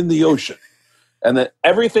show in the ocean. And then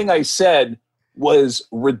everything I said was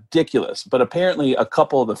ridiculous. But apparently a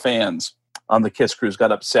couple of the fans on the Kiss cruise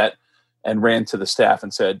got upset and ran to the staff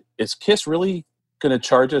and said, is Kiss really going to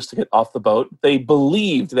charge us to get off the boat? They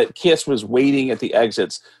believed that Kiss was waiting at the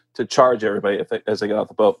exits to charge everybody as they got off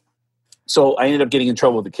the boat. So I ended up getting in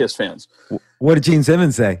trouble with the Kiss fans. What did Gene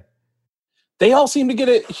Simmons say? They all seemed to get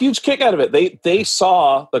a huge kick out of it. They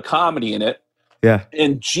saw the comedy in it. Yeah.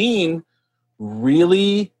 And Gene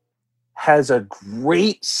really has a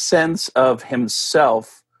great sense of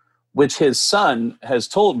himself, which his son has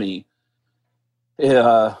told me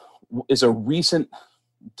is a recent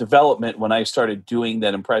development when I started doing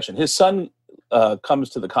that impression. His son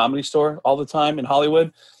comes to the Comedy Store all the time in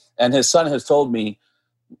Hollywood, and his son has told me,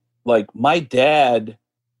 like, my dad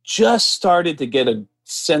just started to get a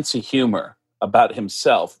sense of humor about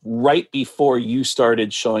himself right before you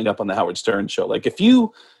started showing up on the Howard Stern show. Like, if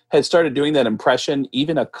you had started doing that impression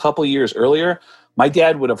even a couple years earlier, my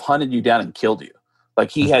dad would have hunted you down and killed you.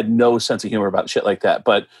 Like, he had no sense of humor about shit like that.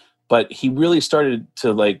 But he really started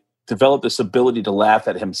to, like, develop this ability to laugh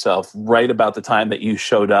at himself right about the time that you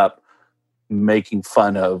showed up making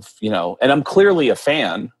fun of, you know, and I'm clearly a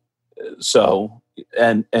fan. So,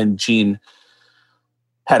 and Gene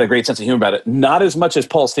had a great sense of humor about it. Not as much as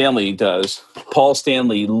Paul Stanley does. Paul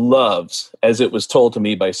Stanley loves, as it was told to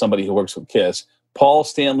me by somebody who works with Kiss, Paul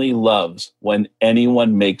Stanley loves when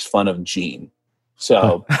anyone makes fun of Gene.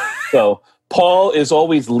 So Paul is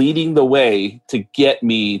always leading the way to get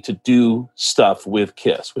me to do stuff with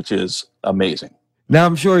Kiss, which is amazing. Now,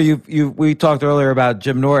 I'm sure we talked earlier about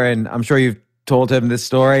Jim Norton. I'm sure you've told him this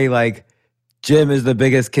story. Like, Jim is the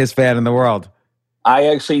biggest Kiss fan in the world. I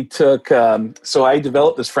actually took, so I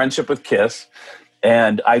developed this friendship with Kiss,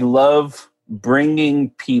 and I love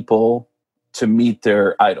bringing people to meet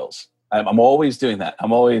their idols. I'm always doing that.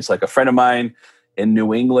 I'm always, like, a friend of mine in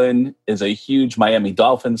New England is a huge Miami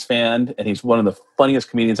Dolphins fan, and he's one of the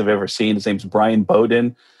funniest comedians I've ever seen. His name's Brian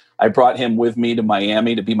Bowden. I brought him with me to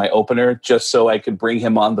Miami to be my opener just so I could bring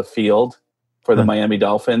him on the field for the Miami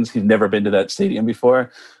Dolphins. He's never been to that stadium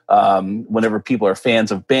before. Whenever people are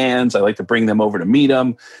fans of bands, I like to bring them over to meet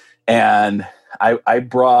them. And I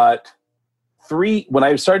brought 3, when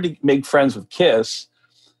I started to make friends with Kiss,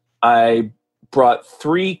 I brought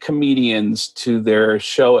 3 comedians to their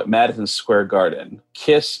show at Madison Square Garden,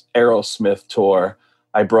 Kiss Aerosmith tour.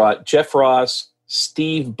 I brought Jeff Ross,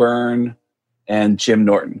 Steve Byrne, and Jim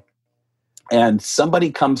Norton. And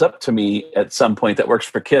somebody comes up to me at some point that works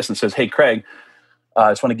for Kiss and says, hey, Craig,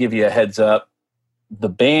 I just want to give you a heads up. The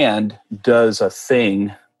band does a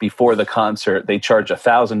thing before the concert they charge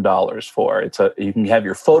 $1,000 for. You can have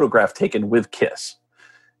your photograph taken with Kiss.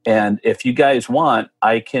 And if you guys want,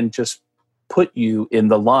 I can just put you in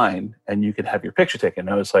the line and you can have your picture taken.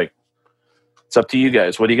 And I was like, it's up to you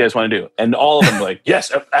guys. What do you guys want to do? And all of them were like,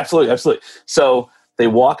 yes, absolutely, absolutely. So they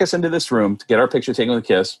walk us into this room to get our picture taken with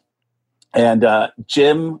Kiss. And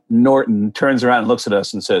Jim Norton turns around and looks at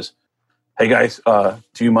us and says, hey guys,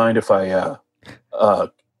 do you mind if I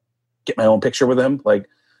get my own picture with him? Like,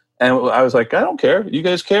 and I was like, I don't care. You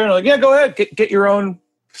guys care? And I'm like, yeah, go ahead, get your own.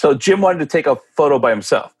 So Jim wanted to take a photo by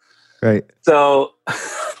himself. Right. So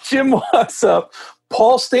Jim walks up.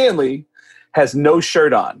 Paul Stanley has no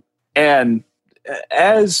shirt on. And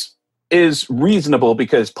as is reasonable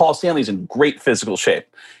because Paul Stanley's in great physical shape.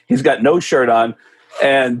 He's got no shirt on.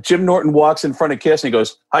 And Jim Norton walks in front of Kiss and he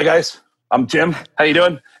goes, hi guys, I'm Jim. How you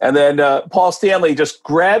doing? And then Paul Stanley just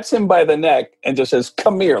grabs him by the neck and just says,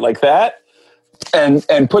 come here, like that.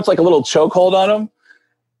 And puts like a little chokehold on him.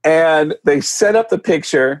 And they set up the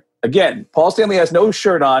picture. Again, Paul Stanley has no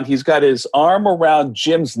shirt on. He's got his arm around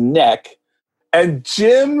Jim's neck. And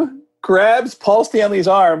Jim grabs Paul Stanley's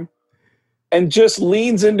arm and just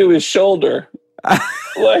leans into his shoulder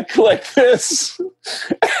like this.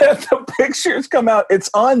 And the pictures come out. It's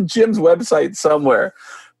on Jim's website somewhere.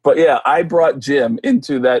 But yeah, I brought Jim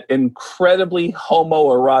into that incredibly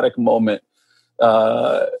homoerotic moment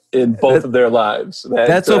in both of their lives.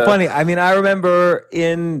 That's so funny. I mean, I remember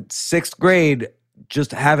in 6th grade,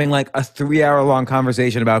 just having like a 3-hour long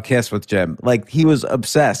conversation about Kiss with Jim. Like he was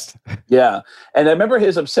obsessed. Yeah. And I remember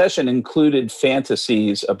his obsession included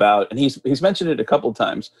fantasies about, and he's mentioned it a couple of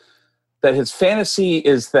times, that his fantasy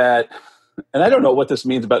is that, and I don't know what this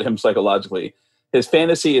means about him psychologically. His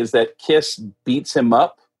fantasy is that Kiss beats him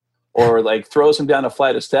up or like throws him down a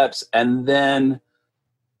flight of steps and then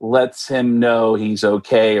lets him know he's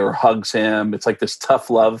okay or hugs him. It's like this tough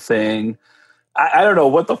love thing. I don't know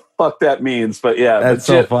what the fuck that means, but yeah. That's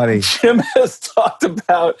but so funny. Jim has talked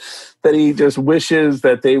about that he just wishes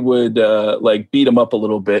that they would like beat him up a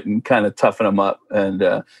little bit and kind of toughen him up.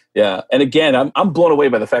 And yeah. And again, I'm blown away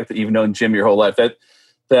by the fact that you've known Jim your whole life.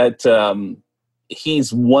 That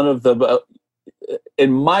he's one of the,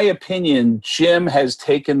 in my opinion, Jim has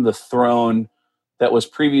taken the throne that was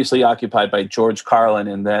previously occupied by George Carlin,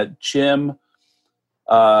 and that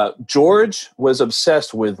George was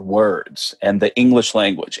obsessed with words and the English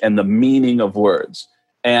language and the meaning of words.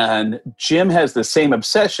 And Jim has the same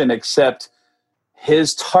obsession, except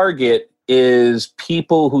his target is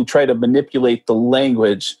people who try to manipulate the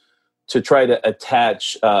language to try to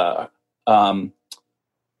attach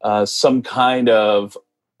some kind of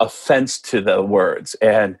offense to the words.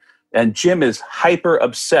 And Jim is hyper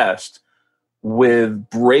obsessed with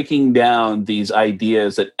breaking down these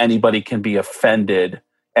ideas that anybody can be offended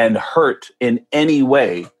and hurt in any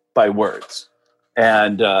way by words.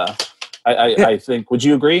 And I think, would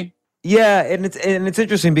you agree? Yeah, and it's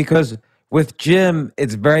interesting because with Jim,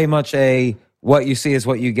 it's very much a what you see is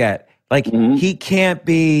what you get. Like he can't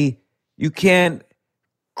be, you can't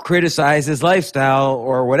criticize his lifestyle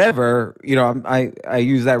or whatever. You know, I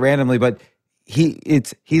use that randomly, but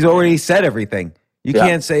he's already said everything. You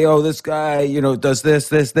can't say, oh, this guy, you know, does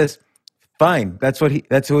this. Fine, that's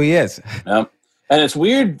who he is. Yeah. And it's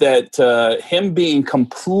weird that him being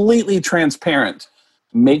completely transparent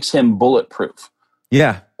makes him bulletproof.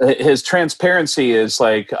 Yeah. His transparency is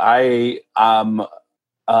like, I am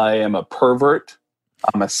a pervert.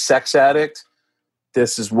 I'm a sex addict.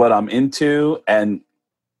 This is what I'm into. And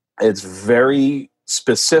it's very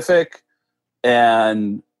specific.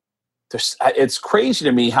 And it's crazy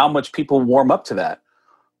to me how much people warm up to that.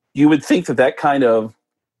 You would think that kind of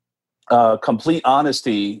complete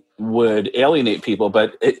honesty would alienate people,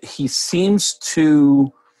 but he seems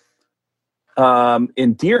to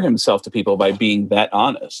endear himself to people by being that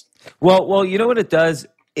honest. Well, you know what it does?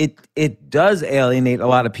 It does alienate a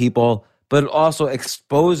lot of people, but it also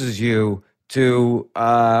exposes you to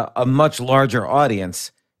a much larger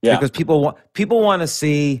audience. Yeah. Because people want to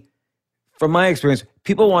see, from my experience,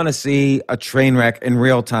 people want to see a train wreck in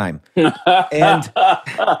real time, and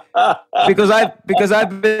because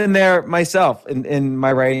I've been there myself in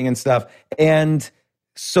my writing and stuff, and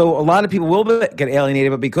so a lot of people will get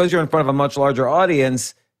alienated. But because you're in front of a much larger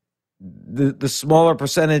audience, the smaller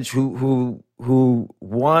percentage who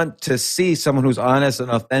want to see someone who's honest and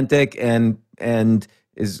authentic and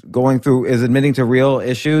is admitting to real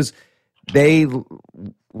issues, they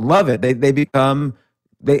love it. They become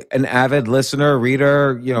an avid listener,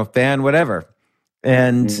 reader, you know, fan, whatever.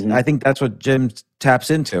 And I think that's what Jim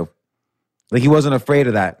taps into. Like he wasn't afraid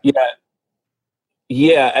of that. Yeah.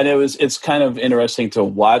 Yeah. And it's kind of interesting to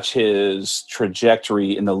watch his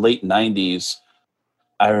trajectory in the late 90s.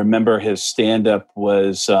 I remember his stand-up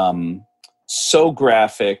was so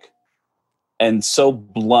graphic and so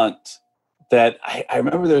blunt that I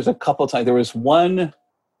remember there was a couple of times, there was one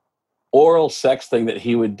oral sex thing that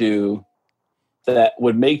he would do that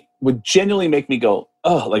would genuinely make me go,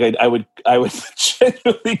 oh, like I would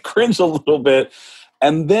genuinely cringe a little bit.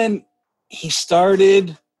 And then he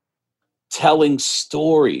started telling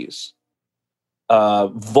stories,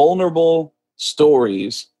 vulnerable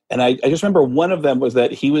stories. And I just remember one of them was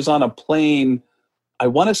that he was on a plane, I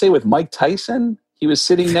want to say with Mike Tyson. He was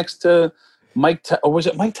sitting next to or was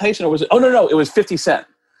it Mike Tyson, or was it? Oh, no, it was 50 Cent.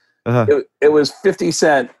 Uh-huh. It was 50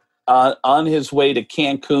 Cent on his way to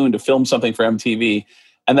Cancun to film something for MTV.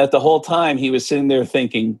 And that the whole time he was sitting there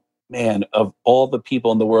thinking, man, of all the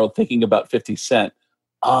people in the world thinking about 50 Cent,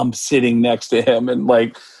 I'm sitting next to him.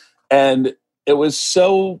 And it was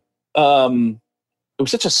so, it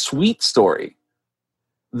was such a sweet story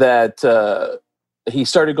that he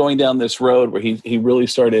started going down this road where he really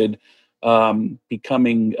started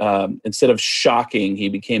becoming, instead of shocking, he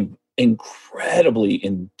became incredibly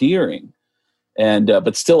endearing, and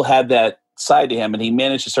but still had that side to him. And he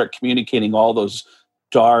managed to start communicating all those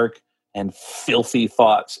dark and filthy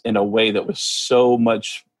thoughts in a way that was so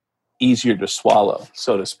much easier to swallow,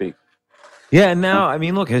 so to speak. Yeah, and now, I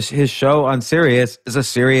mean, look, his show on Sirius is a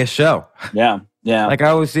serious show. Yeah. Like I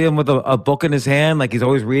always see him with a book in his hand, like he's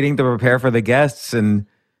always reading to prepare for the guests, and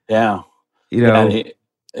yeah. You know,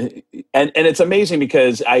 and it's amazing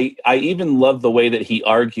because I even love the way that he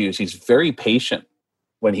argues. He's very patient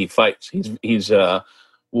when he fights. He's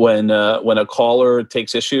when a caller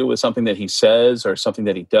takes issue with something that he says or something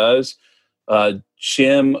that he does,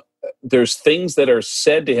 Jim, there's things that are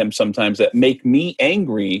said to him sometimes that make me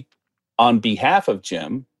angry on behalf of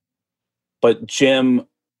Jim, but Jim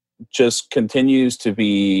just continues to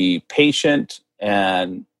be patient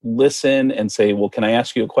and listen and say, well, can I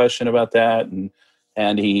ask you a question about that?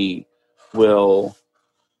 And he will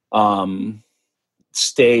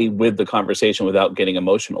stay with the conversation without getting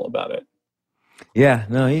emotional about it. Yeah,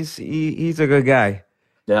 no, he's a good guy.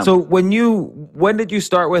 Yeah. So when did you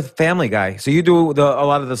start with Family Guy? So you do a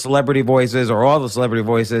lot of the celebrity voices or all the celebrity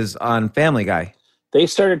voices on Family Guy. They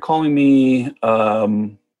started calling me, I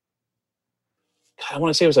want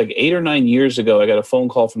to say it was like 8 or 9 years ago. I got a phone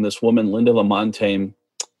call from this woman, Linda Lamontagne,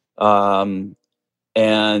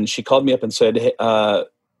 and she called me up and said,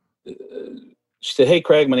 hey,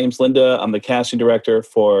 Craig, my name's Linda. I'm the casting director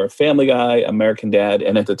for Family Guy, American Dad,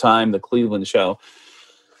 and at the time, the Cleveland show.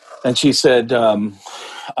 And she said, and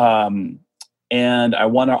I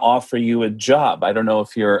want to offer you a job. I don't know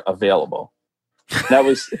if you're available. That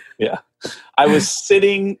was, yeah. I was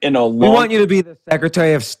sitting in a We want you to be the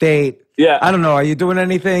Secretary of State. Yeah. I don't know. Are you doing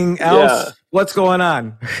anything else? Yeah. What's going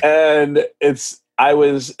on? And it's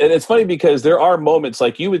funny because there are moments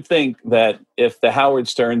like you would think that if the Howard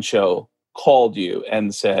Stern show called you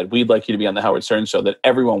and said, we'd like you to be on the Howard Stern show, that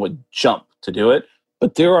everyone would jump to do it.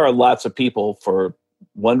 But there are lots of people for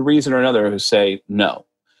one reason or another who say no.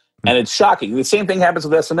 And it's shocking. The same thing happens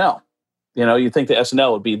with SNL. You know, you think the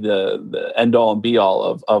SNL would be the end all and be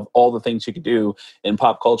all of all the things you could do in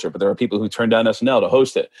pop culture, but there are people who turn down SNL to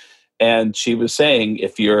host it. And she was saying,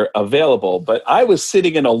 if you're available, but I was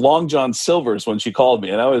sitting in a Long John Silver's when she called me,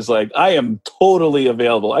 and I was like, I am totally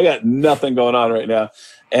available. I got nothing going on right now.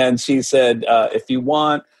 And she said, if you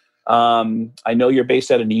want, I know you're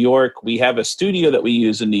based out of New York. We have a studio that we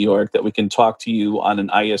use in New York that we can talk to you on an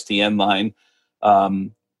ISDN line.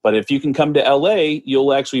 But if you can come to LA,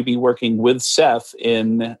 you'll actually be working with Seth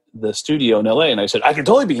in the studio in LA. And I said, I can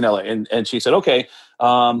totally be in LA. And she said, okay,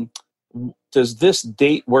 does this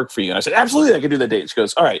date work for you? And I said, absolutely, I can do that date. She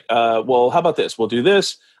goes, all right, well, how about this? We'll do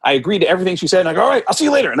this. I agreed to everything she said. And I go, all right, I'll see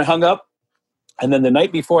you later. And I hung up. And then the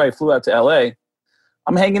night before I flew out to LA,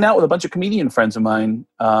 I'm hanging out with a bunch of comedian friends of mine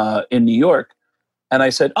in New York. And I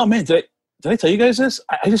said, oh man, did I tell you guys this?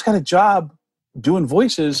 I just got a job doing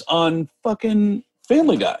voices on fucking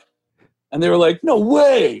Family Guy. And they were like, no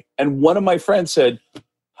way. And one of my friends said,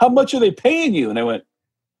 how much are they paying you? And I went,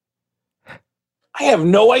 I have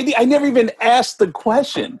no idea. I never even asked the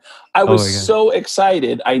question. I was so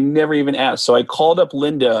excited. I never even asked. So I called up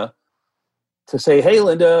Linda to say, hey,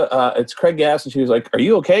 Linda, it's Craig Gass. And she was like, are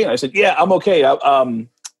you okay? And I said, yeah, I'm okay.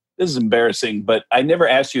 This is embarrassing, but I never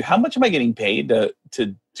asked you, how much am I getting paid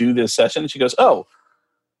to do this session? And she goes, hold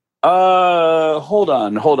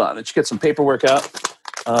on. And she gets some paperwork out.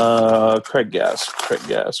 Craig Gass.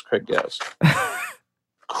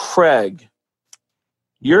 Craig,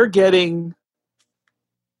 you're getting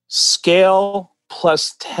scale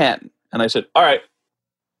plus 10. And I said, all right.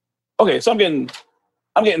 Okay, so I'm getting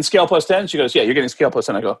scale plus 10. She goes, yeah, you're getting scale plus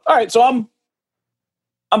 10. I go, all right, so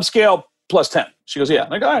I'm scale plus 10. She goes, yeah.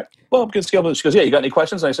 And I go, all right, well, I'm getting scale plus. She goes, yeah, you got any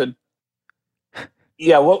questions? And I said,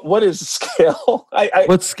 yeah, what is scale?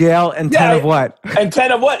 What's scale and 10 of what? And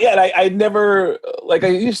 10 of what? Yeah, and I never, like, I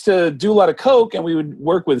used to do a lot of coke and we would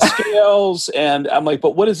work with scales. And I'm like,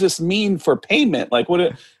 but what does this mean for payment? Like,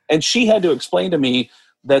 and she had to explain to me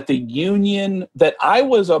that the union that I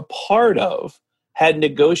was a part of had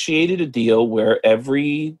negotiated a deal where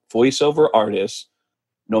every voiceover artist,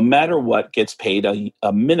 no matter what, gets paid a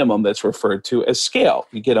minimum that's referred to as scale.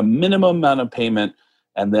 You get a minimum amount of payment,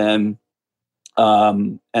 and then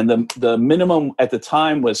the minimum at the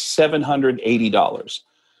time was $780,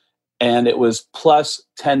 and it was plus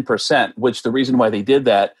 10%. Which the reason why they did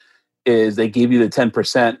that is they gave you the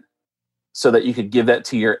 10% so that you could give that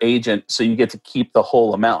to your agent, so you get to keep the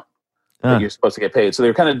whole amount that you're supposed to get paid. So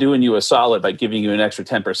they're kind of doing you a solid by giving you an extra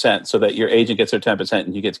 10% so that your agent gets their 10%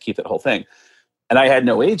 and you get to keep that whole thing. And I had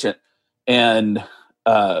no agent. And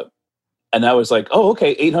I was like, oh,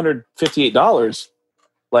 okay, $858.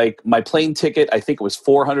 Like my plane ticket, I think it was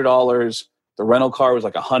 $400. The rental car was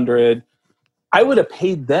like $100. I would have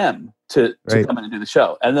paid them to come in and do the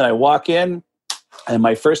show. And then I walk in, and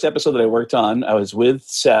my first episode that I worked on, I was with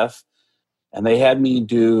Seth, and they had me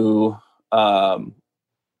do,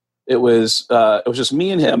 it was just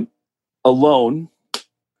me and him alone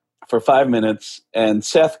for 5 minutes, and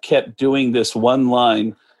Seth kept doing this one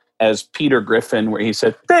line, as Peter Griffin, where he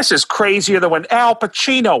said, "This is crazier than when Al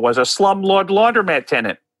Pacino was a slumlord laundromat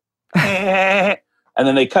tenant." And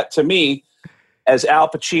then they cut to me as Al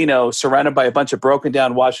Pacino, surrounded by a bunch of broken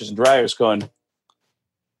down washers and dryers, going,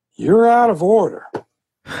 "You're out of order.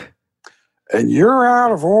 And you're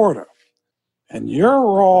out of order. And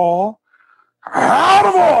you're all out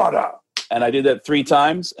of order." And I did that 3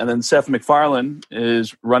 times. And then Seth MacFarlane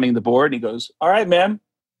is running the board. And he goes, "All right, man,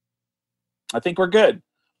 I think we're good."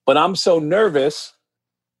 But I'm so nervous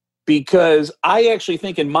because I actually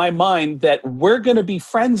think in my mind that we're going to be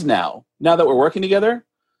friends now that we're working together.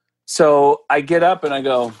 So I get up and I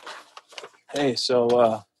go, "Hey,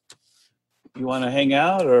 so you want to hang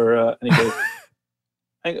out?" And he goes,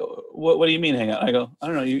 I go, what do you mean hang out? I go, "I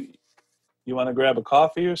don't know. You want to grab a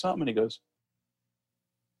coffee or something?" And he goes,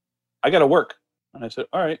 "I got to work." And I said,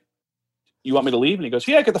 "All right. You want me to leave?" And he goes,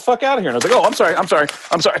 "Yeah, get the fuck out of here." And I was like, "Oh, I'm sorry.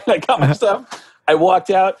 And I got my stuff. I walked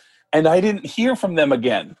out and I didn't hear from them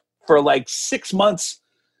again for like 6 months.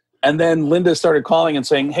 And then Linda started calling and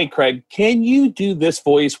saying, "Hey, Craig, can you do this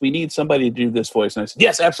voice? We need somebody to do this voice." And I said,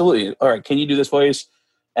 "Yes, absolutely. All right. Can you do this voice?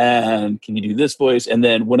 And can you do this voice?" And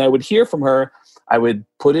then when I would hear from her, I would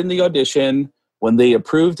put in the audition. When they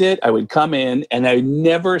approved it, I would come in, and I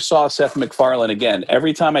never saw Seth MacFarlane again.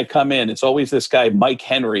 Every time I come in, it's always this guy, Mike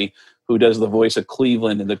Henry, who does the voice of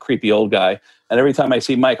Cleveland and the creepy old guy. And every time I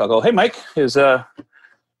see Mike, I'll go, "Hey, Mike, is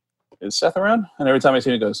Seth around?" And every time I see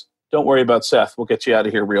him, he goes, "Don't worry about Seth. We'll get you out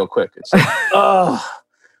of here real quick." It's like, oh,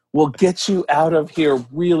 we'll get you out of here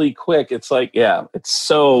really quick. It's like, yeah, it's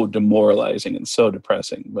so demoralizing and so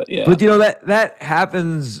depressing. But yeah. But that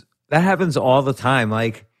happens all the time.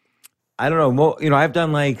 Like, I don't know, I've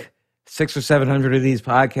done like 600 or 700 of these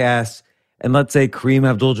podcasts, and let's say Kareem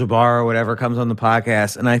Abdul-Jabbar or whatever comes on the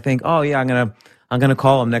podcast, and I think, "Oh yeah, I'm gonna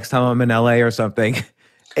call him next time I'm in LA or something,"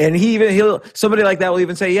 and somebody like that will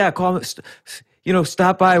even say, "Yeah, call him,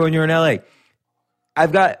 stop by when you're in LA."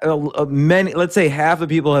 I've got many, let's say half the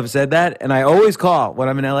people have said that, and I always call when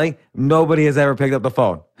I'm in LA. Nobody has ever picked up the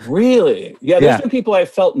phone. Really? Yeah, there's been people I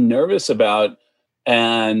felt nervous about.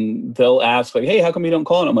 And they'll ask, like, "Hey, how come you don't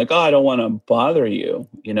call?" And I'm like, "Oh, I don't want to bother you,"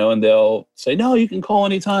 and they'll say, "No, you can call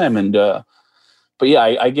anytime." And, but yeah,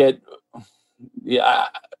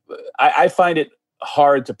 I find it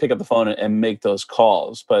hard to pick up the phone and make those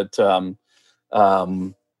calls, but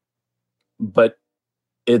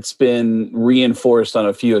it's been reinforced on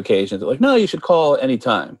a few occasions. They're like, "No, you should call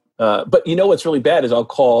anytime." But what's really bad is I'll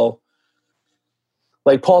call,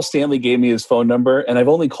 like Paul Stanley gave me his phone number, and I've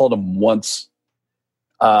only called him once.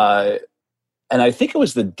 And I think it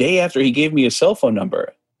was the day after he gave me his cell phone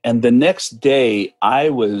number. And the next day I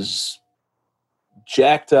was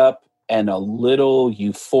jacked up and a little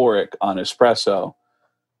euphoric on espresso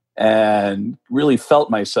and really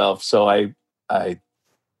felt myself. So I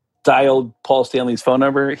dialed Paul Stanley's phone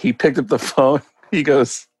number. He picked up the phone. He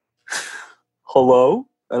goes, "Hello?"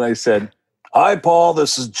 And I said, "Hi, Paul,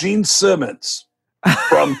 this is Gene Simmons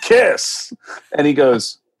from Kiss." And he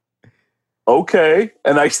goes, "Okay."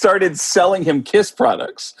 And I started selling him Kiss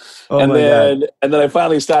products. And then I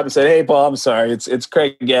finally stopped and said, "Hey, Paul, I'm sorry. It's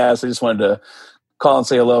Craig Gass. I just wanted to call and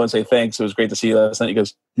say hello and say thanks. It was great to see you last night." He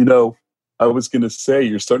goes, "I was going to say,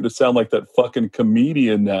 you're starting to sound like that fucking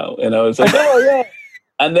comedian now." And I was like, "Oh, yeah."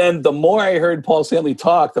 And then the more I heard Paul Stanley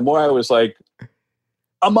talk, the more I was like,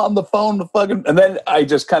 I'm on the phone to fucking... And then I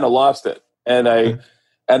just kind of lost it. And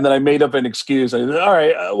then I made up an excuse. I said, "All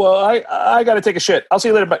right, well, I got to take a shit. I'll see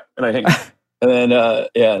you later. Bye." And I hang up. And then,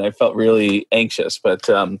 and I felt really anxious. But,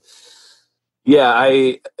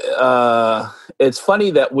 it's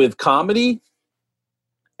funny that with comedy,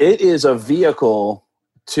 it is a vehicle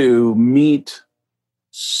to meet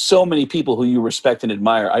so many people who you respect and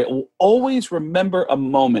admire. I always remember a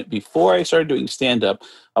moment before I started doing stand-up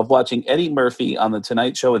of watching Eddie Murphy on The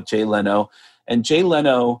Tonight Show with Jay Leno. And Jay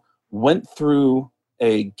Leno went through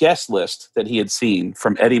a guest list that he had seen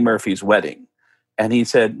from Eddie Murphy's wedding. And he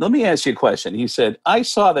said, "Let me ask you a question." He said, "I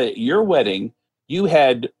saw that at your wedding, you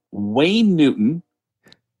had Wayne Newton,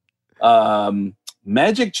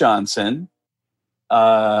 Magic Johnson,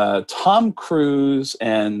 Tom Cruise,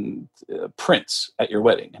 and Prince at your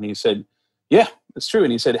wedding." And he said, "Yeah, that's true."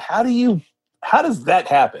 And he said, how does that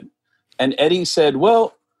happen?" And Eddie said,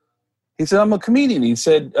 "Well," he said, "I'm a comedian." He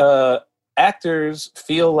said, "Actors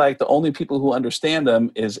feel like the only people who understand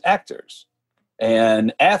them is actors.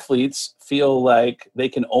 And athletes feel like they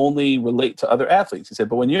can only relate to other athletes." He said,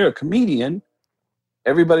 "But when you're a comedian,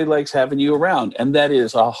 everybody likes having you around." And that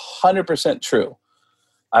is 100% true.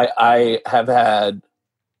 I have had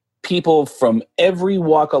people from every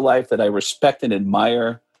walk of life that I respect and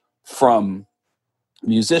admire, from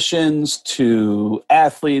musicians to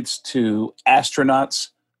athletes to astronauts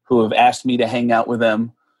who have asked me to hang out with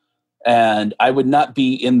them. And I would not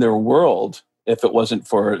be in their world if it wasn't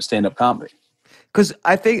for stand-up comedy. Because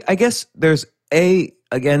I guess there's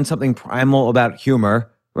again, something primal about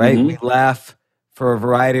humor, right? Mm-hmm. We laugh for a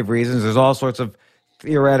variety of reasons. There's all sorts of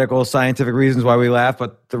theoretical, scientific reasons why we laugh,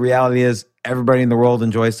 but the reality is everybody in the world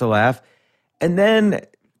enjoys to laugh. And then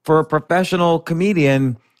for a professional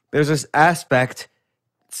comedian, there's this aspect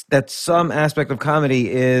that some aspect of comedy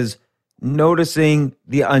is noticing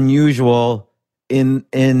the unusual in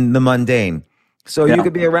the mundane. So you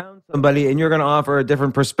could be around somebody and you're going to offer a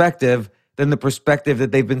different perspective than the perspective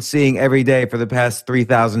that they've been seeing every day for the past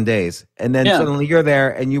 3,000 days. And then suddenly you're there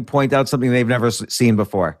and you point out something they've never seen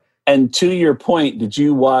before. And to your point, did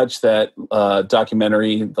you watch that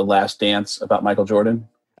documentary, The Last Dance, about Michael Jordan?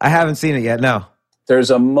 I haven't seen it yet, no.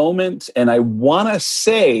 There's a moment, and I want to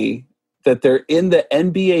say that they're in the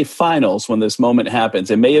NBA Finals when this moment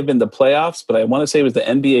happens. It may have been the playoffs, but I want to say it was the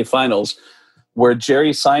NBA Finals, where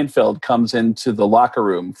Jerry Seinfeld comes into the locker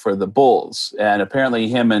room for the Bulls. And apparently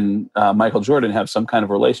him and Michael Jordan have some kind of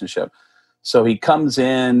relationship. So he comes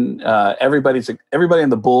in, everybody in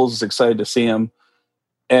the Bulls is excited to see him.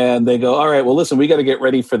 And they go, all right, well, listen, we got to get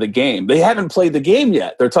ready for the game. They haven't played the game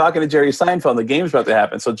yet. They're talking to Jerry Seinfeld. The game's about to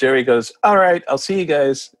happen. So Jerry goes, all right, I'll see you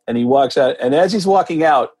guys. And he walks out. And as he's walking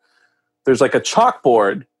out, there's like a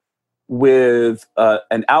chalkboard with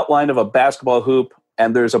an outline of a basketball hoop.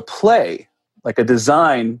 And there's a play, like a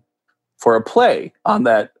design for a play on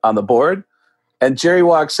the board. And Jerry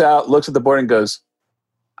walks out, looks at the board and goes,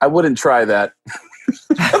 I wouldn't try that.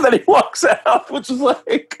 And then he walks out, which is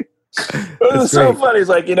like... It was so funny. He's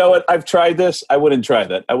like, you know what? I've tried this. I wouldn't try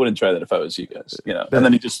that. I wouldn't try that if I was you guys. You know. And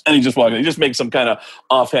then he just walked in. He just makes some kind of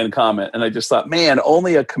offhand comment, and I just thought, man,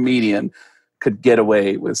 only a comedian could get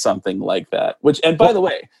away with something like that. And by the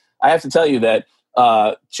way, I have to tell you that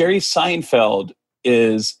Jerry Seinfeld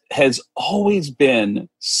has always been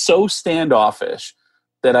so standoffish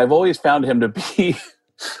that I've always found him to be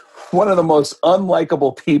one of the most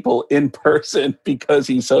unlikable people in person because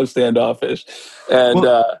he's so standoffish. And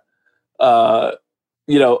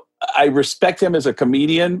you know, I respect him as a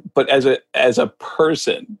comedian, but as a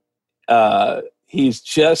person, he's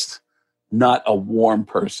just not a warm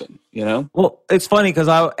person, you know? Well, it's funny because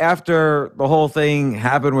after the whole thing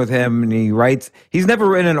happened with him, and he's never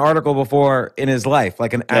written an article before in his life,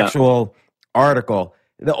 like an actual article.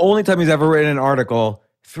 The only time he's ever written an article,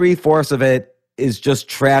 3/4 of it is just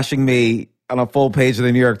trashing me on a full page of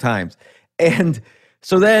the New York Times. And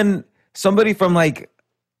so then somebody from like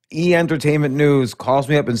E! Entertainment News calls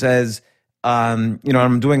me up and says, I'm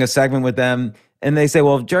doing a segment with them. And they say,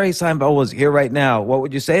 well, if Jerry Seinfeld was here right now, what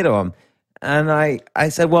would you say to him? And I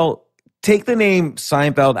said, well, take the name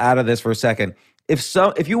Seinfeld out of this for a second.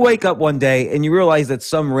 If you wake up one day and you realize that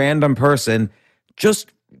some random person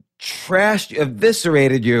just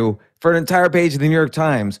eviscerated you for an entire page of the New York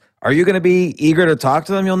Times, are you going to be eager to talk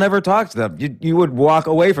to them? You'll never talk to them. You would walk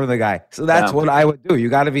away from the guy. So that's what I would do. You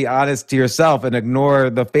got to be honest to yourself and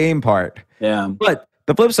ignore the fame part. Yeah. But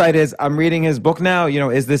the flip side is I'm reading his book now,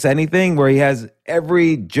 Is This Anything? Where he has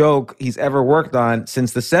every joke he's ever worked on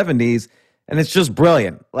since the 70s. And it's just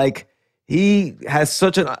brilliant. Like he has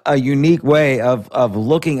such a unique way of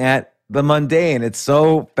looking at the mundane. It's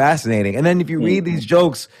so fascinating. And then if you read these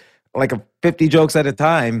jokes, like 50 jokes at a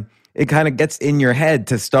time, it kind of gets in your head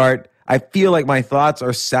to start. I feel like my thoughts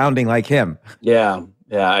are sounding like him. Yeah,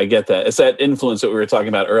 I get that. It's that influence that we were talking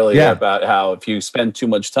about earlier about how if you spend too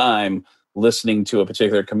much time listening to a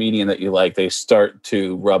particular comedian that you like, they start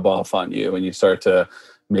to rub off on you, and you start to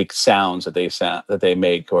make sounds that they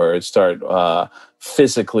make, or start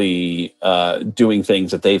physically doing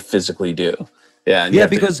things that they physically do. Yeah,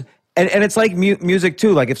 because. And it's like music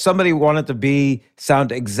too. Like if somebody wanted to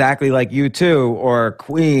sound exactly like U2 or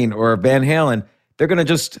Queen or Van Halen, they're going to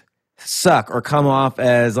just suck or come off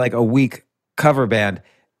as like a weak cover band.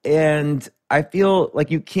 And I feel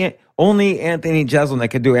like you can't. Only Anthony Jeselnik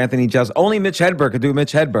could do Anthony Jeselnik. Only Mitch Hedberg could do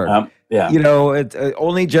Mitch Hedberg.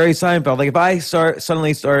 Only Jerry Seinfeld. Like if I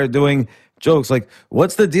suddenly started doing jokes like,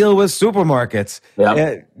 what's the deal with supermarkets?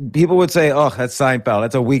 People would say, oh, that's Seinfeld.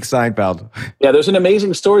 That's a weak Seinfeld. Yeah, there's an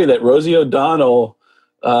amazing story that Rosie O'Donnell,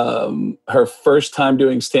 her first time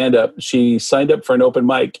doing stand-up, she signed up for an open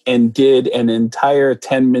mic and did an entire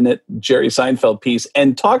 10-minute Jerry Seinfeld piece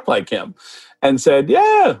and talked like him and said,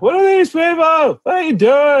 yeah, what are these people? What are you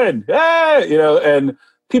doing? Hey! And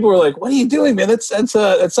people were like, "What are you doing, man? That's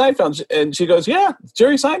Seinfeld." And she goes, "Yeah, it's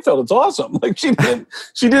Jerry Seinfeld. It's awesome." Like she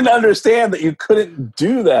didn't understand that you couldn't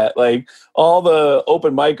do that. Like all the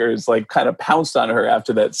open micers like kind of pounced on her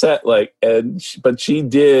after that set. But she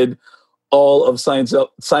did all of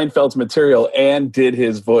Seinfeld's material and did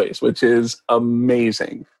his voice, which is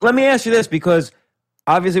amazing. Let me ask you this, because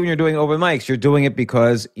obviously when you're doing open mics, you're doing it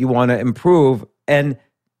because you want to improve. And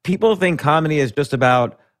people think comedy is just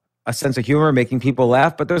about a sense of humor, making people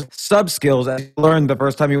laugh, but there's sub-skills that you learned the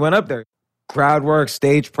first time you went up there. Crowd work,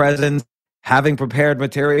 stage presence, having prepared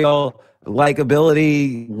material,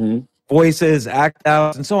 likability, voices, act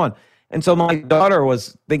outs, and so on. And so my daughter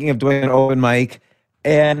was thinking of doing an open mic,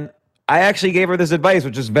 and I actually gave her this advice,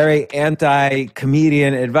 which is very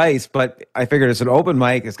anti-comedian advice, but I figured it's an open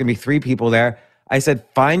mic. It's going to be 3 people there. I said,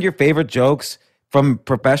 find your favorite jokes from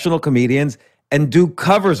professional comedians and do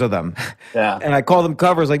covers of them. Yeah. And I call them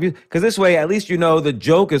covers, like, because this way, at least you know the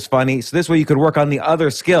joke is funny. So this way you could work on the other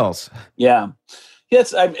skills. Yeah.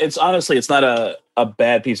 Yes. It's honestly, it's not a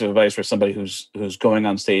bad piece of advice for somebody who's going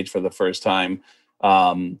on stage for the first time.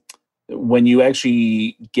 When you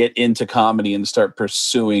actually get into comedy and start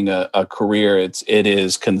pursuing a career, it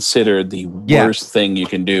is considered the worst thing you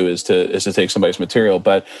can do is to take somebody's material.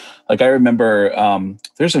 But like I remember,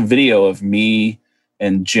 there's a video of me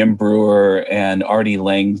and Jim Brewer and Artie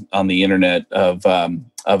Lang on the internet of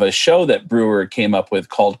a show that Brewer came up with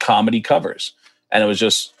called Comedy Covers, and it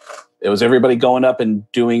was everybody going up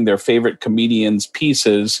and doing their favorite comedians'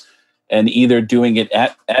 pieces, and either doing it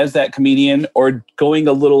as that comedian or going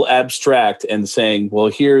a little abstract and saying, well,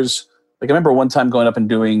 here's, like, I remember one time going up and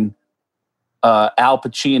doing Al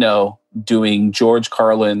Pacino doing George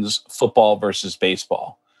Carlin's Football versus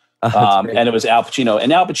Baseball. And it was Al Pacino.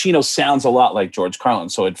 And Al Pacino sounds a lot like George Carlin,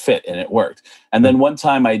 so it fit and it worked. And then one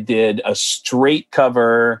time I did a straight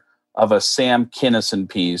cover of a Sam Kinison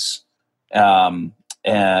piece.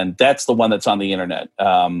 And that's the one that's on the internet.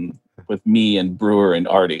 With me and Brewer and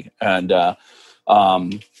Artie. And but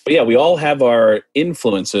yeah, we all have our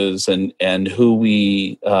influences and who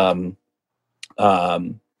we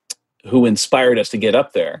who inspired us to get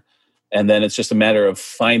up there. And then it's just a matter of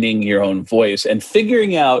finding your own voice and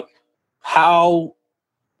figuring out how,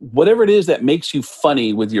 whatever it is that makes you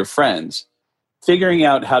funny with your friends, figuring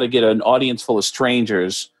out how to get an audience full of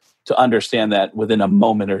strangers to understand that within a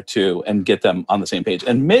moment or two and get them on the same page.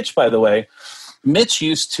 And Mitch, by the way, Mitch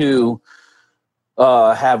used to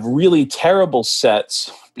have really terrible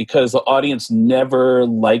sets because the audience never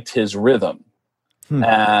liked his rhythm.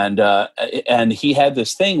 And he had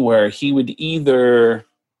this thing where he would either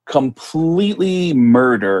completely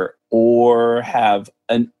murder or have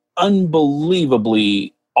an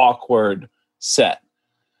unbelievably awkward set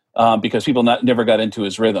because people never got into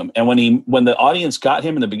his rhythm. And when the audience got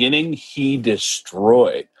him in the beginning, he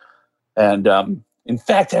destroyed. And in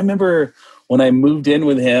fact, I remember when I moved in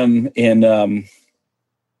with him in,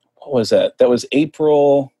 what was that? That was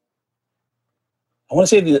April. I want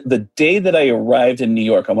to say the day that I arrived in New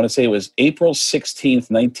York, I want to say it was April 16th,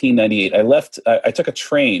 1998. I took a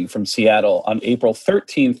train from Seattle on April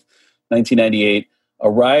 13th, 1998,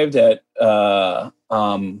 arrived at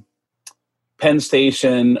Penn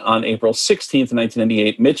Station on April 16th,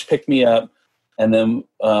 1998. Mitch picked me up, and then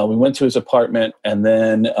we went to his apartment, and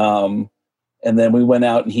then we went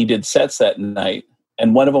out and he did sets that night.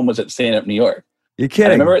 And one of them was at Stand Up New York. You're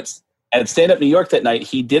kidding. And I remember at Stand Up New York that night,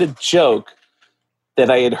 he did a joke that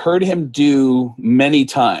I had heard him do many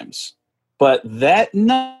times. But that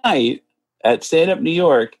night at Stand Up New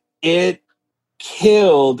York, it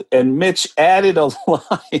killed, and Mitch added a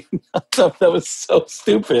line. I thought that was so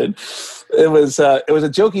stupid. It was a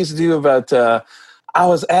joke he used to do about, I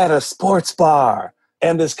was at a sports bar,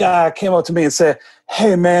 and this guy came up to me and said,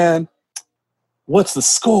 "Hey, man, what's the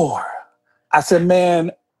score?" I said,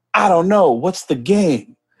 "Man, I don't know. What's the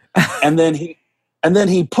game?" And then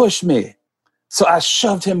he pushed me. So I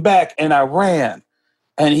shoved him back and I ran,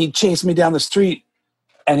 and he chased me down the street,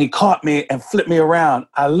 and he caught me and flipped me around.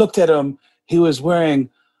 I looked at him. He was wearing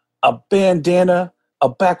a bandana, a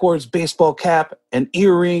backwards baseball cap, an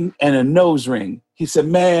earring, and a nose ring. He said,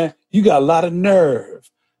 "Man, you got a lot of nerve."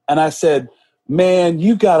 And I said, "Man,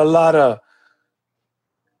 you got a lot of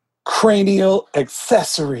cranial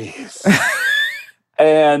accessories."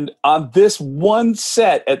 And on this one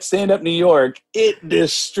set at Stand Up New York, it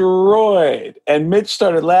destroyed. And Mitch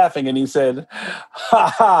started laughing, and he said, "Ha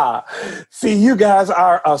ha, see, you guys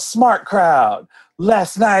are a smart crowd.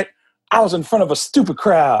 Last night, I was in front of a stupid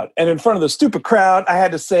crowd. And in front of the stupid crowd, I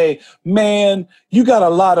had to say, man, you got a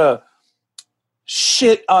lot of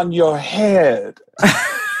shit on your head."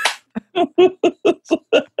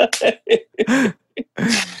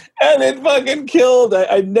 get fucking killed.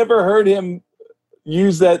 I never heard him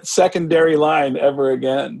use that secondary line ever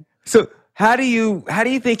again. So how do you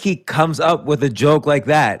think he comes up with a joke like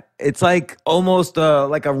that? It's like almost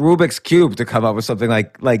like a Rubik's Cube to come up with something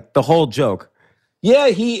like the whole joke. Yeah,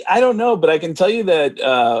 I don't know, but I can tell you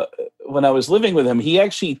that when I was living with him, he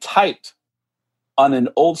actually typed on an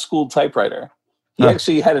old school typewriter. He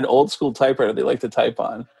actually had an old school typewriter they like to type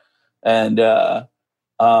on. And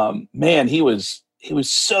man, he was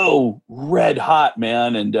so red hot,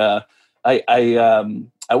 man. And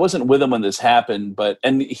I wasn't with him when this happened,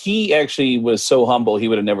 and he actually was so humble, he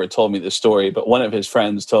would have never told me this story. But one of his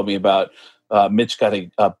friends told me about Mitch got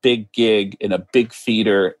a big gig in a big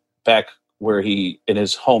theater back where in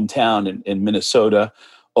his hometown in Minnesota,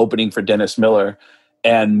 opening for Dennis Miller,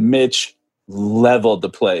 and Mitch leveled the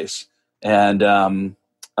place. And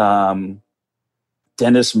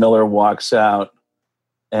Dennis Miller walks out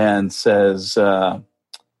and says,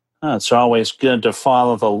 it's always good to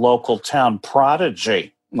follow the local town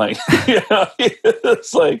prodigy. Like,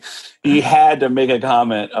 it's like he had to make a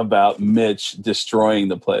comment about Mitch destroying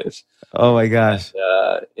the place. Oh my gosh.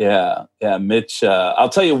 Yeah. Mitch, I'll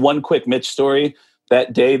tell you one quick Mitch story.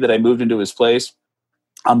 That day that I moved into his place,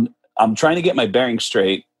 I'm trying to get my bearings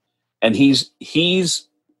straight, and he's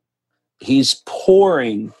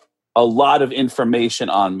pouring a lot of information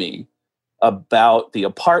on me about the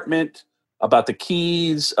apartment, about the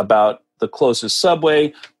keys, about the closest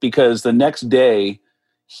subway, because the next day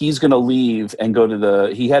he's going to leave and go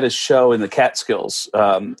to he had a show in the Catskills.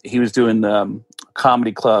 He was doing a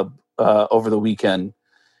comedy club over the weekend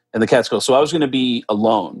in the Catskills. So I was going to be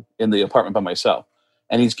alone in the apartment by myself.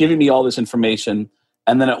 And he's giving me all this information.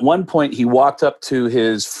 And then at one point he walked up to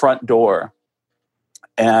his front door,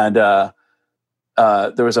 and there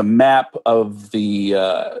was a map of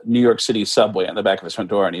the New York City subway on the back of his front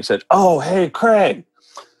door. And he said, "Oh, hey, Craig,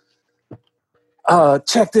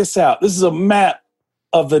 check this out. This is a map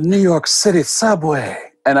of the New York City subway."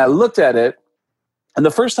 And I looked at it, and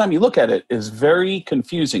the first time you look at it is very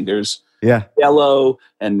confusing. There's yellow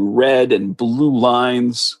and red and blue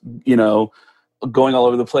lines, going all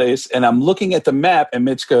over the place. And I'm looking at the map, and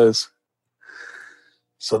Mitch goes,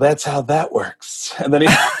 "So that's how that works." And then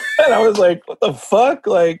and I was like, "What the fuck?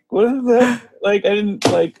 Like, what is that?" Like, I didn't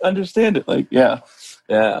understand it. Like, yeah.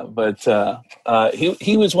 But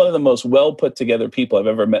he was one of the most well put together people I've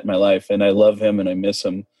ever met in my life, and I love him and I miss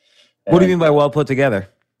him. What do you mean by well put together?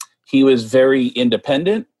 He was very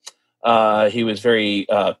independent. He was very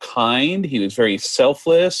kind. He was very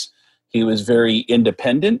selfless. He was very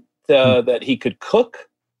independent. That he could cook.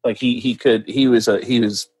 Like he was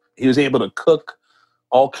able to cook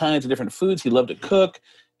all kinds of different foods. He loved to cook,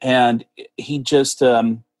 and he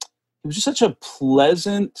was just such a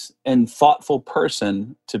pleasant and thoughtful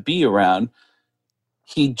person to be around.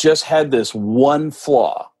 He just had this one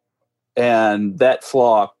flaw, and that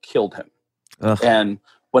flaw killed him. Ugh. And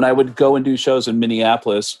when I would go and do shows in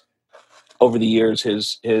Minneapolis over the years, his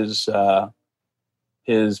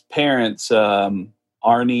parents,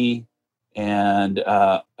 Arnie and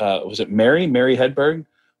was it Mary Hedberg,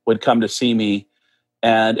 would come to see me.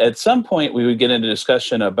 And at some point we would get into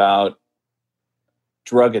discussion about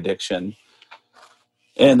drug addiction,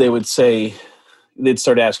 and they'd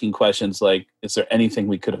start asking questions like, "Is there anything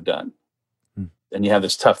we could have done?" And you have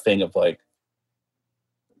this tough thing of like,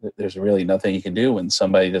 there's really nothing you can do when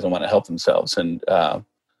somebody doesn't want to help themselves. And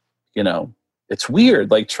it's weird,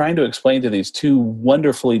 like trying to explain to these two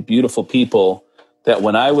wonderfully beautiful people that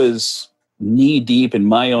when I was knee deep in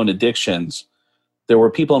my own addictions, there were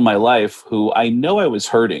people in my life who I know I was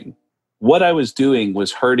hurting. What I was doing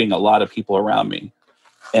was hurting a lot of people around me.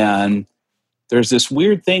 And there's this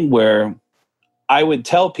weird thing where I would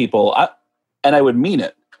tell people, and I would mean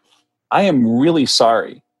it, "I am really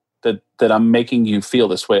sorry that I'm making you feel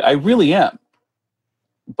this way. I really am."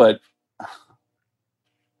 But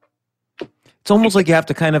it's almost like you have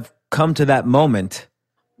to kind of come to that moment,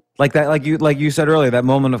 like that, like you said earlier, that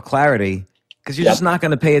moment of clarity, because you're just not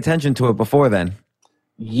going to pay attention to it before then.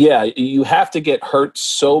 Yeah, you have to get hurt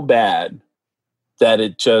so bad that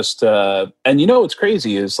it just and what's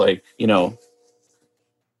crazy is like,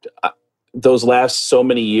 those last so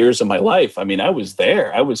many years of my life, I mean, I was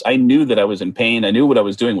there. I knew that I was in pain. I knew what I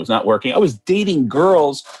was doing was not working. I was dating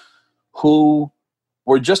girls who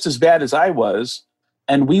were just as bad as I was,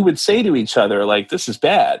 and we would say to each other, like, "This is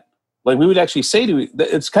bad." Like, we would actually say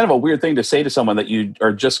it's kind of a weird thing to say to someone that you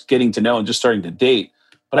are just getting to know and just starting to date.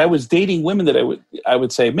 But I was dating women that I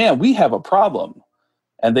would say, "Man, we have a problem."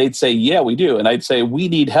 And they'd say, "Yeah, we do." And I'd say, "We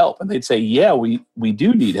need help." And they'd say, "Yeah, we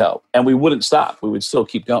do need help." And we wouldn't stop. We would still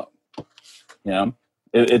keep going.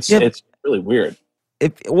 It's really weird.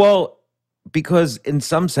 because in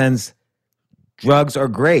some sense, drugs are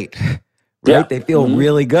great, right? Yeah. They feel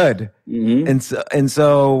really good. And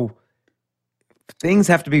so things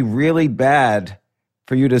have to be really bad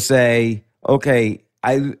for you to say, okay,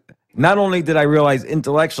 I not only did I realize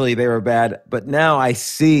intellectually they were bad, but now I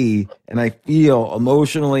see and I feel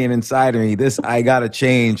emotionally and inside of me this I got to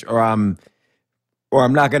change, or I'm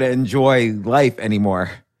not going to enjoy life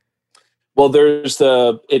anymore. Well, there's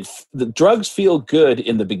the drugs feel good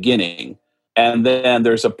in the beginning, and then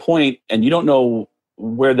there's a point, and you don't know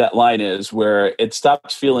where that line is, where it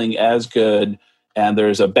stops feeling as good, and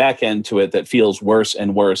there's a back end to it that feels worse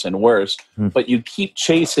and worse and worse. But you keep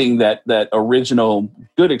chasing that original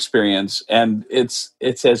good experience, and it's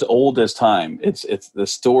as old as time. It's the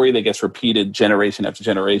story that gets repeated generation after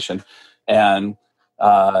generation, and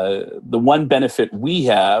the one benefit we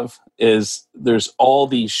have is there's all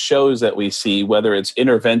these shows that we see, whether it's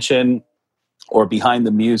intervention or behind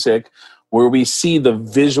the music, where we see the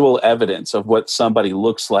visual evidence of what somebody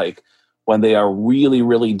looks like when they are really,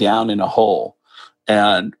 really down in a hole.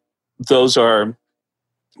 And those are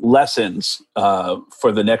lessons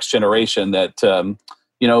for the next generation that,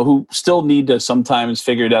 who still need to sometimes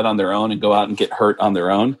figure it out on their own and go out and get hurt on their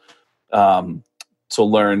own. To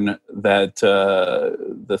learn that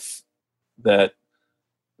that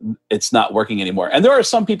it's not working anymore. And there are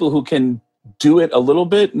some people who can do it a little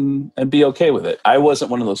bit and be okay with it. I wasn't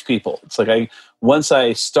one of those people. It's like once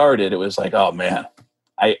I started, it was like, oh man,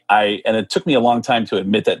 and it took me a long time to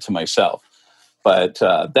admit that to myself. But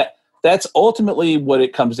that's ultimately what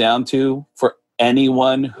it comes down to for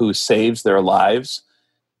anyone who saves their lives,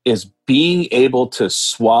 is being able to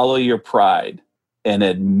swallow your pride and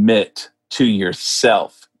admit to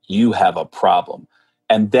yourself you have a problem.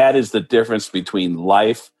 And that is the difference between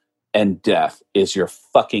life and death, is your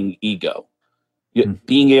fucking ego.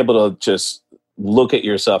 Being able to just look at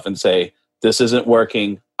yourself and say, this isn't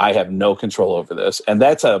working, I have no control over this. And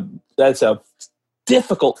that's a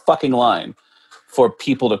difficult fucking line for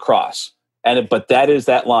people to cross. But that is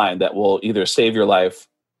that line that will either save your life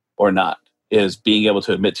or not, is being able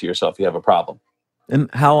to admit to yourself you have a problem. And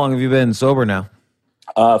how long have you been sober now?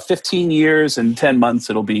 15 years and 10 months.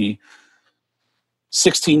 It'll be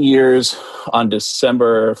 16 years on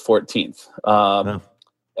December 14th.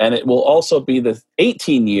 And it will also be the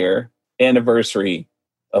 18-year anniversary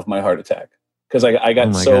of my heart attack, because I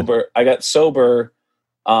got sober. God. I got sober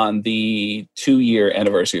on the 2-year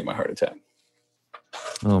anniversary of my heart attack.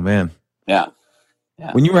 Oh, man. Yeah.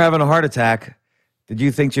 When you were having a heart attack, did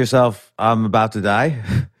you think to yourself, I'm about to die?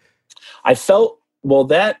 I felt,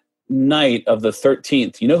 that night of the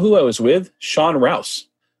 13th, you know who I was with? Sean Rouse.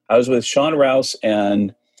 I was with Sean Rouse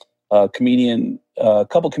and a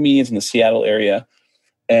couple comedians in the Seattle area.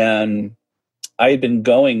 And I had been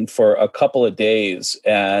going for a couple of days.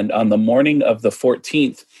 And on the morning of the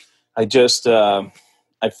 14th, I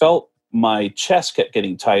felt my chest kept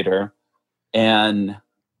getting tighter, and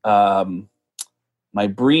my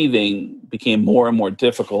breathing became more and more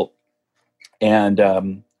difficult. And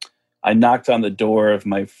I knocked on the door of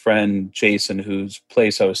my friend Jason, whose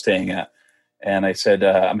place I was staying at. And I said,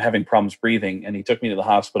 I'm having problems breathing. And he took me to the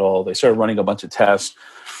hospital. They started running a bunch of tests.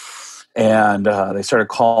 And they started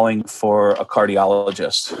calling for a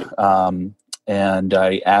cardiologist. And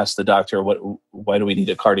I asked the doctor, why do we need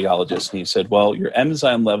a cardiologist? And he said, well, your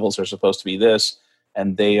enzyme levels are supposed to be this,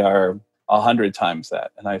 and they are 100 times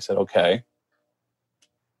that. And I said, okay,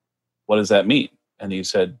 what does that mean? And he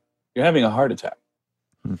said, you're having a heart attack.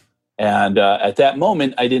 And at that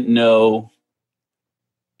moment, I didn't know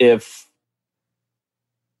if,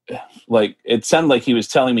 it sounded like he was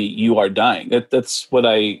telling me, you are dying. That's what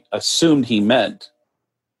I assumed he meant.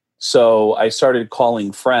 So I started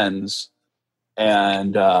calling friends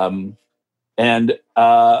and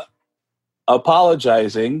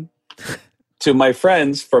apologizing to my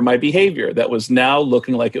friends for my behavior that was now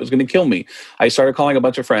looking like it was going to kill me. I started calling a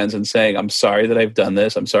bunch of friends and saying, I'm sorry that I've done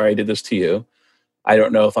this. I'm sorry I did this to you. I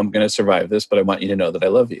don't know if I'm going to survive this, but I want you to know that I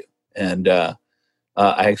love you. And I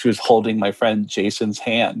actually was holding my friend Jason's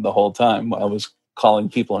hand the whole time. I was calling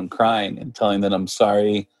people and crying and telling them I'm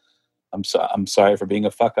sorry. I'm sorry for being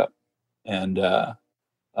a fuck up. And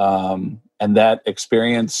that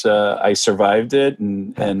experience, I survived it.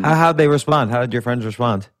 And how'd they respond? How did your friends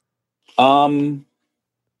respond?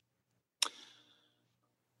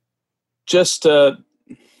 It's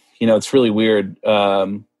really weird.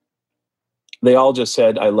 They all just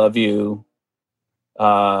said, I love you.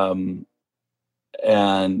 And,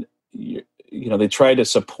 they tried to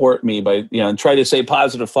support me by, and try to say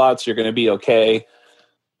positive thoughts. You're going to be okay.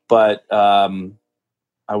 But I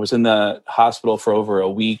was in the hospital for over a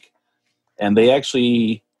week, and they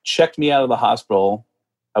actually checked me out of the hospital,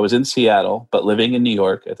 I was in Seattle, but living in New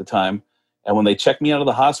York at the time. And when they checked me out of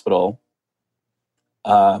the hospital,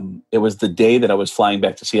 it was the day that I was flying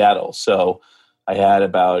back to Seattle. So I had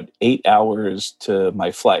about 8 hours to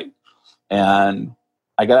my flight. And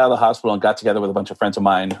I got out of the hospital and got together with a bunch of friends of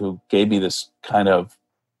mine who gave me this kind of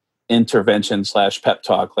intervention / pep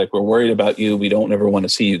talk. Like, we're worried about you. We don't ever want to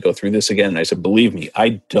see you go through this again. And I said, believe me,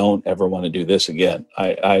 I don't ever want to do this again.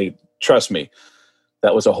 I trust me.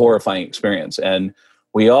 That was a horrifying experience. And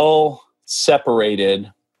we all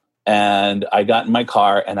separated, and I got in my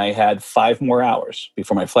car, and I had 5 more hours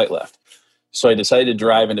before my flight left. So I decided to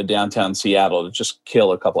drive into downtown Seattle to just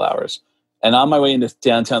kill a couple hours. And on my way into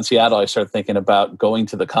downtown Seattle, I started thinking about going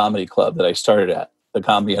to the comedy club that I started at, the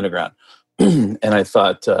Comedy Underground. And I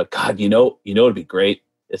thought, God, it'd be great.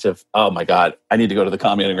 It's oh my God, I need to go to the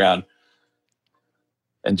Comedy Underground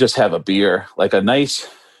and just have a beer, like a nice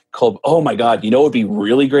cold. Oh my God, it would be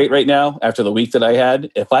really great right now after the week that I had,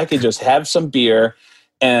 if I could just have some beer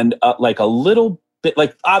and like a little bit,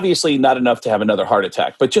 like obviously not enough to have another heart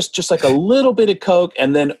attack, but just like a little bit of Coke.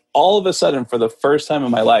 And then all of a sudden, for the first time in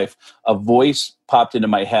my life, a voice popped into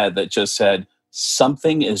my head that just said,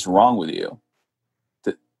 something is wrong with you.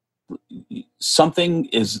 Something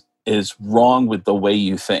is wrong with the way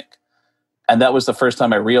you think. And that was the first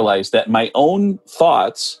time I realized that my own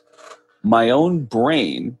thoughts, my own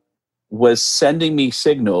brain was sending me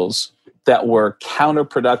signals that were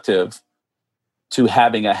counterproductive to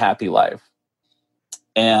having a happy life.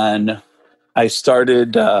 And I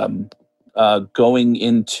started going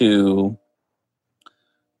into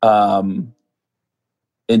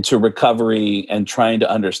recovery and trying to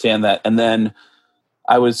understand that. And then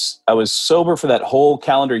I was sober for that whole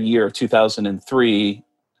calendar year of 2003.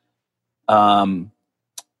 And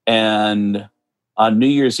on New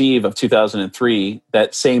Year's Eve of 2003,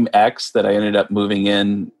 that same ex that I ended up moving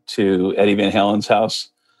in to Eddie Van Halen's house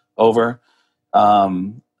over,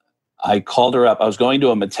 I called her up. I was going to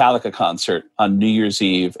a Metallica concert on New Year's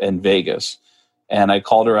Eve in Vegas. And I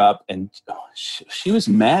called her up, and she was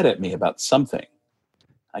mad at me about something.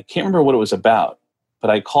 I can't remember what it was about, but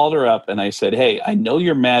I called her up and I said, hey, I know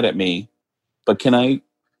you're mad at me, but can I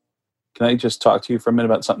just talk to you for a minute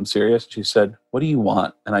about something serious? She said, what do you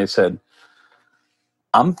want? And I said,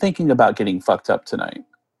 I'm thinking about getting fucked up tonight.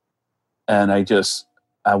 And I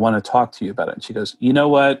want to talk to you about it. And she goes, you know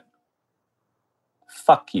what?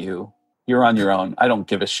 Fuck you. You're on your own. I don't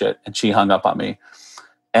give a shit. And she hung up on me.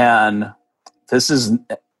 And this is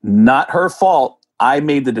not her fault. I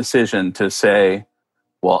made the decision to say,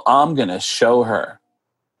 well, I'm going to show her.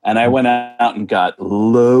 And I went out and got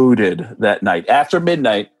loaded that night after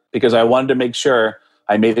midnight, because I wanted to make sure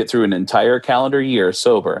I made it through an entire calendar year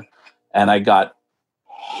sober. And I got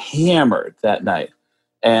hammered that night.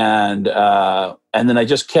 And then I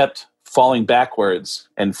just kept falling backwards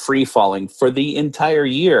and free falling for the entire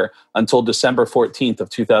year until December 14th of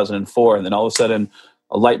 2004. And then all of a sudden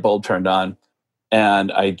a light bulb turned on,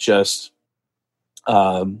 and I just,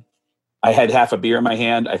 I had half a beer in my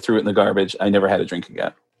hand. I threw it in the garbage. I never had a drink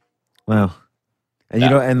again. Wow. And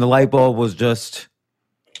Yeah. and the light bulb was just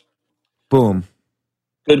boom.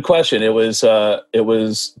 Good question. It was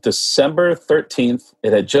December 13th.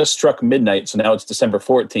 It had just struck midnight, so now it's December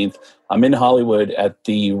 14th. I'm in Hollywood at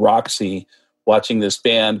the Roxy watching this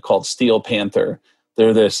band called Steel Panther.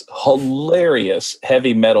 They're this hilarious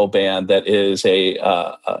heavy metal band that is a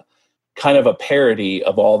kind of a parody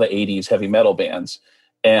of all the 80s heavy metal bands.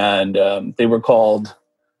 And they were called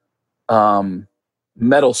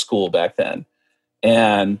Metal School back then.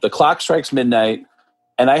 And the clock strikes midnight.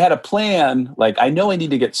 And I had a plan, like, I know I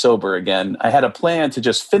need to get sober again. I had a plan to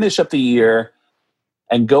just finish up the year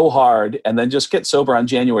and go hard and then just get sober on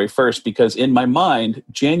January 1st, because in my mind,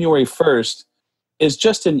 January 1st is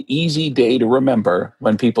just an easy day to remember.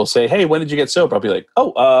 When people say, hey, when did you get sober? I'll be like,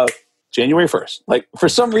 January 1st. Like, for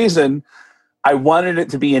some reason, I wanted it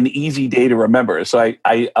to be an easy day to remember. So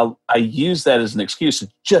I used that as an excuse to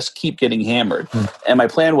just keep getting hammered. And my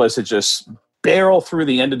plan was to just barrel through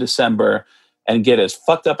the end of December and get as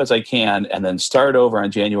fucked up as I can, and then start over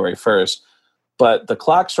on January 1st. But the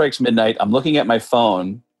clock strikes midnight. I'm looking at my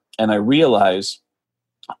phone, and I realize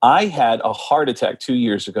I had a heart attack 2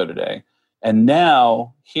 years ago today. And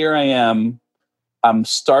now here I am. I'm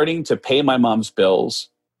starting to pay my mom's bills.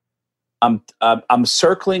 I'm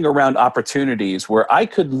circling around opportunities where I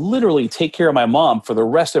could literally take care of my mom for the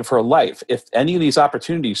rest of her life if any of these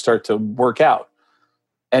opportunities start to work out.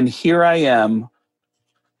 And here I am,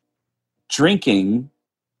 drinking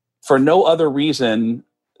for no other reason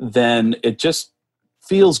than it just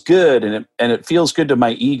feels good, and it feels good to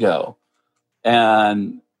my ego.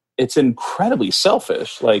 And it's incredibly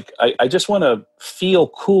selfish. Like I just want to feel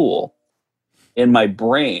cool in my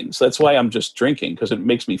brain. So that's why I'm just drinking, because it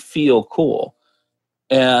makes me feel cool.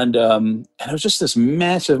 And it was just this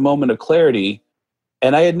massive moment of clarity.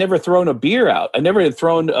 And I had never thrown a beer out. I never had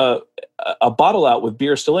thrown a bottle out with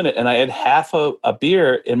beer still in it. And I had half a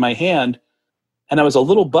beer in my hand, and I was a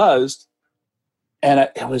little buzzed. And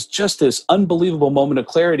it was just this unbelievable moment of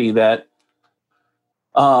clarity that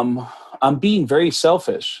I'm being very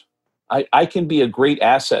selfish. I can be a great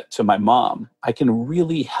asset to my mom. I can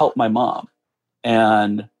really help my mom.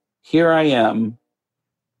 And here I am,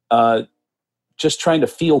 just trying to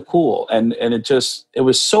feel cool. And it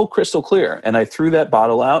was so crystal clear. And I threw that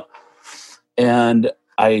bottle out, and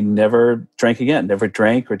I never drank again, never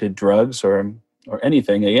drank or did drugs or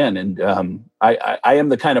anything again. And I am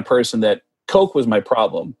the kind of person that Coke was my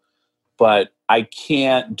problem, but I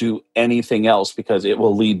can't do anything else because it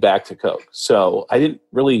will lead back to Coke. So I didn't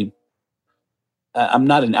really, I'm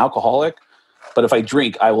not an alcoholic, but if I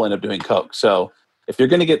drink, I will end up doing Coke. So if you're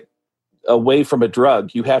going to get away from a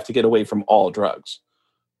drug, you have to get away from all drugs.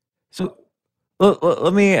 So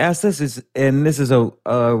let me ask this, and this is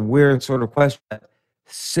a weird sort of question.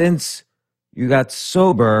 Since you got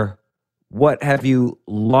sober, what have you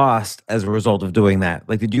lost as a result of doing that?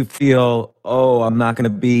 Like, did you feel, oh, I'm not going to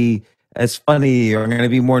be as funny, or I'm going to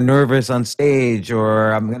be more nervous on stage,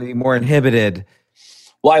 or I'm going to be more inhibited?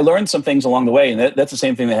 Well, I learned some things along the way, and that's the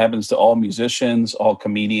same thing that happens to all musicians, all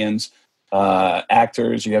comedians,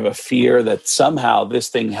 actors. You have a fear that somehow this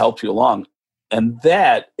thing helps you along. And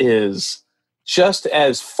that is just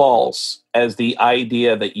as false as the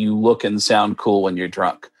idea that you look and sound cool when you're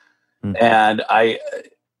drunk. And I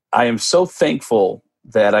am so thankful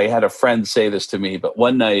that I had a friend say this to me. But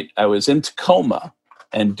one night I was in Tacoma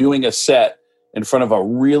and doing a set in front of a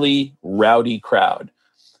really rowdy crowd.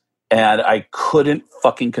 And I couldn't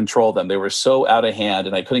fucking control them. They were so out of hand,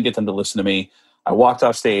 and I couldn't get them to listen to me. I walked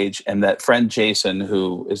off stage, and that friend Jason,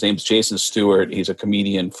 who his name's Jason Stewart, he's a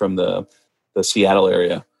comedian from the Seattle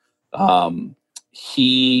area. When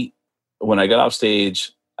I got off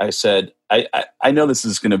stage, I said, I know this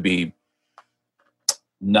is going to be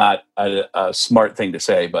not a smart thing to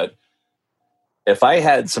say, but if I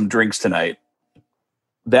had some drinks tonight,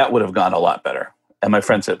 that would have gone a lot better. And my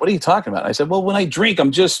friend said, what are you talking about? I said, well, when I drink,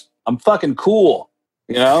 I'm fucking cool.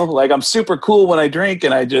 You know, like I'm super cool when I drink,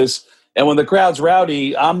 and and when the crowd's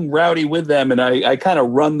rowdy, I'm rowdy with them, and I kind of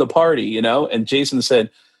run the party, you know? And Jason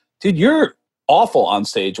said, dude, you're awful on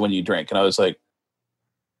stage when you drink. And I was like,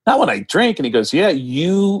 not when I drink. And he goes, yeah,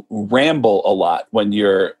 you ramble a lot when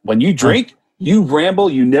you drink. You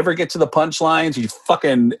ramble, you never get to the punchlines, you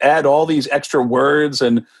fucking add all these extra words,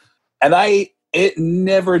 and it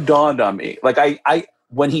never dawned on me. Like I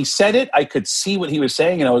when he said it, I could see what he was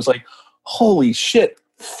saying, and I was like, holy shit,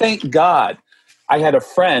 thank God I had a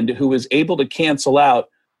friend who was able to cancel out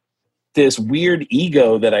this weird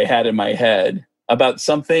ego that I had in my head about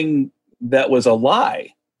something that was a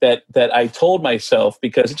lie. That I told myself,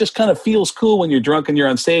 because it just kind of feels cool when you're drunk and you're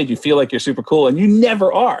on stage. You feel like you're super cool, and you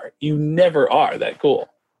never are. You never are that cool.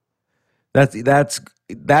 That's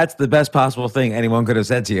the best possible thing anyone could have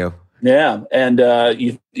said to you. Yeah, and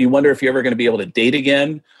you wonder if you're ever going to be able to date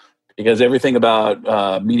again, because everything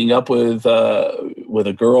about meeting up with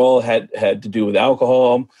a girl had to do with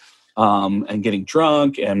alcohol and getting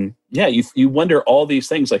drunk, and yeah, you wonder all these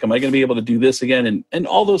things, like, am I going to be able to do this again? And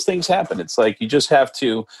all those things happen. It's like you just have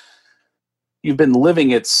to. You've been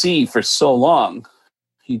living at sea for so long,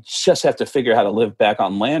 you just have to figure out how to live back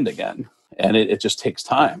on land again, and it just takes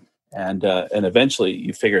time, and eventually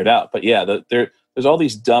you figure it out. But yeah, there's all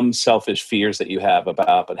these dumb, selfish fears that you have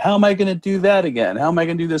about, but how am I going to do that again? How am I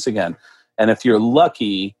going to do this again? And if you're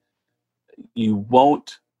lucky, you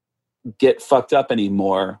won't get fucked up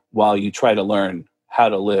anymore while you try to learn how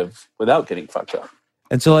to live without getting fucked up.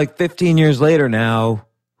 And so, like 15 years later now,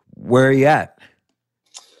 where are you at?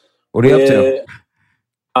 What are you up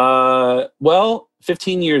to? Well,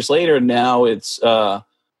 15 years later now, it's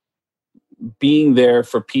being there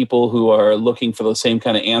for people who are looking for the same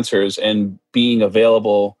kind of answers, and being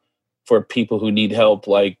available for people who need help,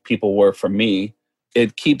 like people were for me.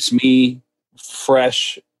 It keeps me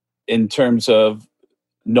fresh in terms of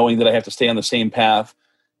knowing that I have to stay on the same path,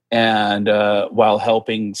 and while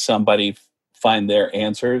helping somebody find their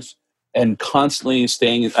answers, and constantly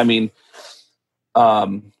staying. I mean,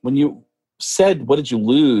 when you said, what did you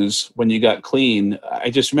lose when you got clean? I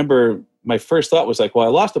just remember my first thought was like, well, I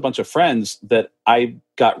lost a bunch of friends that I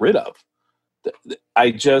got rid of.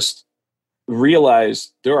 I just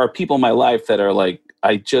realized there are people in my life that are like,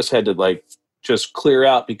 I just had to like just clear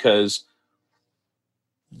out, because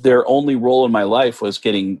their only role in my life was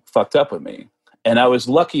getting fucked up with me. And I was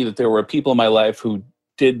lucky that there were people in my life who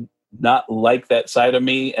did not like that side of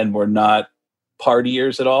me and were not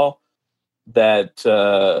partiers at all, that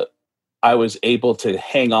I was able to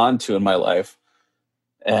hang on to in my life.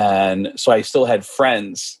 And so I still had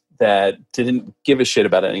friends that didn't give a shit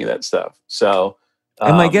about any of that stuff. So,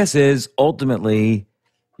 and my guess is ultimately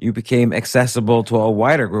you became accessible to a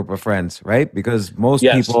wider group of friends, right? Because most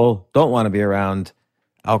people don't want to be around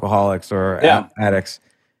alcoholics or addicts.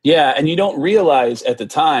 Yeah, and you don't realize at the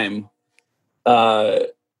time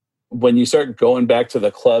when you start going back to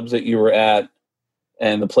the clubs that you were at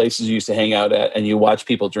and the places you used to hang out at, and you watch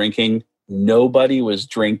people drinking, nobody was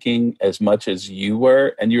drinking as much as you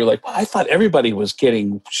were. And you're like, well, I thought everybody was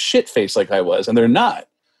getting shit-faced like I was, and they're not.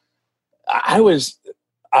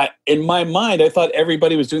 In my mind, I thought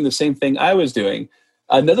everybody was doing the same thing I was doing.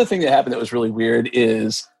 Another thing that happened that was really weird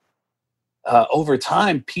is over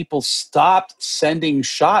time, people stopped sending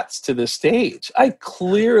shots to the stage. I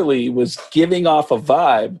clearly was giving off a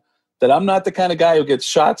vibe that I'm not the kind of guy who gets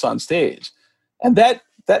shots on stage. And that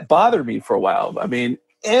bothered me for a while. I mean,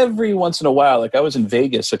 every once in a while, like I was in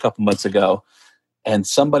Vegas a couple months ago, and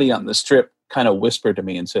somebody on the strip kind of whispered to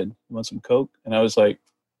me and said, "You want some Coke?" And I was like,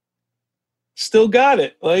 "Still got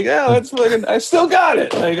it." Like, oh, it's fucking, I still got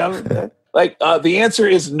it. Like, the answer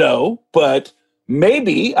is no, but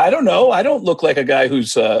maybe, I don't know. I don't look like a guy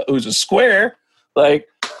who's a square. Like,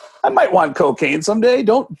 I might want cocaine someday.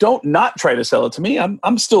 Don't not try to sell it to me.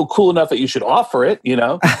 I'm still cool enough that you should offer it, you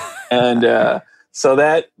know? And so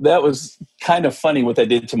that was kind of funny what that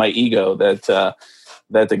did to my ego, that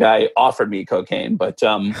the guy offered me cocaine. But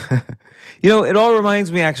you know, it all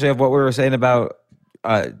reminds me actually of what we were saying about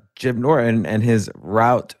Jim Norton and his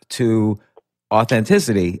route to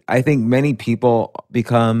authenticity. I think many people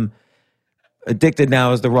become addicted,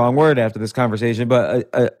 now is the wrong word after this conversation, but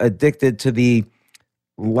addicted to the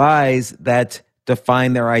lies that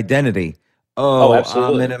define their identity. Oh,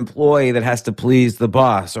 absolutely. I'm an employee that has to please the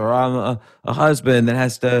boss, or I'm a husband that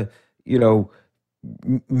has to, you know,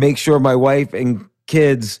 make sure my wife and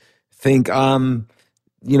kids think I'm,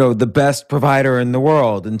 you know, the best provider in the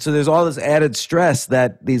world. And so there's all this added stress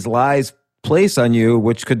that these lies place on you,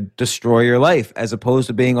 which could destroy your life, as opposed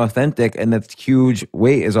to being authentic. And that huge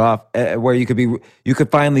weight is off, where you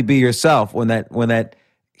could finally be yourself when that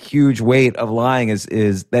huge weight of lying is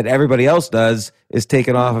that everybody else does is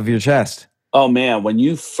taken off of your chest. Oh man, when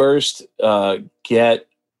you first get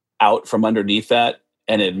out from underneath that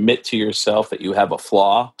and admit to yourself that you have a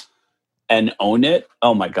flaw and own it,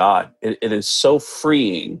 oh my God, it is so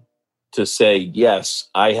freeing to say, yes,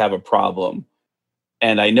 I have a problem,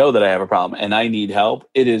 and I know that I have a problem and I need help.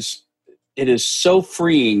 It is so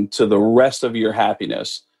freeing to the rest of your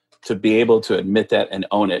happiness to be able to admit that and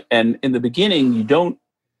own it. And in the beginning, you don't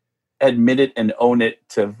admit it and own it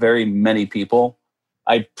to very many people.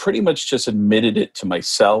 I pretty much just admitted it to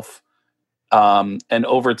myself. And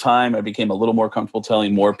over time, I became a little more comfortable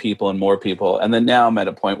telling more people and more people. And then now I'm at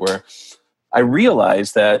a point where I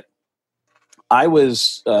realized that I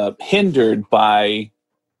was hindered by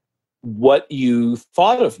what you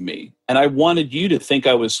thought of me. And I wanted you to think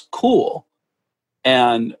I was cool.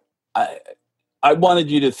 And I wanted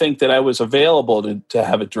you to think that I was available to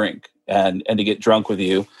have a drink and to get drunk with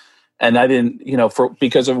you. And I didn't, you know,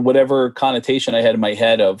 because of whatever connotation I had in my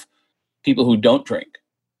head of people who don't drink.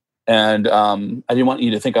 And I didn't want you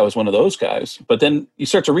to think I was one of those guys. But then you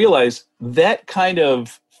start to realize that kind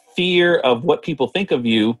of fear of what people think of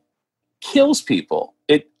you kills people.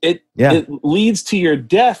 It leads to your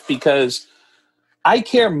death, because I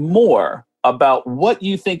care more about what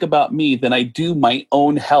you think about me than I do my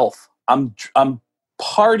own health. I'm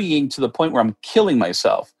partying to the point where I'm killing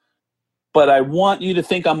myself. But I want you to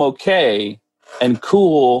think I'm okay and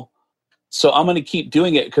cool, so I'm going to keep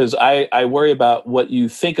doing it because I worry about what you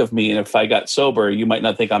think of me. And if I got sober, you might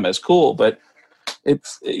not think I'm as cool. But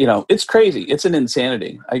it's, you know, it's crazy. It's an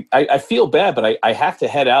insanity. I feel bad, but I have to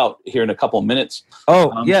head out here in a couple of minutes.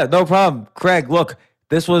 Oh, yeah, no problem. Craig, look,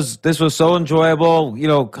 this was so enjoyable. You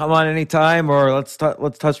know, come on anytime, or let's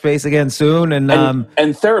touch base again soon.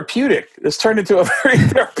 And therapeutic. This turned into a very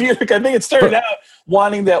therapeutic. I think it started out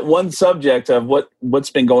wanting that one subject of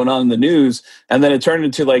what's been going on in the news, and then it turned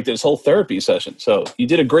into like this whole therapy session. So you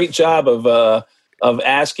did a great job of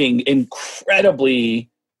asking incredibly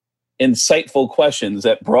insightful questions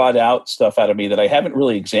that brought out stuff out of me that I haven't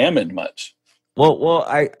really examined much. Well,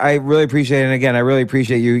 I really appreciate it. And again, I really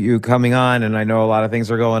appreciate you coming on, and I know a lot of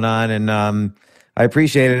things are going on, and I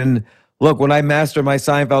appreciate it. And look, when I master my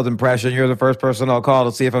Seinfeld impression, you're the first person I'll call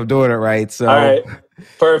to see if I'm doing it right. So, all right.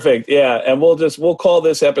 Perfect. Yeah. And we'll call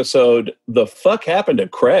this episode "The Fuck Happened to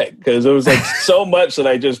Craig," because there was like so much that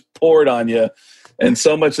I just poured on you and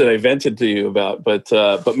so much that I vented to you about. But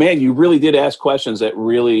man, you really did ask questions that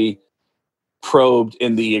really probed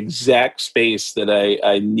in the exact space that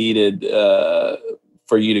I needed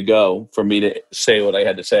for you to go, for me to say what I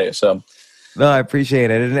had to say. So No, I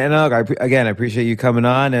appreciate it. And look, I appreciate you coming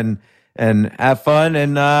on and have fun.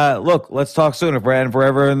 And look, let's talk soon. If we're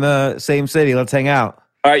ever in the same city, let's hang out.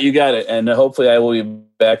 all right, you got it. And hopefully I will be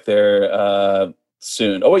back there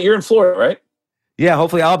soon. Oh, wait, you're in Florida, right? Yeah,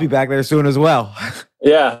 hopefully I'll be back there soon as well.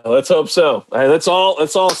 Yeah, let's hope so. All right, let's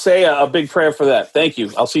all say a big prayer for that. Thank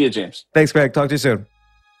you. I'll see you, James. Thanks, Greg. Talk to you soon.